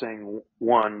interesting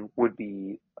one would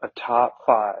be a top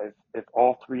five. If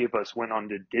all three of us went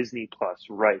onto Disney Plus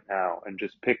right now and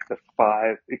just pick the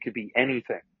five, it could be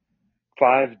anything.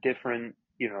 Five different,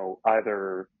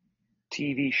 either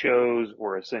TV shows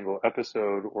or a single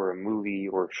episode or a movie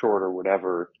or short or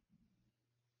whatever.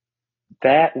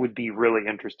 That would be really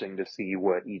interesting to see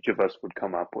what each of us would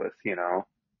come up with. Yeah,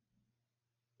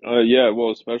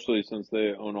 well, especially since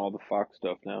they own all the Fox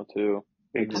stuff now too.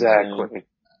 It's insane. Exactly.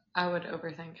 I would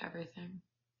overthink everything.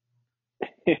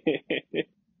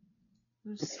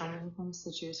 There's so many things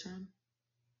to choose from.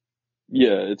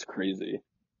 Yeah, it's crazy.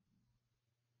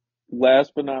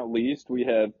 Last but not least, we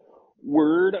have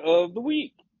word of the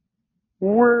week.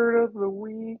 Word of the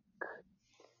week.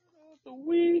 The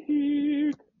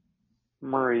week.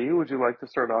 Marie, would you like to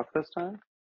start off this time?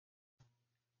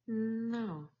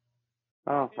 No.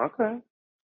 Oh, okay.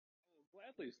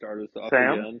 Gladly start us off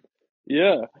Sam? again.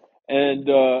 Yeah. And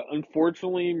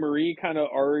unfortunately, Marie kind of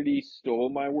already stole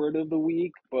my word of the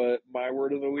week, but my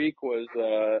word of the week was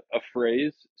a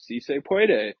phrase, si se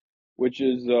puede, which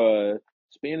is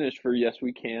Spanish for yes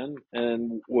we can,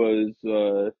 and was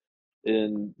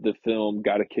in the film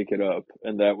Gotta Kick It Up,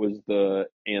 and that was the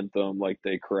anthem like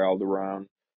they corralled around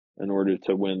in order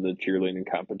to win the cheerleading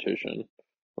competition.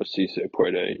 Was si se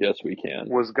puede, yes we can.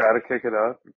 Was Gotta Kick It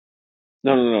Up?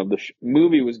 No. The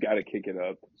movie was Gotta Kick It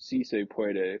Up. Si se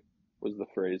puede was the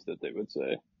phrase that they would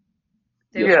say.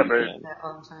 They Yes, Yeah, would we but say can. that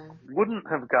all the time. wouldn't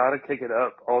have Gotta Kick It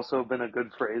Up also been a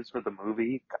good phrase for the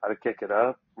movie? Gotta kick it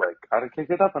up? Like, gotta kick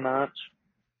it up a notch.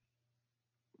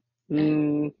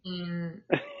 Mm.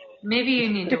 Maybe you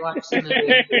need to watch the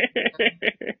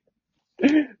movie.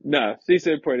 No, si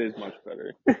se puede is much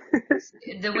better.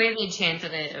 The way they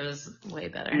chanted it, it was way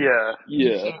better. Yeah, You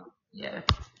Yeah. can't, yeah.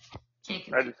 Can't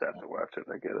I confuse just have to watch it.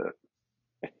 I get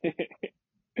it.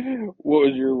 What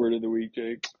was your word of the week,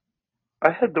 Jake?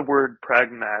 I had the word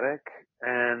pragmatic,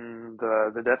 and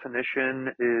the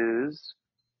definition is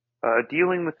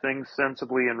dealing with things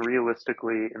sensibly and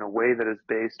realistically in a way that is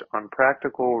based on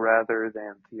practical rather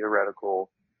than theoretical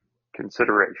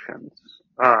considerations.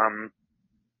 I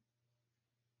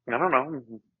don't know.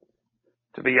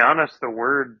 To be honest, the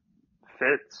word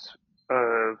fits.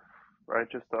 I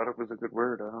just thought it was a good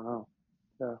word. I don't know.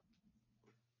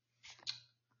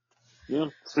 Yeah.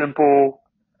 Simple.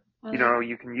 Well,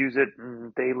 You can use it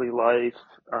in daily life.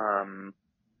 I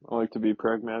like to be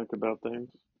pragmatic about things.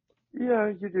 Yeah,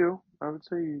 you do. I would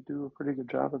say you do a pretty good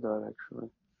job of that, actually.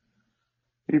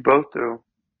 You both do.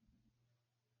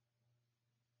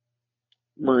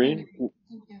 Marie?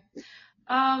 thank you.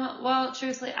 Well,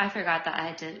 truthfully, I forgot that I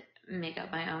had to make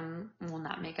up my own, well,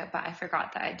 not make up, but I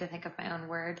forgot that I had to think of my own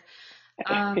word.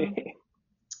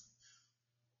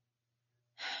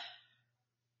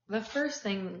 The first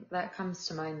thing that comes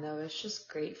to mind, though, is just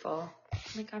grateful.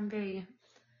 Like, I'm very,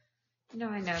 I know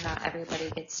not everybody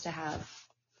gets to have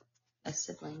a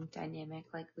sibling dynamic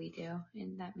like we do,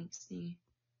 and that makes me,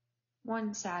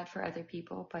 one, sad for other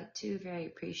people, but two, very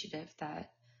appreciative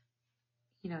that,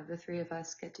 the three of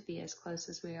us get to be as close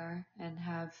as we are and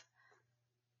have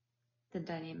the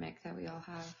dynamic that we all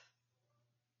have.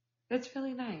 It's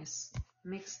really nice.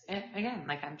 Makes it, again,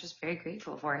 like, I'm just very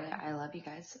grateful for it. I love you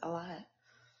guys a lot.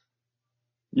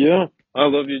 Yeah, I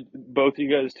love you, both you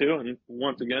guys too, and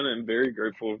once again, I'm very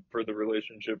grateful for the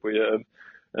relationship we have.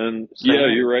 And yeah,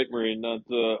 Same. you're right, Marie. Not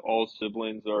all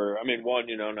siblings are. I mean, one,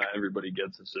 not everybody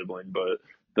gets a sibling, but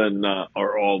then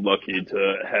are all lucky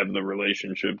to have the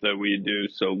relationship that we do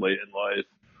so late in life.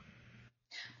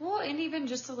 Well, and even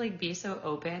just to like be so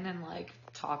open and like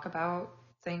talk about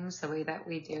things the way that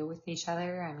we do with each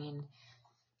other. I mean,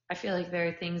 I feel like there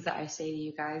are things that I say to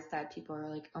you guys that people are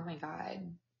like, "Oh my God,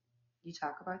 you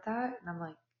talk about that?" And I'm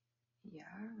like, "Yeah,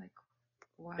 like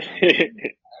why?"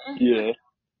 Yeah.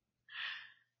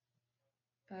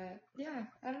 But yeah,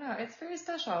 I don't know. It's very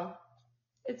special.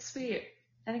 It's sweet.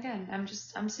 And again,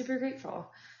 I'm super grateful.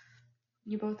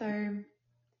 You both are,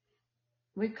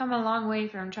 we've come a long way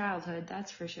from childhood,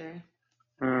 that's for sure.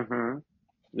 Mm-hmm.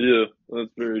 Yeah,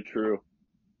 that's very true.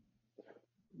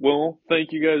 Well,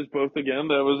 thank you guys both again.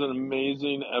 That was an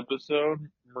amazing episode.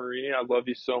 Marie, I love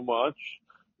you so much.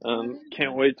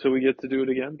 Can't wait till we get to do it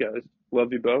again, guys.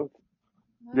 Love you both.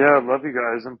 Yeah, I love you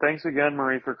guys. And thanks again,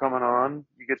 Marie, for coming on.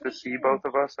 You get to see both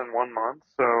of us in 1 month,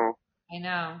 so. I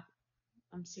know.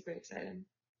 I'm super excited.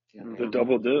 Feel The great.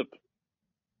 double dip.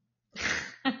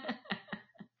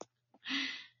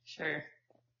 Sure.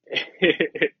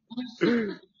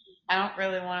 I don't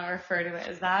really want to refer to it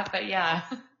as that, but yeah.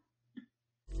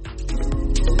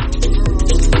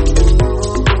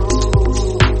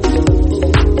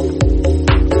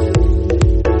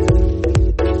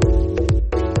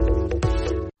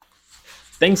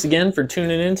 Thanks again for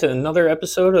tuning in to another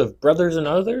episode of Brothers and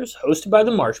Others, hosted by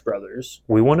the Marsh Brothers.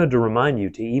 We wanted to remind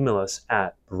you to email us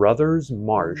at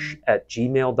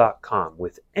brothersmarsh@gmail.com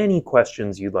with any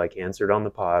questions you'd like answered on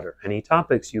the pod or any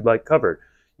topics you'd like covered.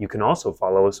 You can also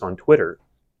follow us on Twitter.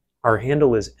 Our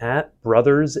handle is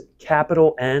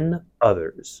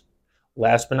 @brothers_N_others.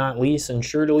 Last but not least,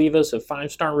 ensure to leave us a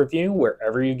 5-star review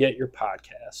wherever you get your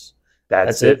podcasts.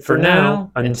 That's it for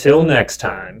now. Until next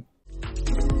time.